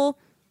kissable.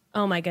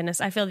 Oh my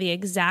goodness, I feel the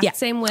exact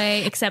same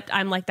way, except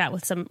I'm like that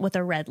with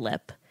a red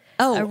lip.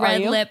 Oh, a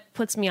red lip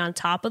puts me on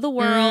top of the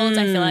world.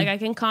 I feel like I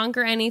can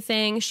conquer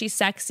anything. She's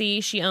sexy.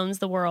 She owns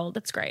the world.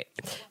 It's great.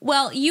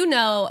 Well, you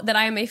know that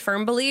I am a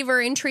firm believer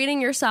in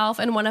treating yourself,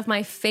 and one of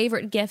my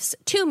favorite gifts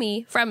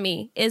from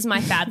me, is my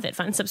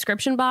FabFitFun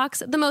subscription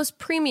box, the most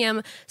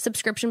premium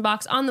subscription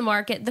box on the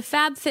market. The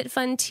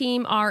FabFitFun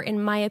team are,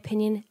 in my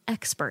opinion,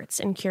 experts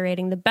in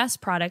curating the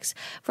best products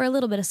for a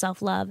little bit of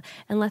self-love.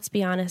 And let's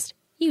be honest,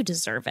 you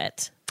deserve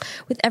it.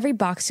 With every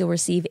box, you'll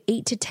receive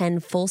 8 to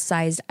 10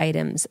 full-sized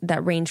items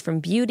that range from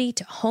beauty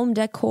to home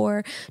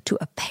decor to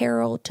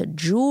apparel to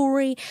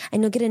jewelry,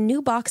 and you'll get a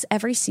new box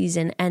every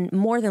season and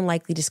more than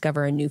likely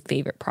discover a new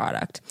favorite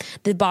product.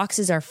 The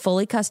boxes are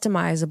fully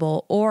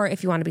customizable, or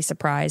if you want to be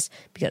surprised,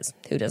 because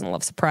who doesn't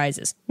love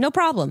surprises? No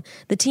problem.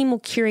 The team will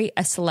curate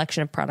a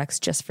selection of products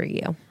just for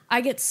you. I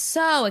get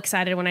so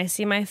excited when I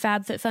see my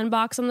FabFitFun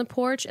box on the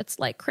porch. It's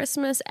like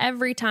Christmas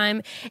every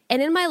time.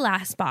 And in my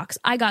last box,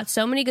 I got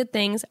so many good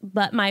things,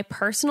 but my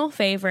personal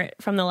favorite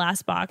from the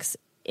last box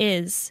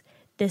is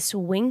this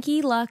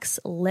Winky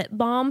Lux lip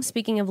balm,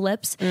 speaking of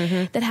lips,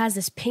 that has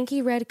this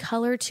pinky red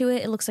color to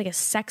it. It looks like a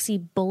sexy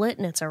bullet,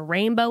 and it's a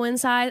rainbow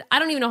inside. I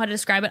don't even know how to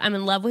describe it. I'm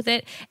in love with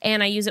it,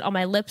 and I use it on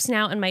my lips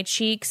now and my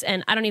cheeks,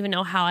 and I don't even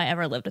know how I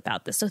ever lived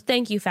without this. So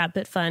thank you,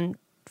 FabFitFun,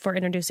 for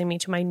introducing me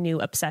to my new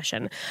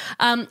obsession.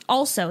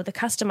 Also, the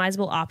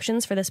customizable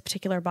options for this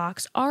particular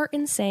box are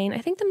insane. I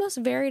think the most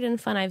varied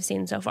and fun I've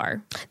seen so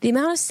far. The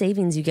amount of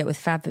savings you get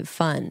with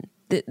FabFitFun,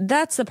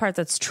 that's the part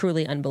that's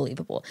truly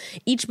unbelievable.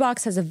 Each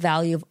box has a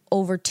value of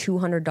over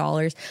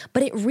 $200,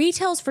 but it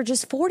retails for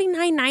just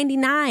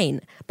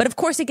 $49.99. But of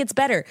course, it gets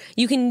better.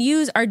 You can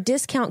use our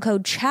discount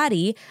code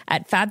CHATTY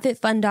at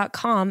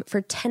fabfitfun.com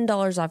for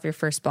 $10 off your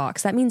first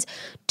box. That means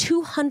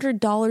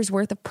 $200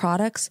 worth of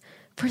products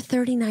for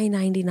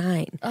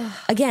 $39.99.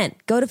 Again,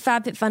 go to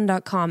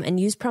fabfitfun.com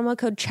and use promo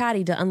code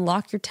CHATTY to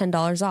unlock your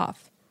 $10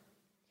 off.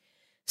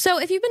 So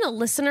if you've been a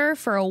listener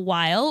for a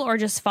while or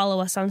just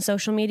follow us on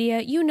social media,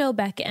 you know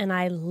Becca and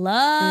I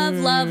love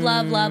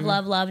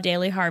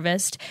Daily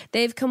Harvest.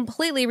 They've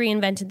completely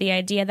reinvented the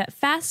idea that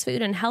fast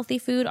food and healthy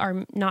food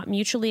are not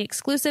mutually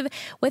exclusive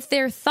with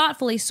their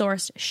thoughtfully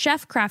sourced,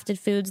 chef-crafted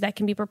foods that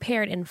can be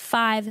prepared in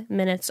 5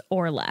 minutes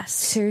or less.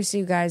 Seriously,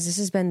 you guys, this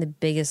has been the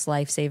biggest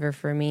lifesaver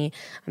for me.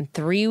 I'm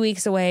 3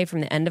 weeks away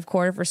from the end of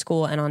quarter for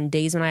school, and on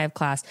days when I have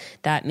class,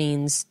 that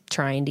means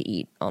trying to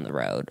eat on the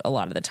road a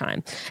lot of the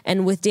time.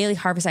 And with Daily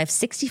Harvest, I have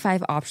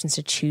 65 options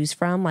to choose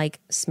from,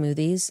 like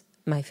smoothies,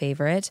 my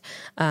favorite,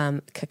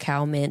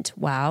 cacao mint,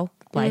 wow,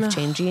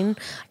 life-changing,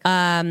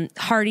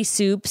 hearty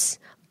soups,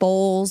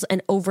 bowls,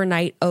 and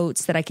overnight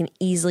oats that I can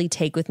easily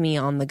take with me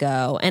on the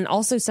go. And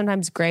also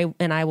sometimes Gray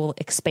and I will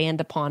expand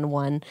upon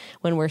one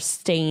when we're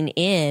staying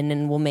in,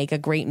 and we'll make a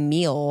great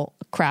meal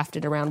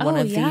crafted around one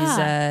of these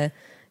You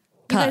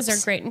guys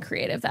are great and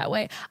creative that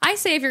way. I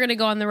say if you're going to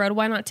go on the road,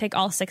 why not take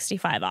all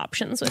 65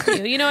 options with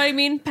you? You know what I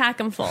mean? Pack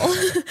them full.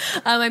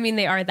 I mean,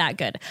 they are that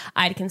good.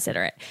 I'd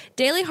consider it.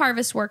 Daily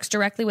Harvest works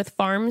directly with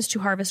farms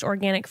to harvest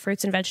organic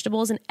fruits and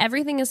vegetables, and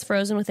everything is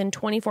frozen within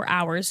 24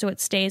 hours, so it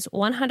stays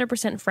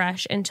 100%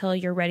 fresh until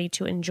you're ready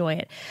to enjoy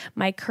it.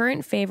 My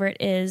current favorite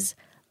is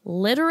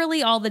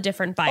literally all the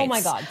different bites. Oh my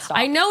God, stop.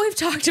 I know we've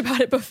talked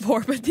about it before,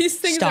 but these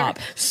things are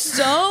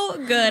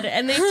so good,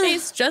 and they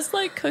taste just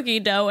like cookie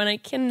dough, and I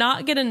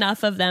cannot get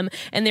enough of them,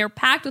 and they're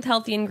packed with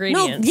healthy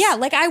ingredients. No, yeah,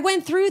 like I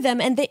went through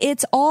them, and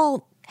it's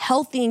all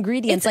healthy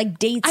ingredients, like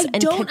dates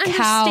and cacao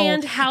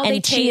understand how and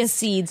they chia taste.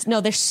 seeds.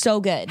 No, they're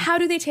so good. How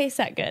do they taste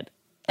that good?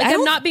 Like,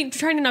 I'm not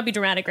trying to not be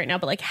dramatic right now,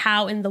 but like,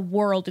 how in the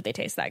world do they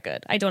taste that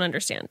good? I don't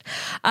understand.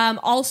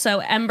 Also,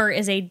 Ember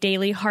is a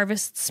Daily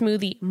Harvest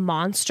smoothie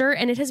monster,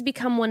 and it has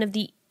become one of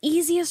the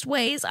easiest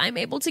ways I'm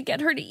able to get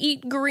her to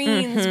eat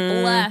greens.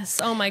 Bless.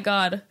 Oh my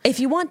God.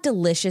 If you want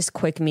delicious,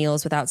 quick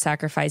meals without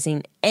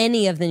sacrificing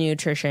any of the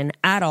nutrition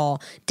at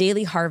all,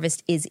 Daily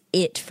Harvest is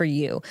it for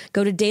you.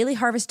 Go to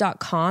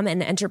dailyharvest.com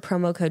and enter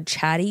promo code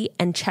CHATTY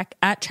and check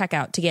at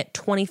checkout to get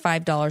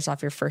 $25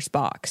 off your first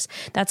box.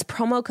 That's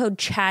promo code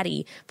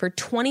CHATTY for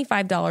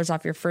 $25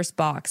 off your first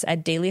box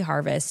at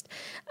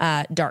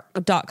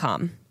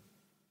dailyharvest.com.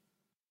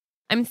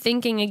 I'm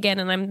thinking again,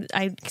 and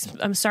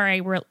I'm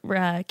sorry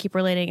I keep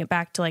relating it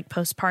back to like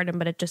postpartum,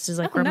 but it just is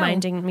like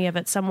reminding me of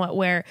it somewhat,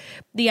 where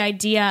the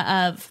idea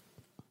of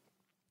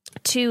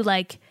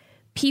like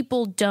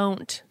people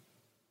don't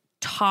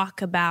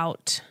talk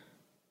about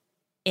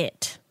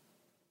it.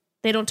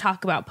 They don't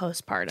talk about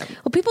postpartum.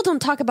 Well, people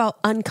don't talk about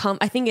I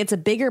think it's a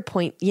bigger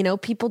point. You know,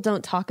 people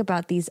don't talk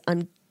about these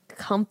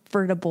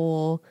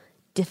uncomfortable,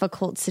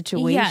 difficult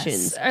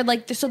situations. Yes, or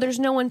like, so there's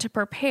no one to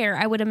prepare,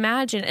 I would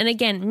imagine. And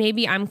again,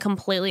 maybe I'm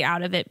completely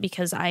out of it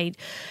because I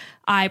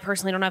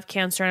personally don't have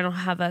cancer. I don't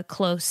have a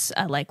close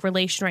like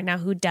relation right now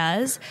who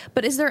does.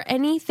 But is there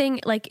anything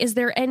like, is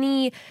there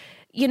any,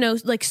 you know,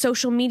 like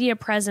social media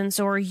presence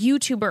or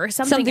YouTuber or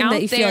something out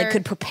that you there, feel like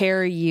could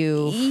prepare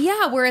you?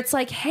 Yeah, where it's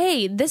like,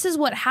 hey, this is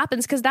what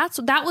happens. Because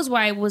that was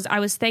why I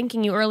was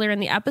thanking you earlier in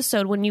the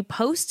episode when you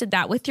posted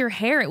that with your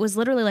hair. It was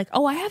literally like,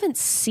 oh, I haven't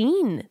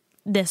seen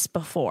this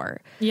before.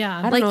 Yeah.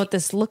 I don't know what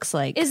this looks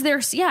like. Is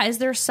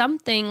there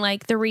something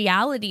like the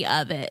reality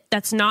of it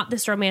that's not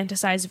this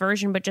romanticized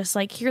version, but just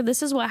like, here,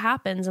 this is what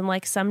happens. And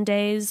like some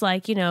days,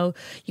 like, you know,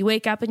 you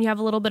wake up and you have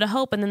a little bit of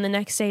hope, and then the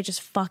next day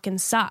just fucking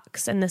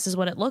sucks. And this is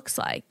what it looks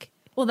like.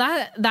 Well,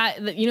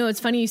 that you know,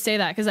 it's funny you say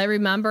that, because I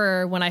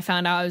remember when I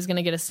found out I was going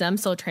to get a stem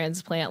cell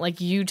transplant, like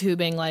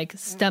YouTubing like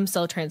stem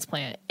cell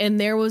transplant, and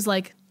there was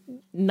like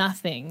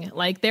nothing.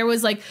 Like there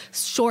was like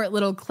short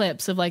little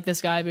clips of like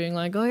this guy being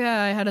like, oh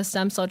yeah, I had a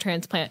stem cell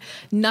transplant.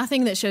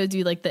 Nothing that shows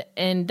you like the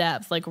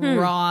in-depth, like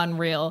raw and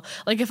real.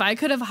 Like if I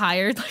could have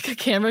hired like a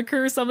camera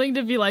crew or something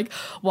to be like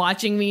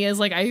watching me as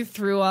like I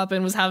threw up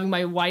and was having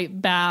my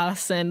white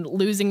baths and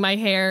losing my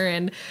hair.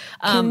 And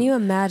can you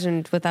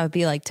imagine what that would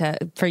be like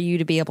for you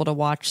to be able to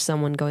watch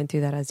someone going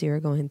through that as you were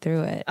going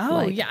through it?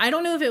 Oh yeah, I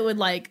don't know if it would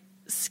like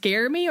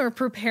scare me or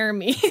prepare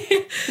me.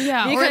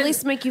 Yeah, or at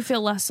least make you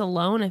feel less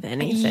alone, if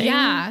anything.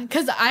 Yeah,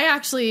 because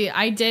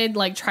I did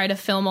like try to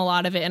film a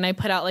lot of it, and I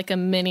put out like a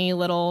mini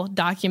little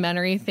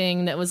documentary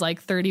thing that was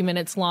like 30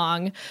 minutes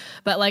long.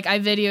 But like I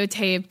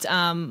videotaped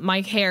my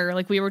hair.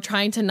 Like we were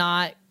trying to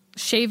not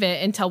shave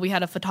it until we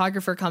had a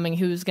photographer coming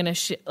who was gonna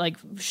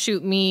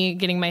shoot me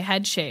getting my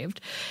head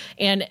shaved.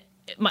 And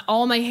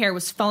all my hair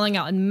was falling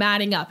out and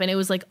matting up, and it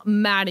was like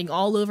matting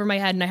all over my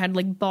head, and I had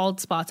like bald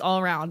spots all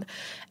around.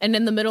 And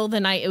in the middle of the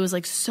night, it was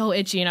like so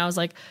itchy, and I was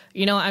like,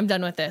 you know, I'm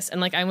done with this.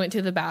 And like I went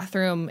to the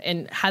bathroom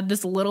and had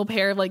this little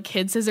pair of like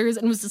kid scissors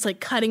and was just like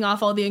cutting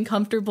off all the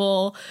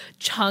uncomfortable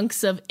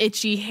chunks of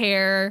itchy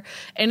hair.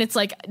 And it's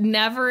like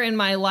never in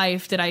my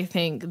life did I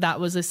think that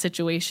was a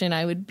situation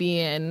I would be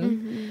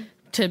in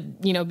to,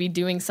 you know, be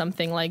doing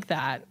something like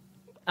that.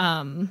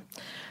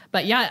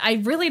 But yeah,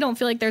 I really don't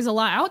feel like there's a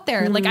lot out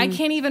there. Like I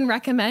can't even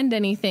recommend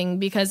anything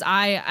because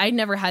I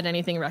never had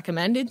anything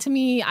recommended to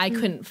me. I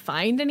couldn't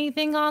find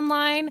anything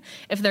online.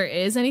 If there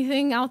is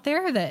anything out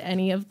there that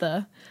any of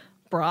the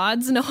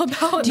broads know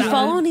about. Do you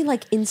follow any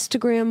like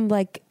Instagram,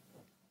 like,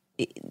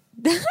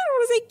 I don't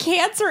want to say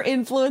cancer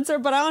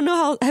influencer, but I don't know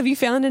how, have you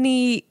found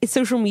any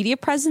social media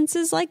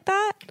presences like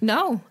that?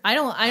 No, I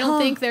don't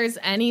think there's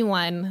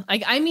anyone.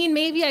 Like, I mean,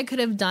 maybe I could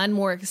have done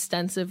more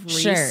extensive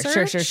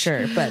research.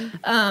 Sure.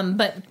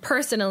 But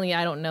personally,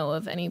 I don't know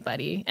of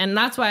anybody. And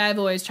that's why I've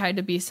always tried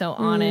to be so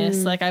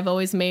honest. Like, I've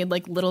always made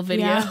like little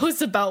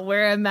videos about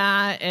where I'm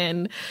at.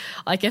 And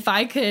like, if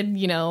I could,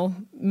 you know,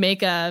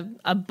 make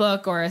a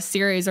book or a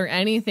series or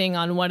anything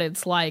on what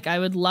it's like, I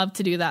would love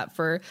to do that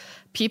for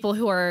people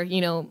who are, you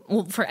know,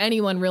 well, for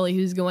anyone really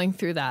who's going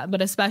through that, but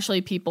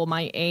especially people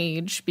my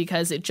age,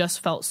 because it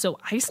just felt so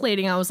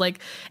isolating. I was like,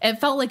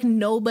 it felt like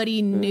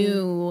nobody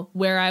knew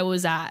where I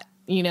was at,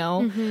 you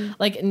know,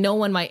 like no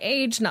one my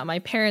age, not my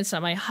parents,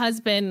 not my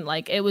husband.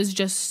 Like it was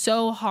just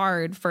so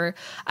hard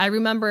I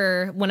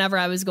remember whenever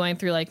I was going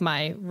through like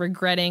my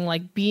regretting,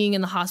 like being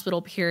in the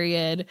hospital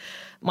period,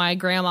 my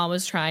grandma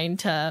was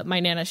my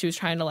Nana, she was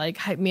trying to like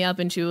hype me up,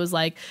 and she was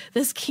like,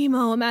 this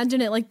chemo, imagine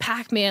it like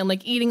Pac-Man,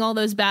 like eating all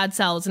those bad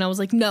cells. And I was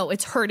like, no,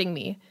 it's hurting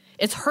me.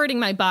 It's hurting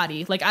my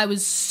body. Like I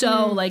was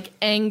so like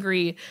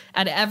angry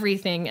at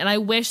everything. And I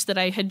wish that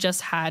I had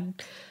just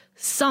had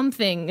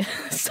something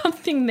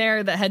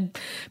there that had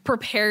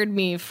prepared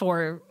me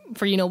for,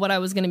 you know, what I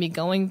was going to be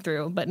going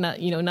through, but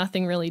not, you know,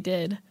 nothing really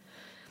did.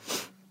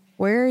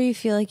 Where do you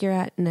feel like you're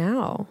at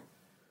now?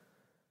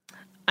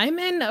 I'm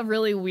in a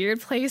really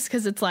weird place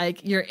because it's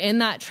like you're in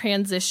that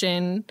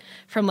transition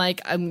from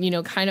like, you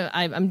know, kind of,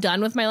 I'm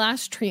done with my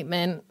last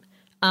treatment.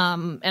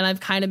 And I've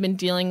kind of been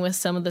dealing with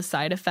some of the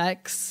side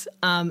effects.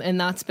 And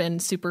that's been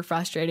super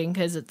frustrating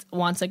because it's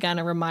once again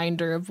a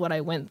reminder of what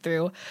I went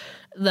through.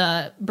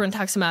 The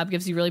brentuximab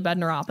gives you really bad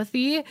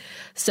neuropathy.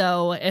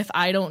 So if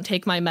I don't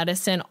take my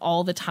medicine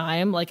all the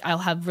time, like I'll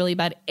have really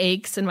bad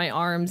aches in my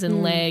arms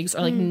and legs, or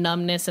like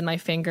numbness in my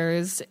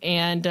fingers.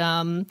 And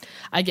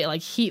I get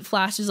like heat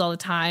flashes all the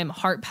time,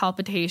 heart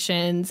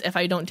palpitations. If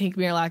I don't take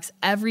Miralax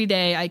every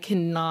day, I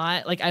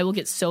cannot, like I will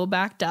get so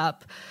backed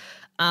up.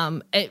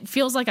 It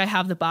feels like I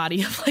have the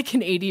body of like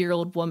an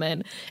 80-year-old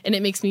woman, and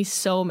it makes me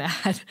so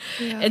mad.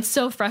 Yeah. It's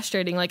so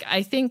frustrating. Like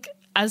I think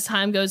as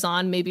time goes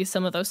on, maybe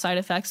some of those side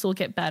effects will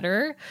get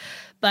better.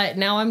 But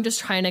now I'm just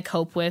trying to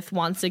cope with,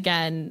 once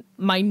again,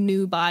 my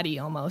new body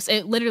almost.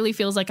 It literally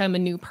feels like I'm a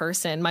new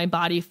person. My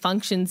body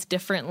functions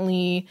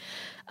differently.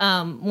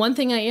 One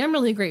thing I am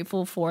really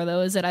grateful for,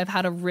 though, is that I've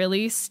had a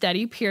really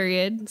steady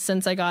period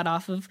since I got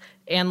off of,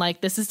 and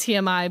like this is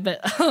TMI,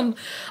 but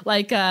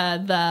like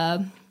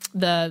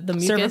the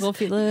mucus. Cervical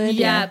fluid.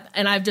 Yeah.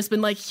 And I've just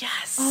been like,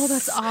 yes. Oh,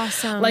 that's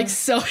awesome. Like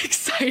so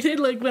excited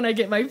like when I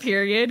get my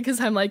period,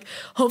 because I'm like,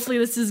 hopefully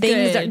this is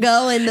Things good. are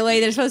going the way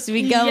they're supposed to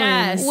be going.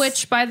 Yes.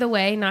 Which, by the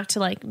way, not to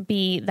like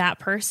be that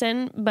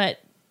person, but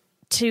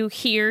to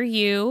hear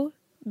you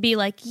be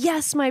like,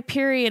 yes, my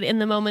period, in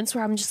the moments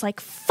where I'm just like,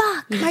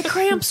 fuck, my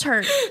cramps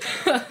hurt.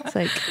 It's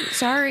like,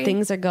 sorry.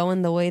 Things are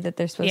going the way that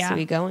they're supposed to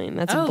be going.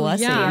 That's a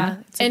blessing. Yeah.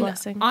 It's a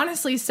blessing.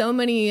 Honestly, so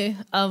many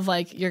of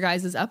like your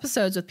guys'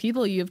 episodes with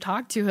people you've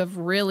talked to have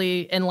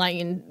really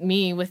enlightened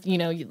me with, you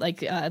know, like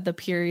the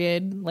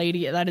period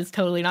lady. That is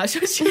totally not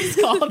what she was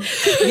called.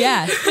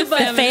 Yeah.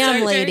 The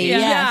fam lady.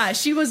 Yeah.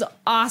 She was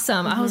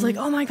awesome. I was like,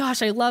 oh my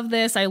gosh, I love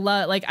this. I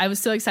was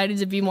so excited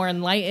to be more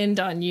enlightened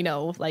on, you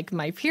know, like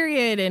my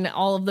period and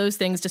all of those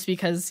things, just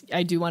because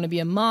I do want to be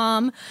a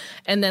mom.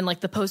 And then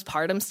like the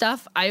postpartum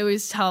stuff, I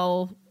always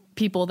tell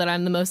people that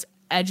I'm the most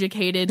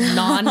educated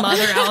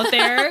non-mother out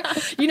there.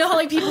 You know how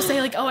like people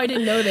say like, oh, I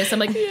didn't know this. I'm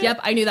like,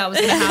 yep, I knew that was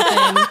going to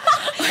happen.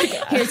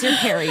 Like, here's your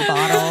Perry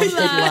bottle. Good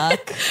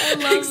luck. I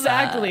love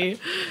exactly.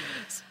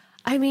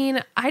 I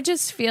mean, I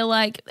just feel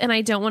like, and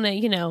I don't want to,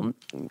 you know,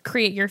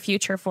 create your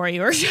future for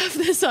you or shove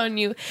this on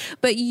you,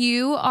 but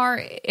you are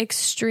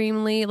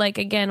extremely, like,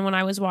 again, when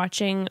I was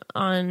watching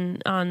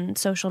on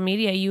social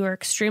media, you are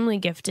extremely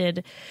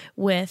gifted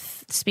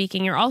with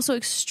speaking. You're also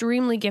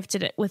extremely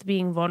gifted with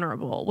being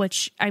vulnerable,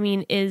 which, I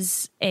mean, it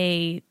is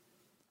a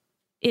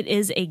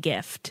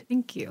gift.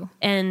 Thank you.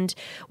 And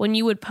when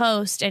you would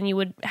post and you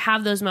would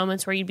have those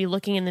moments where you'd be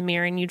looking in the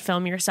mirror and you'd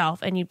film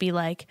yourself and you'd be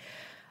like,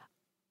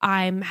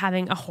 I'm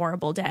having a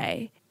horrible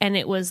day. And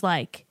it was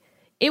like,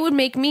 it would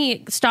make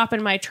me stop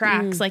in my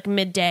tracks like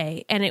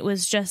midday. And it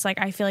was just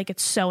like, I feel like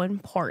it's so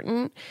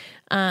important.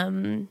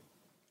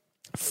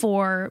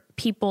 for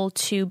people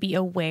to be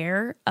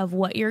aware of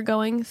what you're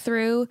going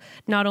through,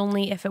 not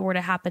only if it were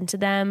to happen to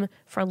them,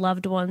 for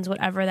loved ones,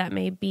 whatever that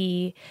may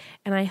be.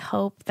 And I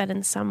hope that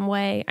in some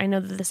way, I know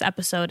that this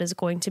episode is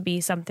going to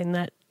be something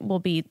that will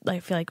be, I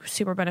feel like,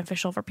 super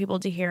beneficial for people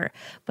to hear,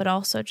 but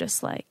also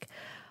just like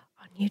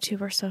on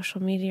YouTube or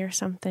social media or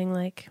something,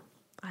 like,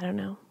 I don't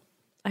know.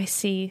 I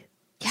see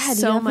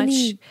so much.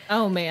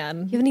 Oh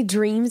man. You have any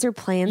dreams or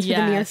plans for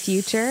the near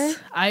future?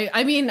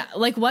 I mean,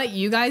 like what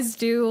you guys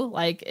do,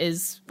 like,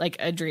 is like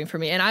a dream for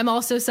me. And I'm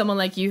also someone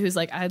like you who's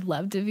like, I'd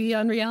love to be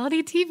on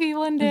reality TV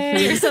one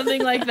day or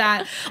something like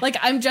that. Like,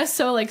 I'm just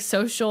so like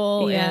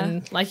social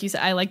and like you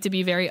said, I like to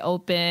be very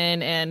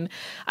open. And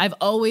I've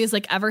always,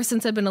 like, ever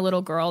since I've been a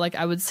little girl, like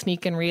I would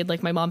sneak and read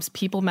like my mom's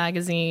People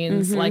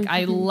magazines. Like,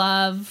 I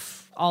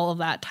love all of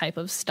that type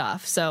of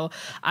stuff. So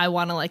I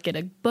want to like get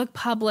a book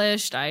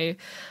published. I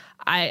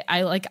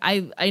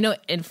know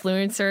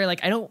influencer,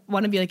 like I don't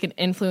want to be like an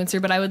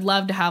influencer, but I would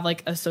love to have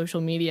like a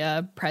social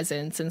media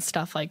presence and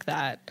stuff like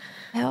that.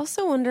 I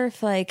also wonder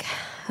if, like,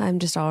 I'm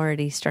just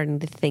already starting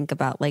to think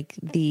about like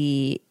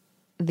the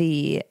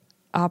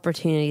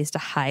opportunities to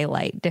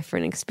highlight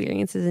different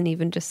experiences, and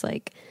even just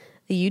like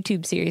a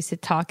YouTube series to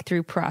talk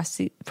through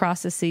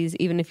processes,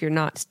 even if you're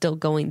not still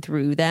going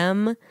through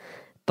them.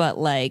 But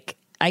like,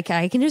 I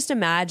can just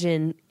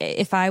imagine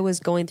if I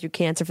was going through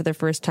cancer for the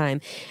first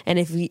time, and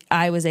if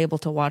I was able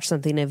to watch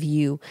something of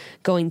you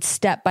going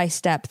step by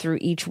step through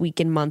each week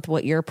and month,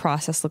 what your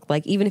process looked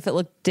like, even if it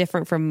looked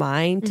different from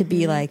mine, to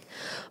be like,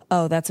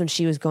 oh, that's when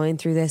she was going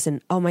through this.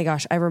 And oh my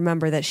gosh, I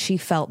remember that she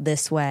felt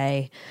this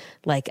way,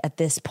 like at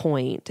this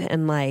point.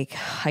 And like,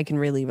 I can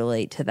really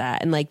relate to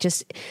that. And like,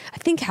 just, I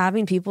think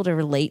having people to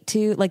relate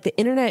to, like, the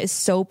internet is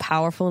so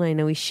powerful, and I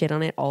know we shit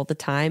on it all the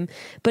time,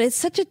 but it's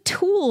such a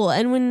tool.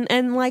 And when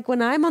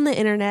I'm on the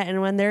internet,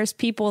 and when there's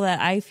people that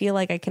I feel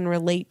like I can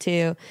relate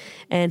to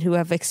and who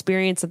have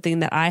experienced something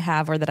that I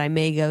have or that I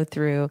may go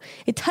through,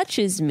 it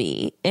touches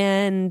me.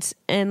 And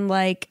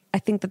like, I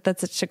think that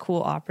that's such a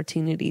cool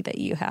opportunity that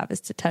you have, is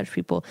to touch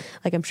people,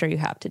 like I'm sure you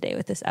have today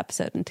with this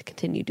episode, and to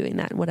continue doing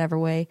that in whatever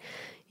way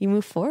you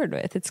move forward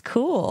with. It's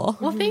cool.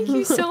 Well, thank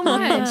you so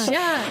much.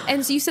 Yeah.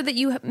 And so you said that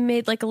you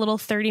made like a little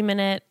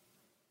 30-minute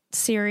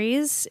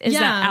series. Is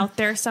that out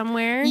there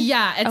somewhere?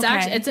 Yeah, it's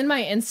actually, it's in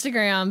my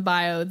Instagram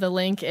bio. The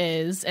link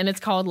is, and it's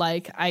called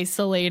like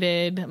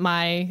Isolated,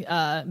 my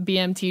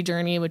BMT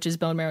journey, which is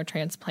bone marrow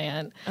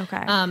transplant.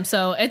 Okay.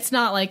 So it's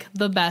not like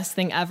the best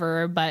thing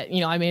ever, but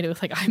you know, I made it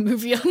with like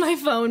iMovie on my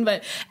phone.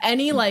 But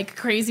any like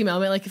crazy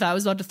moment, like if I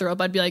was about to throw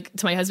up, I'd be like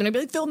to my husband, I'd be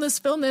like, film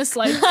this,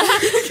 like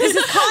This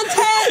is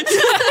content.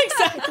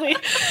 Exactly.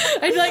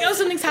 I'd be like, oh,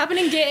 something's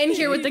happening. Get in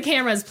here with the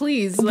cameras,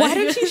 please. Why Like,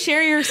 don't you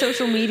share your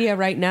social media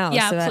right now?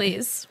 Yeah, so that-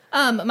 please.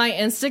 my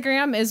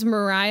Instagram is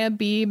Mariah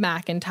B.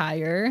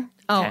 McIntyre.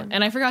 Oh, Okay.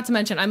 and I forgot to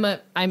mention, I'm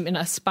an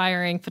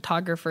aspiring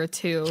photographer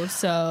too.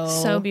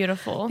 So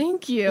Beautiful.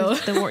 Thank you.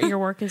 Your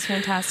work is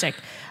fantastic.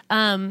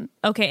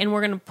 Okay, and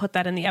we're going to put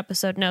that in the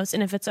episode notes.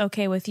 And if it's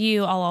okay with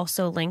you, I'll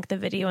also link the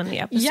video in the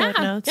episode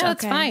notes. Yeah,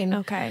 that's Okay. fine.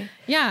 Okay.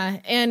 Yeah,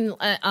 and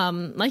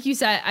like you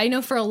said, I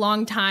know for a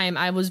long time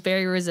I was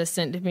very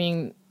resistant to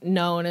being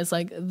known as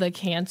like the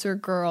cancer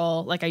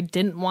girl. Like, I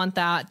didn't want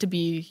that to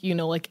be, you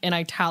know, like in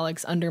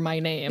italics under my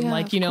name. Yeah,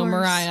 like, you of know, course.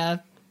 Mariah,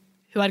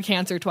 who had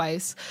cancer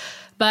twice.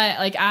 But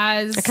like,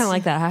 as I kind of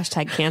like that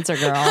hashtag cancer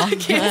girl.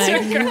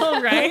 cancer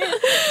girl, right?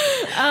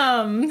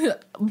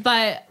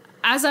 But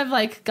as I've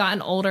like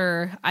gotten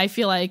older, I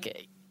feel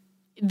like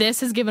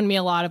this has given me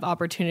a lot of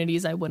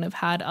opportunities I wouldn't have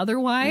had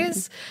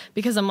otherwise,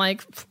 because I'm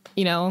like,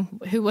 you know,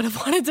 who would have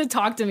wanted to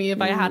talk to me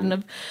if I hadn't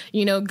have,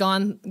 you know,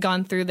 gone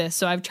through this.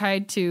 So I've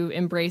tried to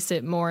embrace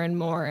it more and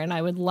more, and I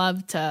would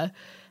love to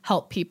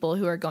help people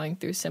who are going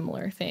through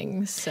similar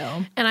things.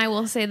 So, And I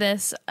will say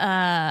this,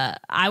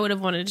 I would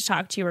have wanted to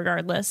talk to you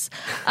regardless.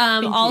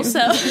 Also,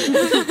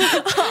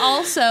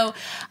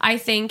 I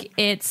think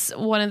it's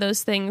one of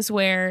those things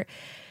where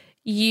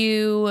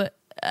you,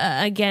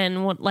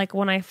 again, like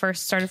when I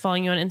first started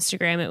following you on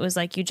Instagram, it was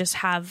like you just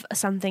have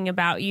something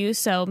about you.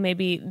 So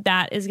maybe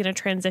that is going to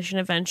transition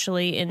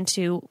eventually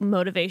into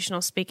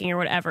motivational speaking or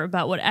whatever.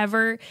 But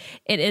whatever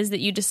it is that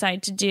you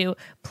decide to do,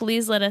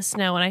 please let us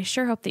know. And I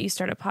sure hope that you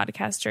start a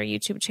podcast or a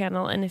YouTube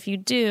channel. And if you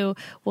do,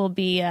 we'll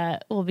be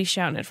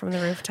shouting it from the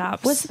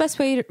rooftops. What's the best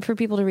way for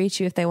people to reach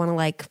you if they want to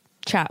like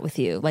chat with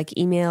you? Like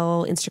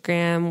email,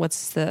 Instagram?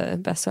 What's the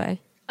best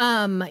way?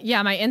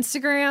 yeah, my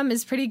Instagram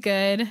is pretty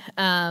good.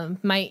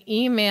 My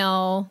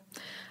email,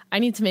 I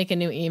need to make a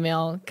new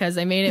email because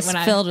I made it It's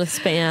filled with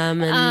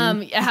spam.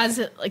 And it has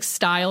like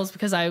Styles,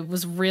 because I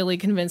was really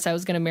convinced I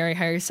was going to marry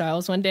Harry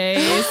Styles one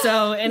day.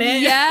 So, and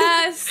it,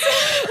 Yes.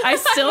 I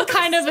still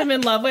kind of am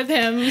in love with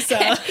him. So,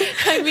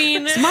 I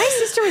mean, my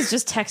sister was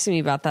just texting me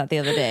about that the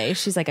other day.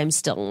 She's like, I'm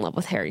still in love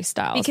with Harry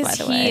Styles, because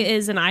by the he way.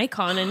 is an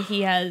icon, and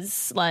he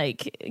has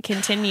like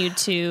continued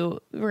to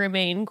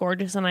remain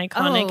gorgeous and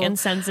iconic Oh. and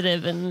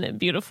sensitive and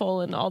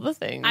beautiful and all the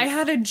things. I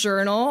had a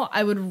journal.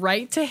 I would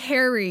write to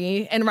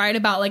Harry and write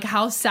about like like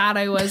how sad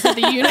I was that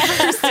the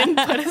universe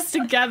didn't put us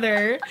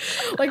together.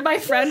 Like my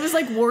friend was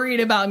like worried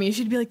about me.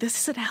 She'd be like, this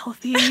isn't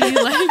healthy.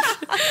 Like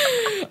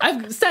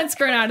I've since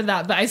grown out of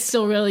that, but I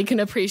still really can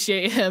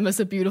appreciate him as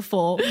a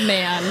beautiful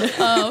man.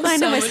 Oh, I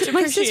know. so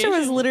My sister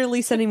was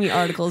literally sending me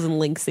articles and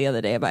links the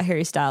other day about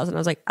Harry Styles, and I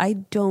was like, I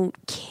don't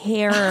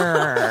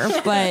care,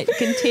 but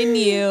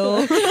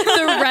continue.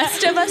 The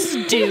rest of us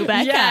do,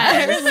 Becca.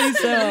 Yes.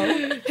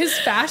 So his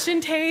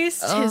fashion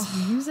taste,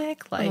 his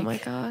music, like Oh my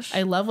gosh.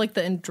 I love like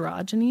the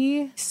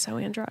androgyny. So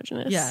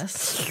androgynous.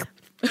 Yes.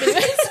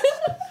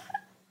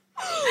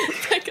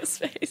 Becca's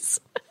face.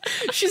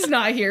 She's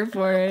not here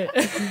for it.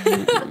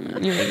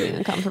 You're making me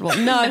uncomfortable.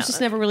 No, I was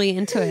just never really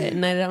into it,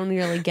 and I don't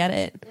really get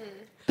it.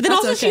 But then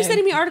That's also, she was okay.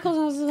 sending me articles,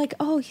 and I was like,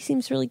 oh, he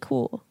seems really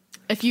cool.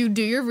 If you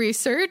do your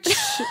research,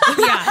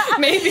 Yeah.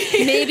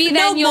 maybe Then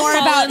Know you'll more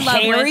fall about in love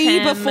with Harry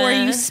him. before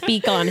you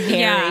speak on Harry.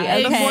 Yeah,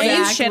 Okay? before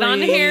you shit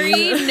on Exactly.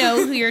 Harry,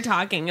 know who you're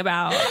talking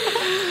about.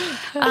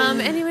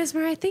 Anyways,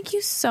 Mariah, thank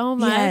you so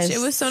much. Yes.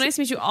 It was so nice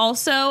to meet you.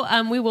 Also,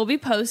 we will be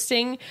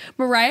posting.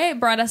 Mariah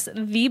brought us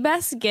the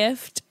best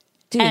gift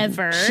Dude,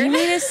 ever. She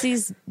made us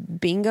these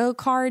bingo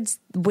cards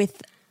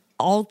with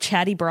all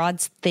Chatty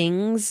Broad's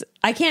things.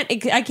 I can't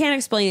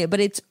explain it, but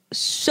it's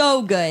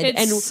so good.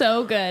 It's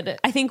so good.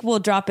 I think we'll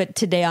drop it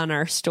today on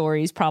our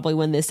stories, probably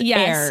when this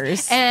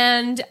airs.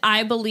 And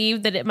I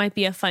believe that it might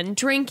be a fun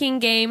drinking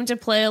game to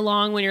play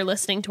along when you're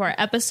listening to our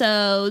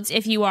episodes.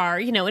 If you are,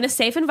 in a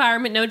safe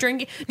environment, no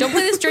drinking. Don't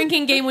play this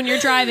drinking game when you're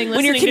driving.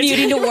 When you're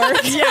commuting to work.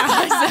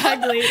 Yeah,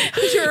 exactly.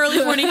 Your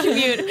early morning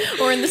commute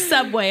or in the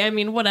subway. I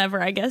mean,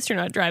 whatever. I guess you're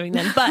not driving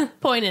then. But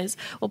point is,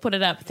 we'll put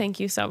it up. Thank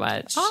you so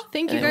much. Oh,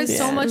 thank you guys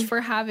so much for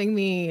having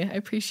me. I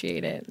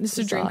appreciate it. This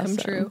is a dream come awesome.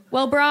 true.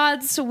 Well,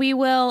 broads, we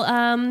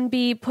will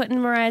be putting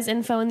Mariah's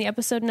info in the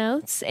episode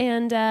notes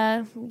and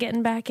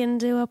getting back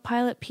into a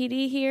pilot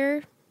PD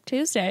here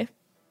Tuesday.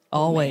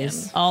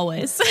 Always.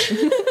 Always.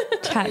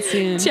 Chat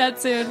soon.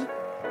 Chat soon.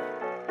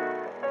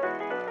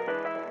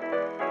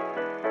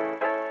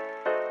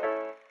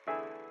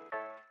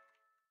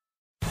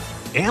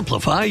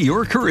 Amplify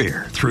your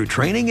career through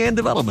training and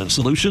development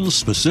solutions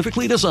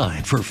specifically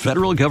designed for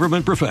federal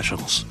government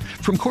professionals.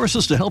 From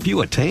courses to help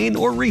you attain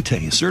or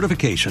retain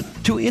certification,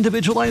 to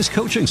individualized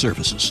coaching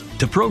services,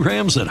 to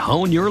programs that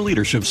hone your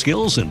leadership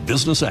skills and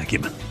business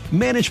acumen,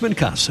 Management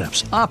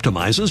Concepts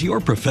optimizes your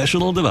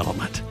professional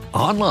development.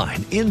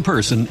 Online, in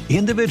person,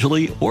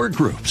 individually, or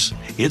groups,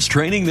 it's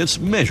training that's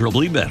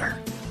measurably better.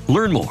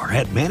 Learn more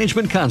at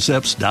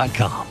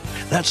managementconcepts.com.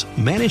 That's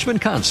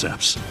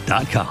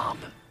managementconcepts.com.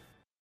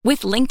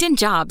 With LinkedIn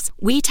Jobs,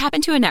 we tap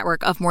into a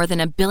network of more than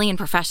 1 billion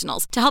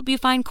professionals to help you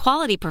find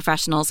quality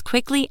professionals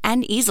quickly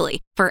and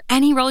easily for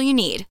any role you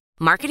need.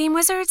 Marketing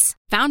wizards?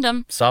 Found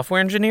them. Software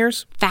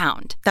engineers?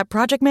 Found. That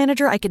project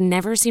manager I could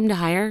never seem to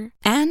hire?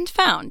 And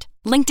found.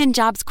 LinkedIn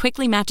Jobs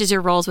quickly matches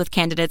your roles with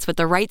candidates with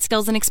the right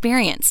skills and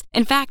experience.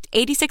 In fact,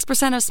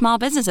 86% of small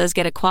businesses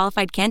get a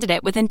qualified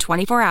candidate within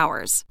 24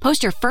 hours.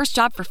 Post your first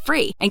job for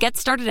free and get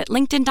started at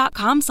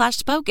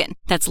linkedin.com/spoken.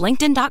 That's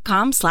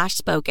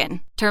linkedin.com/spoken.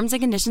 Terms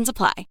and conditions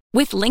apply.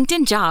 With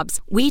LinkedIn Jobs,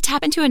 we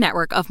tap into a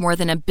network of more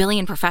than 1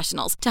 billion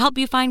professionals to help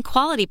you find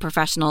quality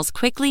professionals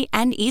quickly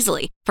and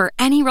easily for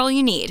any role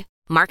you need.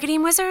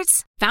 Marketing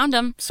wizards? Found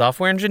them.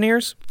 Software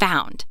engineers?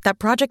 Found. That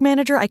project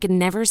manager I could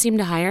never seem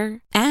to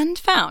hire? And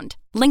found.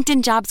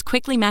 LinkedIn Jobs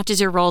quickly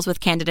matches your roles with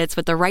candidates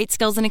with the right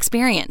skills and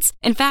experience.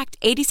 In fact,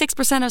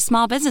 86% of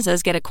small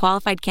businesses get a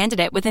qualified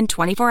candidate within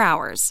 24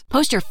 hours.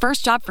 Post your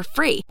first job for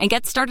free and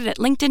get started at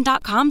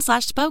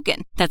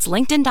linkedin.com/spoken. That's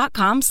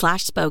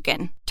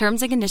linkedin.com/spoken.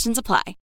 Terms and conditions apply.